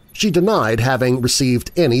woman, she denied having received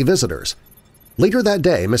any visitors. Later that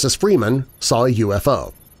day, Mrs. Freeman saw a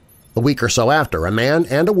UFO. A week or so after, a man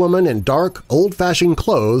and a woman in dark, old-fashioned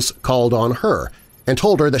clothes called on her and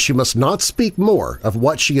told her that she must not speak more of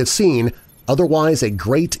what she had seen, otherwise a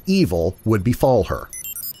great evil would befall her.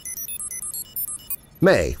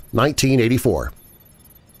 May 1984.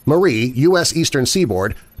 Marie, U.S. Eastern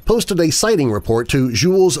Seaboard, posted a sighting report to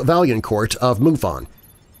Jules Vaillancourt of MUFON.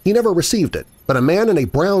 He never received it, but a man in a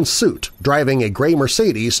brown suit driving a gray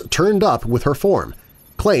Mercedes turned up with her form,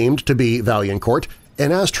 claimed to be Vaillancourt,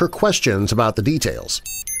 and asked her questions about the details.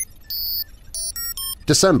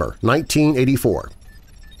 December 1984.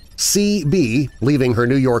 C.B., leaving her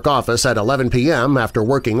New York office at 11 p.m. after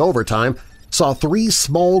working overtime, saw 3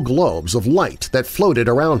 small globes of light that floated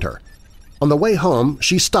around her. On the way home,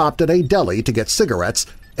 she stopped at a deli to get cigarettes,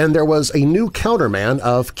 and there was a new counterman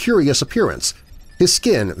of curious appearance, his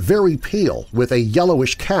skin very pale with a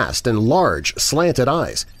yellowish cast and large, slanted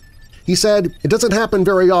eyes. He said, "It doesn't happen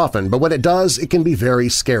very often, but when it does, it can be very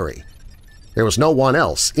scary." There was no one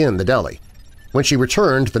else in the deli. When she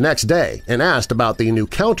returned the next day and asked about the new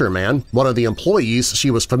counterman, one of the employees she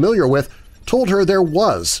was familiar with told her there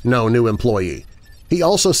was no new employee. He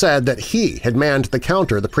also said that he had manned the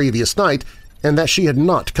counter the previous night and that she had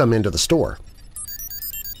not come into the store.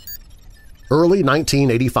 Early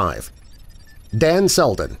 1985. Dan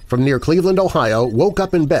Selden from near Cleveland, Ohio, woke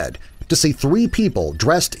up in bed to see 3 people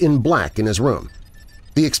dressed in black in his room.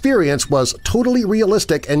 The experience was totally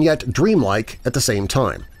realistic and yet dreamlike at the same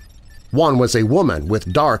time. One was a woman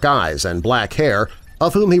with dark eyes and black hair,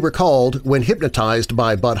 of whom he recalled when hypnotized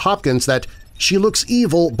by Bud Hopkins that she looks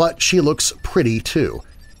evil but she looks pretty too.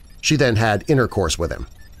 She then had intercourse with him.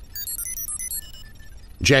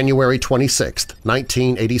 January 26,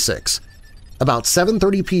 1986. About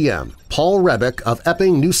 7:30 p.m., Paul Rebick of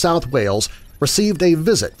Epping, New South Wales, received a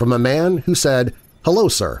visit from a man who said, "Hello,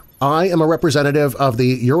 sir. I am a representative of the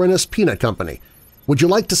Uranus Peanut Company. Would you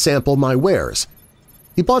like to sample my wares?"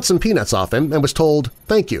 He bought some peanuts off him and was told,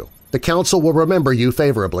 "Thank you. The council will remember you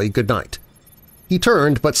favorably. Good night." He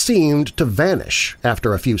turned but seemed to vanish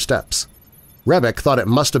after a few steps. Rebick thought it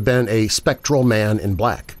must have been a spectral man in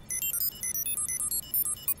black.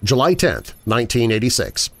 July 10,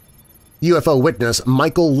 1986. UFO witness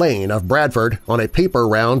Michael Lane of Bradford, on a paper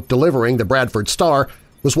round delivering the Bradford Star,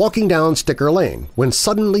 was walking down Sticker Lane when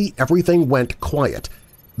suddenly everything went quiet.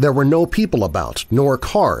 There were no people about, nor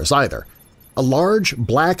cars either. A large,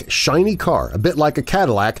 black, shiny car, a bit like a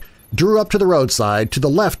Cadillac, drew up to the roadside to the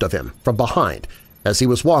left of him from behind as he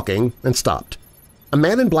was walking and stopped. A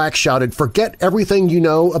man in black shouted, "Forget everything you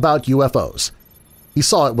know about UFOs." He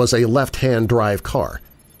saw it was a left-hand drive car.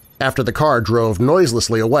 After the car drove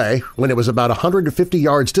noiselessly away, when it was about 150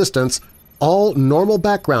 yards distance, all normal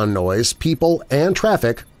background noise, people, and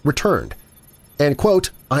traffic returned. And,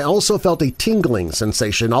 quote, "I also felt a tingling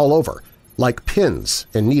sensation all over, like pins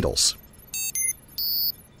and needles."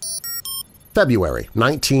 February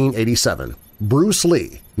 1987. Bruce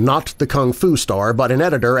Lee, not the kung fu star but an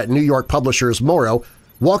editor at New York publishers Morrow,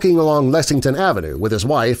 walking along Lexington Avenue with his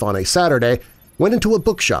wife on a Saturday, went into a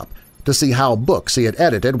bookshop to see how books he had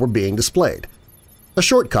edited were being displayed. A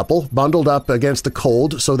short couple, bundled up against the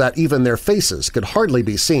cold so that even their faces could hardly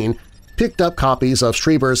be seen, picked up copies of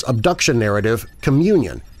Strieber's abduction narrative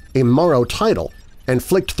Communion, a Morrow title, and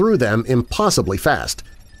flicked through them impossibly fast,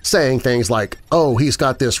 saying things like, "Oh, he's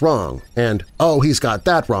got this wrong," and "Oh, he's got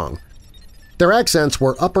that wrong." Their accents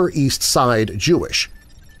were Upper East Side Jewish.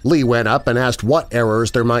 Lee went up and asked what errors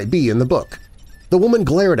there might be in the book. The woman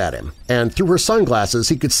glared at him, and through her sunglasses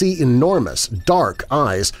he could see enormous, dark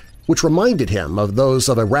eyes which reminded him of those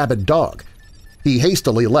of a rabid dog. He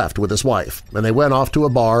hastily left with his wife, and they went off to a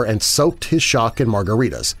bar and soaked his shock in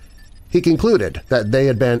margaritas. He concluded that they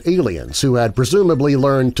had been aliens who had presumably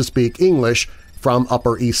learned to speak English from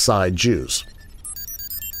Upper East Side Jews.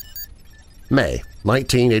 May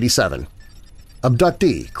 1987.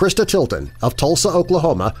 Abductee Krista Tilton of Tulsa,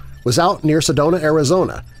 Oklahoma, was out near Sedona,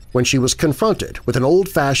 Arizona, when she was confronted with an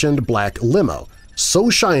old-fashioned black limo, so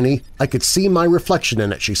shiny I could see my reflection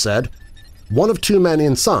in it, she said. One of 2 men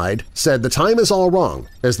inside said the time is all wrong.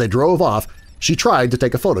 As they drove off, she tried to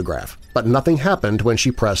take a photograph, but nothing happened when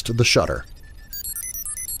she pressed the shutter.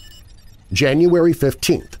 January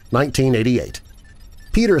 15, 1988.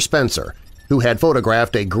 Peter Spencer, who had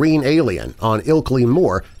photographed a green alien on Ilkley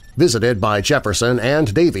Moor visited by Jefferson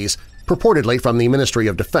and Davies, purportedly from the Ministry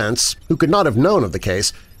of Defense, who could not have known of the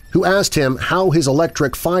case, who asked him how his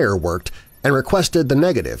electric fire worked and requested the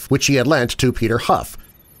negative, which he had lent to Peter Huff.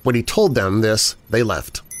 When he told them this, they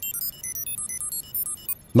left.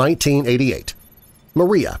 1988.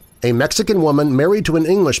 Maria, a Mexican woman married to an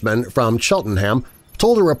Englishman from Cheltenham,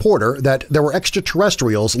 told a reporter that there were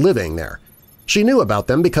extraterrestrials living there. She knew about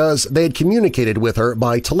them because they had communicated with her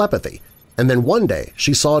by telepathy, and then one day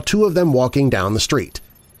she saw two of them walking down the street.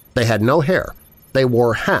 They had no hair. They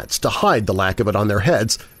wore hats to hide the lack of it on their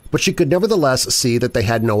heads, but she could nevertheless see that they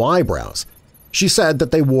had no eyebrows. She said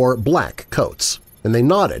that they wore black coats, and they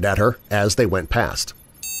nodded at her as they went past.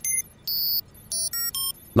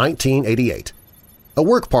 1988. A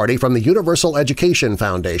work party from the Universal Education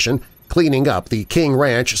Foundation cleaning up the King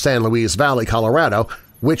Ranch, San Luis Valley, Colorado,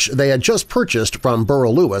 which they had just purchased from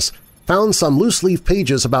Burl Lewis, found some loose-leaf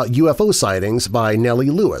pages about UFO sightings by Nellie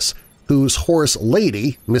Lewis, whose horse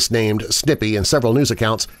Lady, misnamed Snippy in several news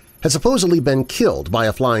accounts, had supposedly been killed by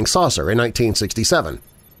a flying saucer in 1967.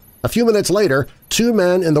 A few minutes later, two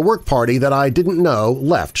men in the work party that I didn't know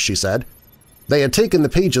left, she said. They had taken the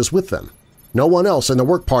pages with them. No one else in the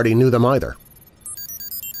work party knew them either.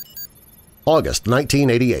 August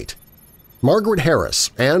 1988. Margaret Harris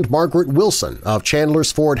and Margaret Wilson of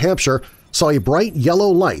Chandler's Ford, Hampshire, saw a bright yellow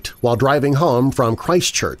light while driving home from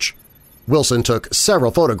Christchurch. Wilson took several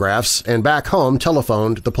photographs and back home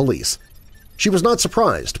telephoned the police. She was not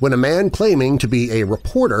surprised when a man claiming to be a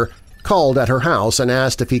reporter called at her house and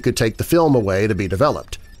asked if he could take the film away to be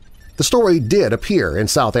developed. The story did appear in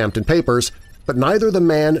Southampton papers, but neither the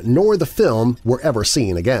man nor the film were ever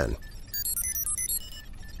seen again.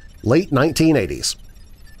 Late 1980s.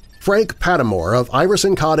 Frank Pattamore of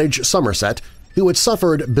Iverson Cottage, Somerset, who had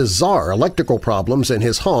suffered bizarre electrical problems in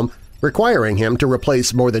his home requiring him to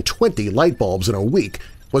replace more than 20 light bulbs in a week,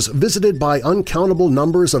 was visited by uncountable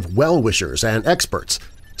numbers of well-wishers and experts,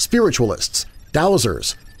 spiritualists,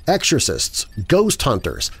 dowsers, exorcists, ghost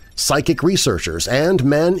hunters, psychic researchers, and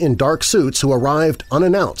men in dark suits who arrived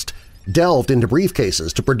unannounced, delved into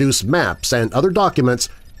briefcases to produce maps and other documents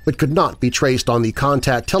but could not be traced on the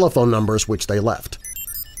contact telephone numbers which they left.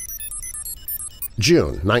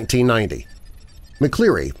 June 1990.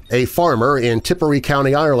 McCleary, a farmer in Tipperary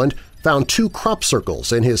County, Ireland, found 2 crop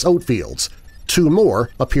circles in his oat fields. 2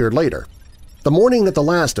 more appeared later. The morning that the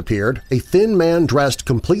last appeared, a thin man dressed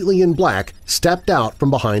completely in black stepped out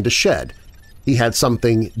from behind a shed. He had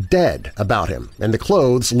something dead about him, and the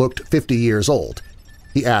clothes looked 50 years old.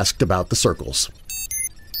 He asked about the circles.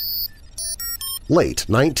 Late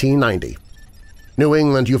 1990. New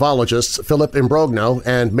England ufologists Philip Imbrogno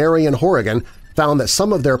and Marion Horrigan found that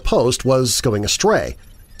some of their post was going astray,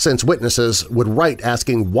 since witnesses would write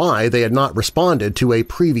asking why they had not responded to a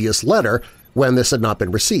previous letter when this had not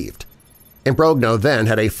been received. Imbrogno then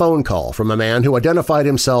had a phone call from a man who identified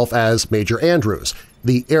himself as Major Andrews,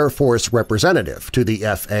 the Air Force representative to the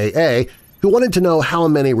FAA, who wanted to know how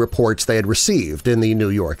many reports they had received in the New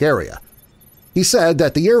York area. He said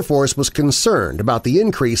that the Air Force was concerned about the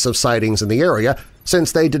increase of sightings in the area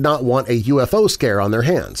since they did not want a UFO scare on their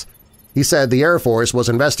hands. He said the Air Force was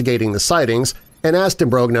investigating the sightings and asked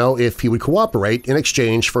Imbrogno if he would cooperate in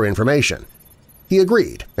exchange for information. He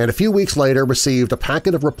agreed, and a few weeks later received a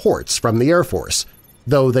packet of reports from the Air Force,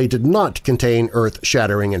 though they did not contain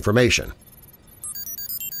earth-shattering information.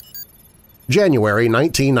 January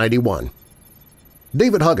 1991.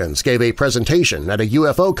 David Huggins gave a presentation at a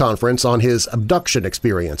UFO conference on his abduction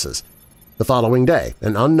experiences. The following day,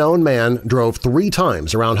 an unknown man drove 3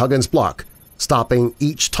 times around Huggins' block, stopping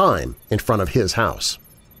each time in front of his house.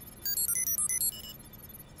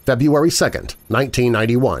 February 2,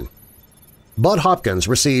 1991. Bud Hopkins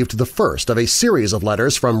received the first of a series of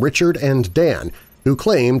letters from Richard and Dan, who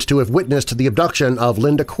claimed to have witnessed the abduction of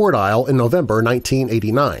Linda Cordile in November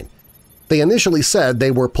 1989. They initially said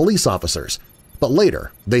they were police officers, but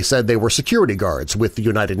later they said they were security guards with the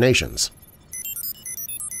United Nations.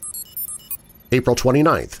 April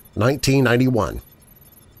 29, 1991.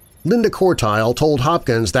 Linda Cordile told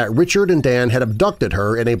Hopkins that Richard and Dan had abducted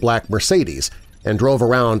her in a black Mercedes and drove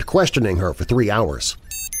around questioning her for 3 hours.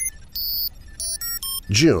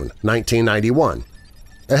 June 1991.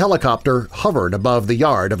 A helicopter hovered above the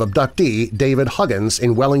yard of abductee David Huggins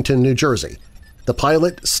in Wellington, New Jersey. The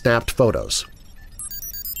pilot snapped photos.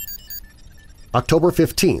 October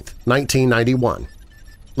 15, 1991.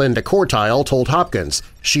 Linda Cordile told Hopkins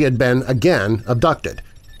she had been again abducted,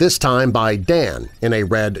 this time by Dan in a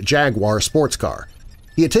red Jaguar sports car.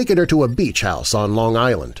 He had taken her to a beach house on Long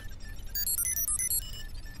Island.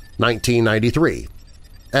 1993.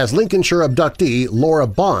 As Lincolnshire abductee Laura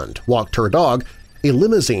Bond walked her dog, a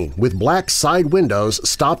limousine with black side windows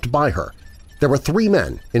stopped by her. There were 3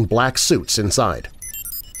 men in black suits inside.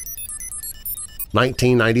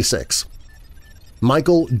 1996.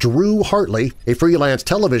 Michael Drew Hartley, a freelance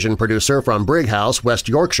television producer from Brighouse, West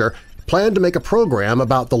Yorkshire, planned to make a program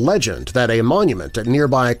about the legend that a monument at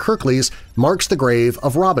nearby Kirklees marks the grave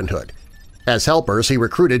of Robin Hood. As helpers, he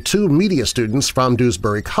recruited 2 media students from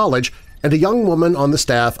Dewsbury College, and a young woman on the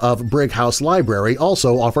staff of Brighouse Library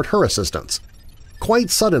also offered her assistance.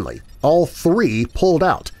 Quite suddenly, all 3 pulled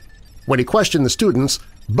out. When he questioned the students,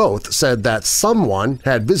 both said that someone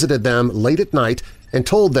had visited them late at night and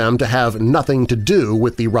told them to have nothing to do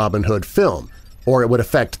with the Robin Hood film, or it would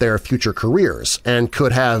affect their future careers and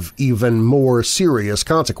could have even more serious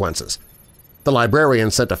consequences. The librarian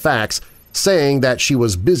sent a fax saying that she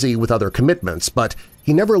was busy with other commitments, but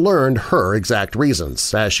he never learned her exact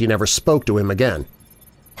reasons, as she never spoke to him again.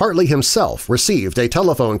 Hartley himself received a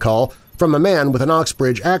telephone call from a man with an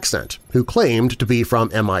Oxbridge accent who claimed to be from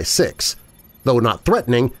MI6. Though not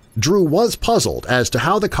threatening, Drew was puzzled as to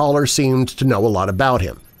how the caller seemed to know a lot about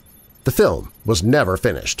him. The film was never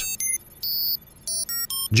finished.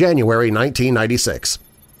 January 1996.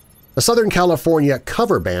 A Southern California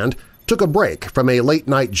cover band took a break from a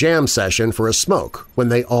late-night jam session for a smoke when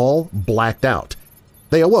they all blacked out.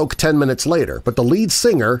 They awoke 10 minutes later, but the lead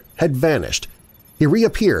singer had vanished. He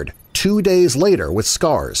reappeared 2 days later with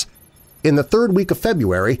scars. In the 3rd week of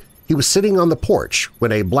February, he was sitting on the porch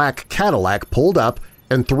when a black Cadillac pulled up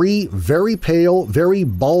and 3 very pale, very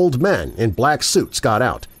bald men in black suits got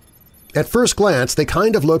out. At first glance, they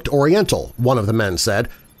kind of looked Oriental, one of the men said,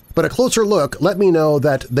 but a closer look let me know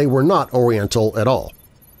that they were not Oriental at all.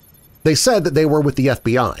 They said that they were with the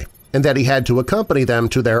FBI and that he had to accompany them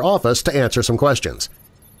to their office to answer some questions.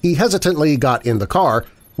 He hesitantly got in the car,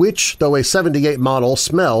 which, though a '78 model,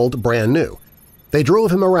 smelled brand new. They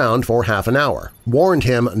drove him around for half an hour, warned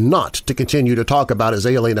him not to continue to talk about his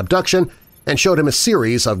alien abduction, and showed him a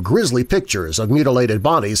series of grisly pictures of mutilated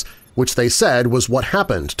bodies, which they said was what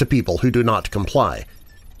happened to people who do not comply.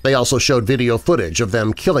 They also showed video footage of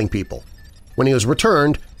them killing people. When he was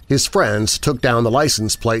returned, his friends took down the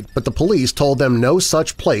license plate, but the police told them no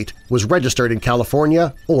such plate was registered in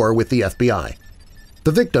California or with the FBI.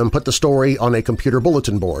 The victim put the story on a computer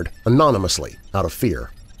bulletin board anonymously out of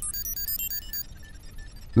fear.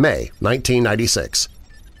 May 1996.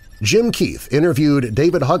 Jim Keith interviewed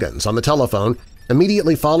David Huggins on the telephone.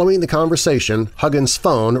 Immediately following the conversation, Huggins'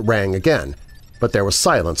 phone rang again, but there was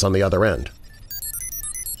silence on the other end.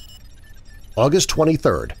 August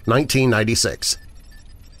 23, 1996.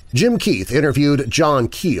 Jim Keith interviewed John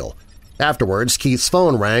Keel. Afterwards, Keith's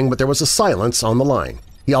phone rang, but there was a silence on the line.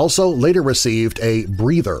 He also later received a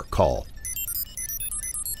breather call.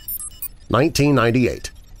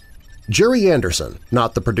 1998. Jerry Anderson,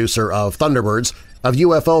 not the producer of Thunderbirds, of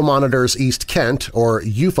UFO Monitors East Kent, or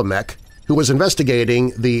UFOMEC, who was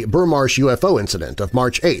investigating the Burmarsh UFO incident of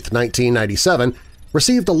March 8, 1997,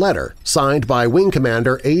 received a letter signed by Wing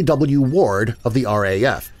Commander A.W. Ward of the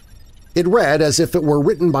RAF. It read as if it were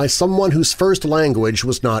written by someone whose first language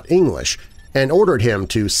was not English and ordered him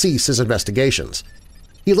to cease his investigations.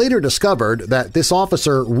 He later discovered that this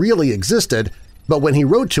officer really existed, but when he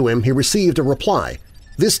wrote to him he received a reply,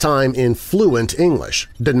 this time in fluent English,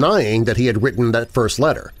 denying that he had written that first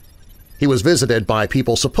letter. He was visited by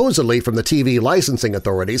people supposedly from the TV licensing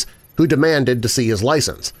authorities who demanded to see his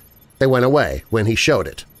license. They went away when he showed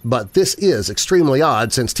it, but this is extremely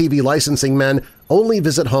odd since TV licensing men only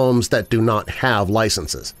visit homes that do not have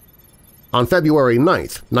licenses. On February 9,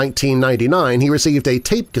 1999, he received a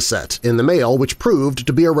tape cassette in the mail which proved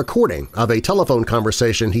to be a recording of a telephone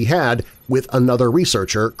conversation he had with another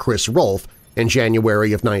researcher, Chris Rolfe, in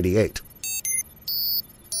January of '98.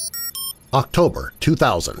 October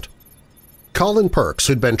 2000. Colin Perks,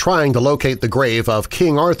 who'd been trying to locate the grave of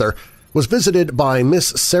King Arthur, was visited by Miss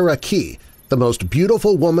Sarah Key, the most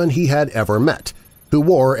beautiful woman he had ever met, who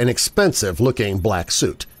wore an expensive-looking black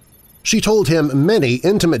suit. She told him many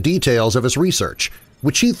intimate details of his research,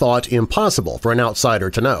 which he thought impossible for an outsider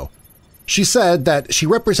to know. She said that she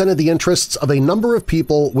represented the interests of a number of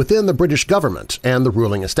people within the British government and the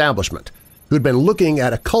ruling establishment, who'd been looking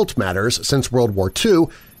at occult matters since World War II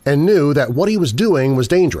and knew that what he was doing was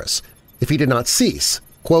dangerous. If he did not cease,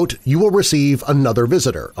 quote, "you will receive another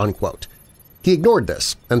visitor," unquote. He ignored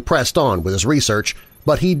this and pressed on with his research,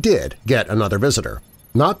 but he did get another visitor.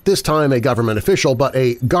 Not this time a government official, but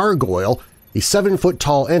a gargoyle, a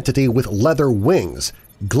 7-foot-tall entity with leather wings,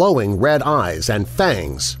 glowing red eyes, and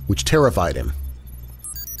fangs, which terrified him.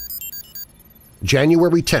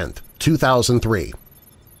 January 10, 2003.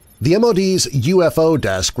 The MOD's UFO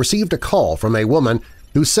desk received a call from a woman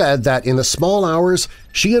who said that in the small hours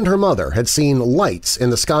she and her mother had seen lights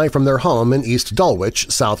in the sky from their home in East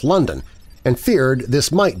Dulwich, South London, and feared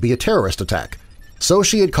this might be a terrorist attack. So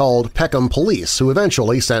she had called Peckham Police, who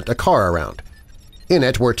eventually sent a car around. In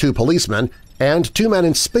it were 2 policemen and 2 men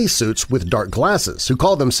in spacesuits with dark glasses who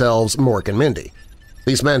called themselves Mork and Mindy.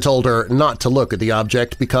 These men told her not to look at the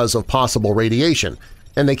object because of possible radiation,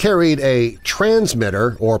 and they carried a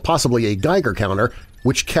transmitter or possibly a Geiger counter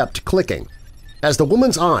which kept clicking. As the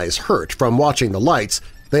woman's eyes hurt from watching the lights,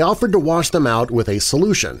 they offered to wash them out with a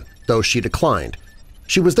solution, though she declined.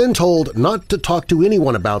 She was then told not to talk to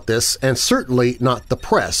anyone about this and certainly not the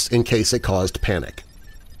press in case it caused panic.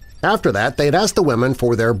 After that, they had asked the women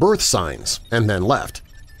for their birth signs and then left.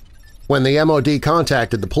 When the MOD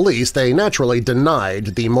contacted the police, they naturally denied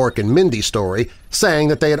the Mork and Mindy story, saying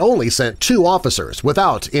that they had only sent 2 officers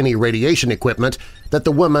without any radiation equipment, that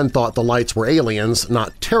the women thought the lights were aliens,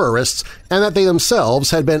 not terrorists, and that they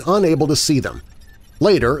themselves had been unable to see them.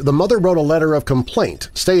 Later, the mother wrote a letter of complaint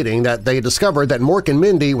stating that they discovered that Mork and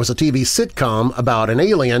Mindy was a TV sitcom about an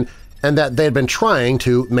alien and that they had been trying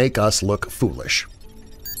to make us look foolish.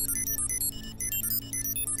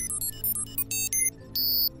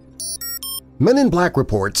 Men in Black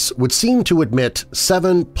reports would seem to admit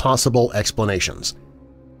 7 possible explanations.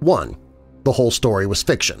 1. The whole story was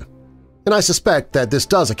fiction. And I suspect that this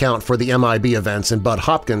does account for the MIB events in Bud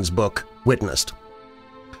Hopkins' book, Witnessed.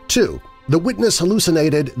 2. The witness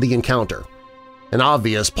hallucinated the encounter. An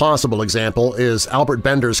obvious possible example is Albert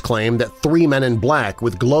Bender's claim that 3 men in black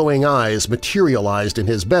with glowing eyes materialized in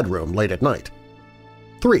his bedroom late at night.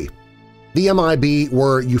 3. The MIB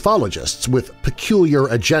were ufologists with peculiar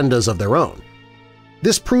agendas of their own.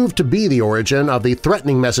 This proved to be the origin of the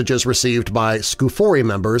threatening messages received by Scufori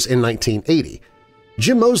members in 1980.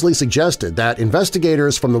 Jim Moseley suggested that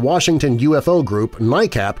investigators from the Washington UFO group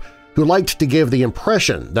NICAP, who liked to give the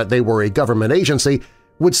impression that they were a government agency,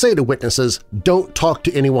 would say to witnesses, "Don't talk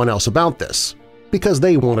to anyone else about this," because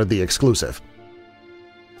they wanted the exclusive.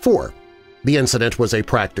 4. The incident was a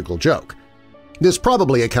practical joke. This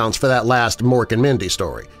probably accounts for that last Mork and Mindy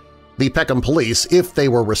story. The Peckham Police, if they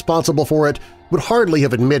were responsible for it, would hardly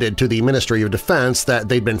have admitted to the Ministry of Defense that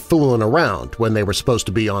they'd been fooling around when they were supposed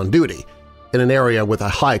to be on duty, in an area with a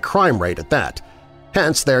high crime rate at that.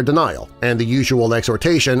 Hence their denial, and the usual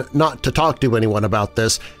exhortation not to talk to anyone about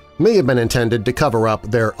this may have been intended to cover up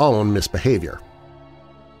their own misbehavior.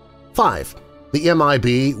 5. The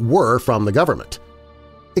MIB were from the government.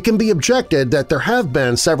 It can be objected that there have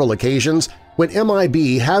been several occasions when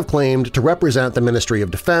MIB have claimed to represent the Ministry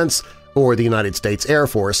of Defense or the United States Air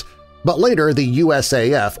Force, but later the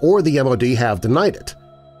USAF or the MOD have denied it.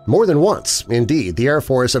 More than once, indeed, the Air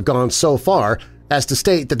Force have gone so far as to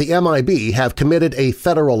state that the MIB have committed a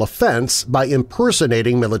federal offense by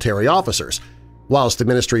impersonating military officers, whilst the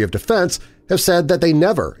Ministry of Defense have said that they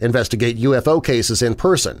never investigate UFO cases in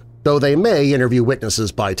person, though they may interview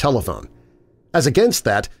witnesses by telephone. As against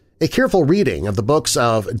that, a careful reading of the books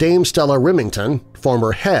of Dame Stella Rimington,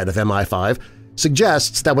 former head of MI5,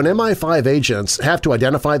 suggests that when MI5 agents have to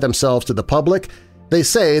identify themselves to the public, they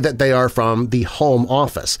say that they are from the Home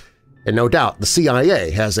Office, and no doubt the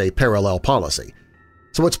CIA has a parallel policy.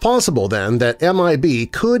 So it's possible then that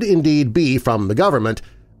MIB could indeed be from the government,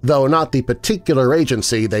 though not the particular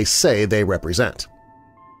agency they say they represent.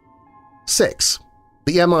 6.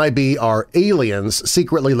 The MIB are aliens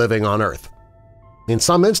secretly living on Earth. In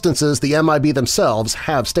some instances, the MIB themselves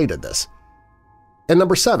have stated this. And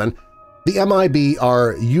number 7, the MIB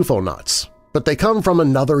are ufonauts, but they come from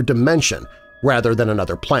another dimension rather than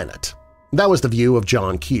another planet. That was the view of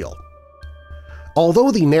John Keel.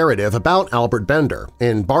 Although the narrative about Albert Bender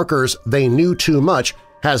in Barker's They Knew Too Much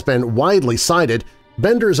has been widely cited,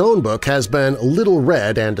 Bender's own book has been little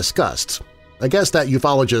read and discussed. I guess that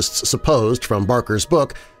ufologists supposed from Barker's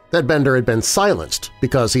book that Bender had been silenced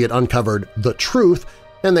because he had uncovered the truth,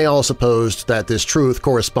 and they all supposed that this truth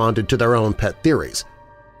corresponded to their own pet theories.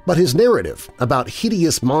 But his narrative about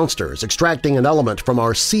hideous monsters extracting an element from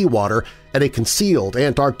our seawater at a concealed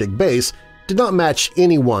Antarctic base did not match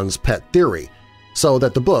anyone's pet theory, so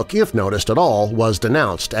that the book, if noticed at all, was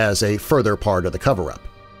denounced as a further part of the cover-up.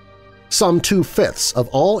 Some 2/5 of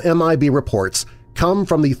all MIB reports come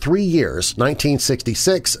from the 3 years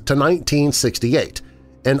 1966 to 1968,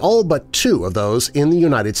 and all but 2 of those in the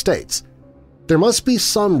United States. There must be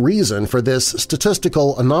some reason for this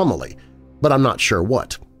statistical anomaly, but I'm not sure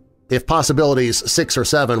what. If possibilities 6 or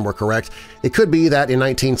 7 were correct, it could be that in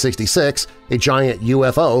 1966 a giant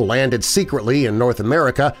UFO landed secretly in North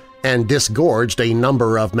America and disgorged a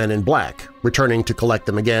number of men in black, returning to collect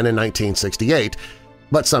them again in 1968.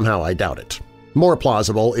 but somehow I doubt it. More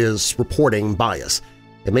plausible is reporting bias.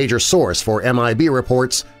 A major source for MIB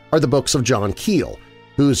reports are the books of John Keel,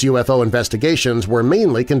 whose UFO investigations were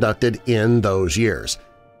mainly conducted in those years.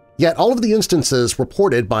 Yet all of the instances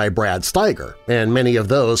reported by Brad Steiger, and many of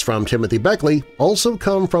those from Timothy Beckley, also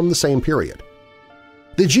come from the same period.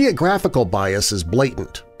 The geographical bias is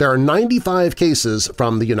blatant. There are 95 cases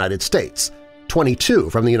from the United States, 22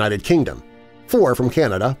 from the United Kingdom, 4 from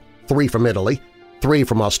Canada, 3 from Italy, 3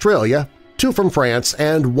 from Australia, 2 from France,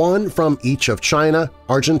 and 1 from each of China,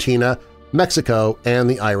 Argentina, Mexico, and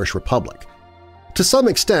the Irish Republic. To some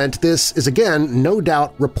extent, this is again no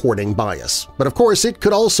doubt reporting bias, but of course it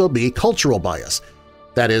could also be cultural bias.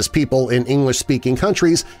 That is, people in English-speaking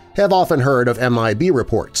countries have often heard of MIB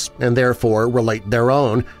reports and therefore relate their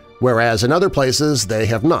own, whereas in other places they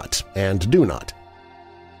have not and do not.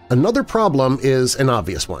 Another problem is an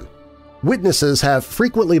obvious one. Witnesses have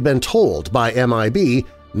frequently been told by MIB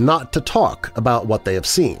not to talk about what they have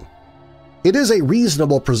seen. It is a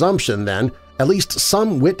reasonable presumption, then, at least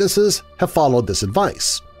some witnesses have followed this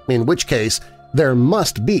advice, in which case there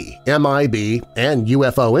must be MIB and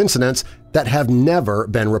UFO incidents that have never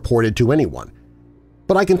been reported to anyone.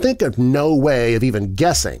 But I can think of no way of even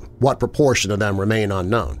guessing what proportion of them remain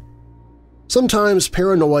unknown. Sometimes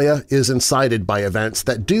paranoia is incited by events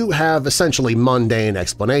that do have essentially mundane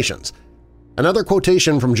explanations. Another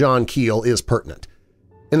quotation from John Keel is pertinent.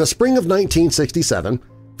 In the spring of 1967,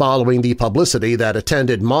 following the publicity that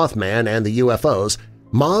attended Mothman and the UFOs,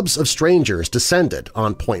 mobs of strangers descended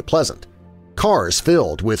on Point Pleasant. Cars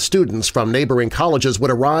filled with students from neighboring colleges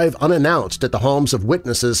would arrive unannounced at the homes of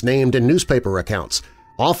witnesses named in newspaper accounts,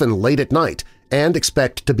 often late at night, and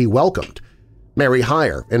expect to be welcomed. Mary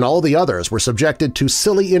Hyre and all the others were subjected to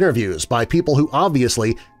silly interviews by people who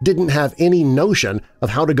obviously didn't have any notion of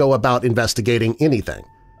how to go about investigating anything.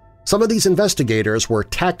 Some of these investigators were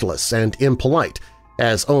tactless and impolite,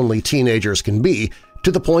 as only teenagers can be,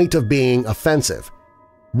 to the point of being offensive.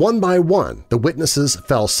 One by one, the witnesses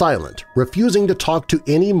fell silent, refusing to talk to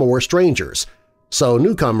any more strangers, so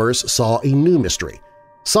newcomers saw a new mystery.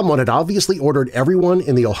 Someone had obviously ordered everyone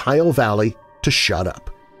in the Ohio Valley to shut up.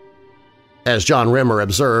 As John Rimmer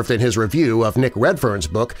observed in his review of Nick Redfern's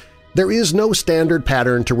book, there is no standard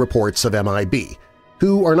pattern to reports of MIB,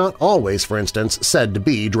 who are not always, for instance, said to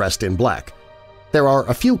be dressed in black. There are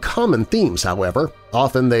a few common themes, however.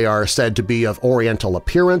 Often they are said to be of Oriental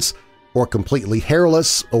appearance, or completely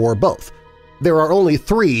hairless, or both. There are only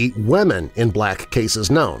 3 women in black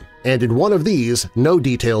cases known, and in one of these no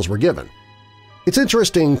details were given. It's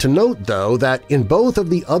interesting to note, though, that in both of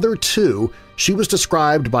the other 2 she was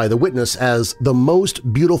described by the witness as the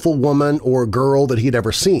most beautiful woman or girl that he'd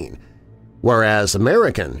ever seen. Whereas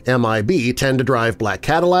American MIB tend to drive black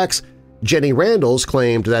Cadillacs, Jenny Randall's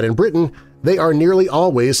claimed that in Britain they are nearly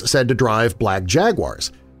always said to drive black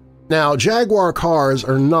Jaguars. Now, Jaguar cars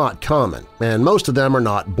are not common, and most of them are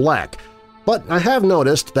not black, but I have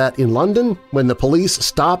noticed that in London, when the police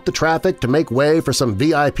stop the traffic to make way for some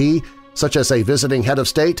VIP, such as a visiting head of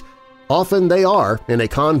state, often they are in a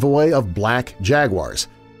convoy of black Jaguars.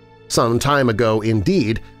 Some time ago,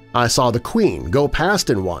 indeed, I saw the Queen go past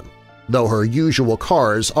in one, though her usual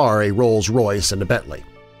cars are a Rolls-Royce and a Bentley.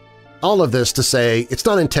 All of this to say it's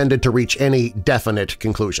not intended to reach any definite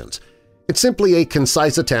conclusions. It's simply a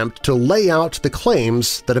concise attempt to lay out the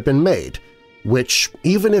claims that have been made, which,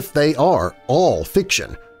 even if they are all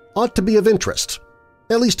fiction, ought to be of interest,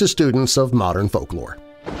 at least to students of modern folklore.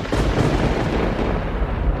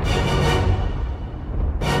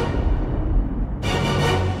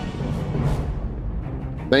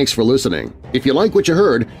 Thanks for listening. If you like what you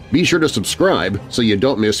heard, be sure to subscribe so you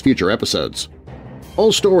don't miss future episodes.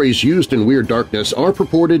 All stories used in Weird Darkness are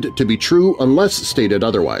purported to be true unless stated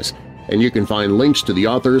otherwise, and you can find links to the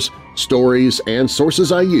authors, stories, and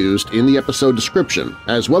sources I used in the episode description,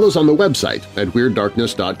 as well as on the website at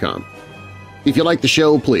WeirdDarkness.com. If you like the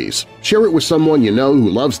show, please share it with someone you know who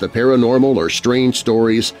loves the paranormal or strange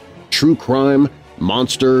stories, true crime,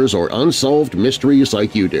 monsters, or unsolved mysteries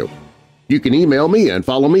like you do. You can email me and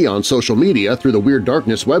follow me on social media through the Weird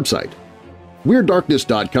Darkness website.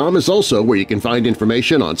 WeirdDarkness.com is also where you can find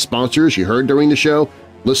information on sponsors you heard during the show,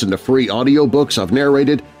 listen to free audiobooks I've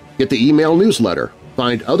narrated, get the email newsletter,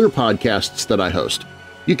 find other podcasts that I host.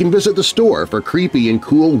 You can visit the store for creepy and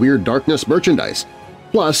cool Weird Darkness merchandise.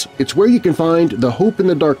 Plus, it's where you can find the Hope in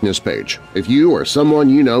the Darkness page if you or someone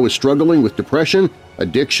you know is struggling with depression,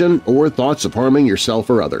 addiction, or thoughts of harming yourself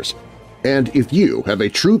or others. And if you have a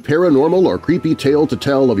true paranormal or creepy tale to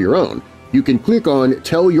tell of your own, you can click on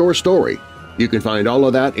Tell Your Story. You can find all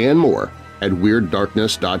of that and more at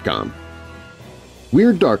WeirdDarkness.com.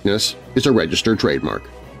 Weird Darkness is a registered trademark.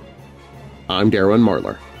 I'm Darren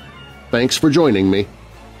Marlar. Thanks for joining me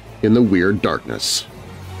in the Weird Darkness.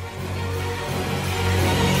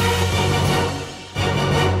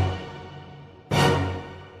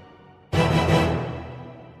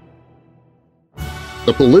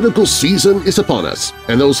 The political season is upon us,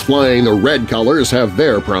 and those flying the red colors have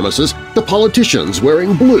their promises. The politicians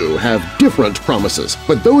wearing blue have different promises,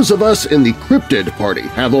 but those of us in the cryptid party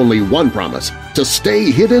have only one promise – to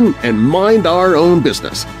stay hidden and mind our own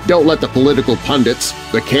business. Don't let the political pundits,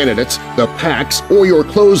 the candidates, the PACs, or your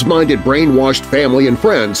closed-minded brainwashed family and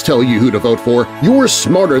friends tell you who to vote for. You're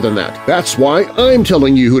smarter than that. That's why I'm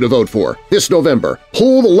telling you who to vote for. This November,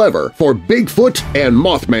 pull the lever for Bigfoot and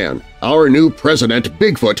Mothman. Our new president,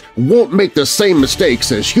 Bigfoot, won't make the same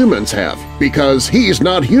mistakes as humans have, because he's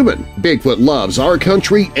not human. Bigfoot loves our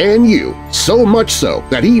country and you, so much so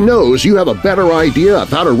that he knows you have a better idea of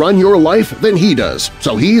how to run your life than he does,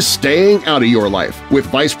 so he's staying out of your life. With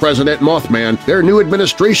Vice President Mothman, their new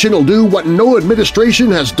administration will do what no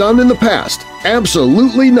administration has done in the past –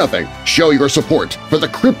 absolutely nothing. Show your support for the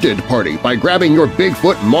Cryptid Party by grabbing your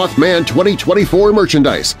Bigfoot Mothman 2024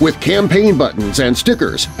 merchandise with campaign buttons and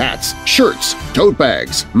stickers, hats, shirts, tote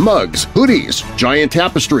bags, mugs, hoodies, giant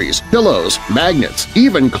tapestries, pillows, magnets,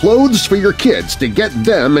 even clothes for your kids to get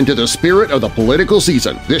them into the spirit of the political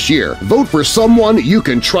season. This year, vote for someone you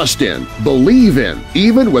can trust in, believe in,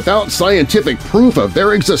 even without scientific proof of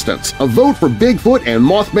their existence. A vote for Bigfoot and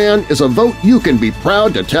Mothman is a vote you can be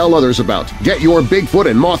proud to tell others about. Get your Bigfoot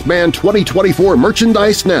and Mothman 2024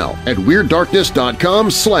 merchandise now at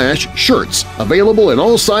WeirdDarkness.com/shirts, available in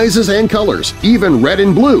all sizes and colors, even red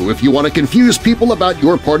and blue if you want to confuse people about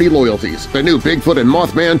your party loyalties. The new Bigfoot and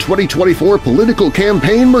Mothman 2024 political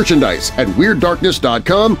campaign merchandise at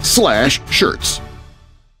WeirdDarkness.com/shirts.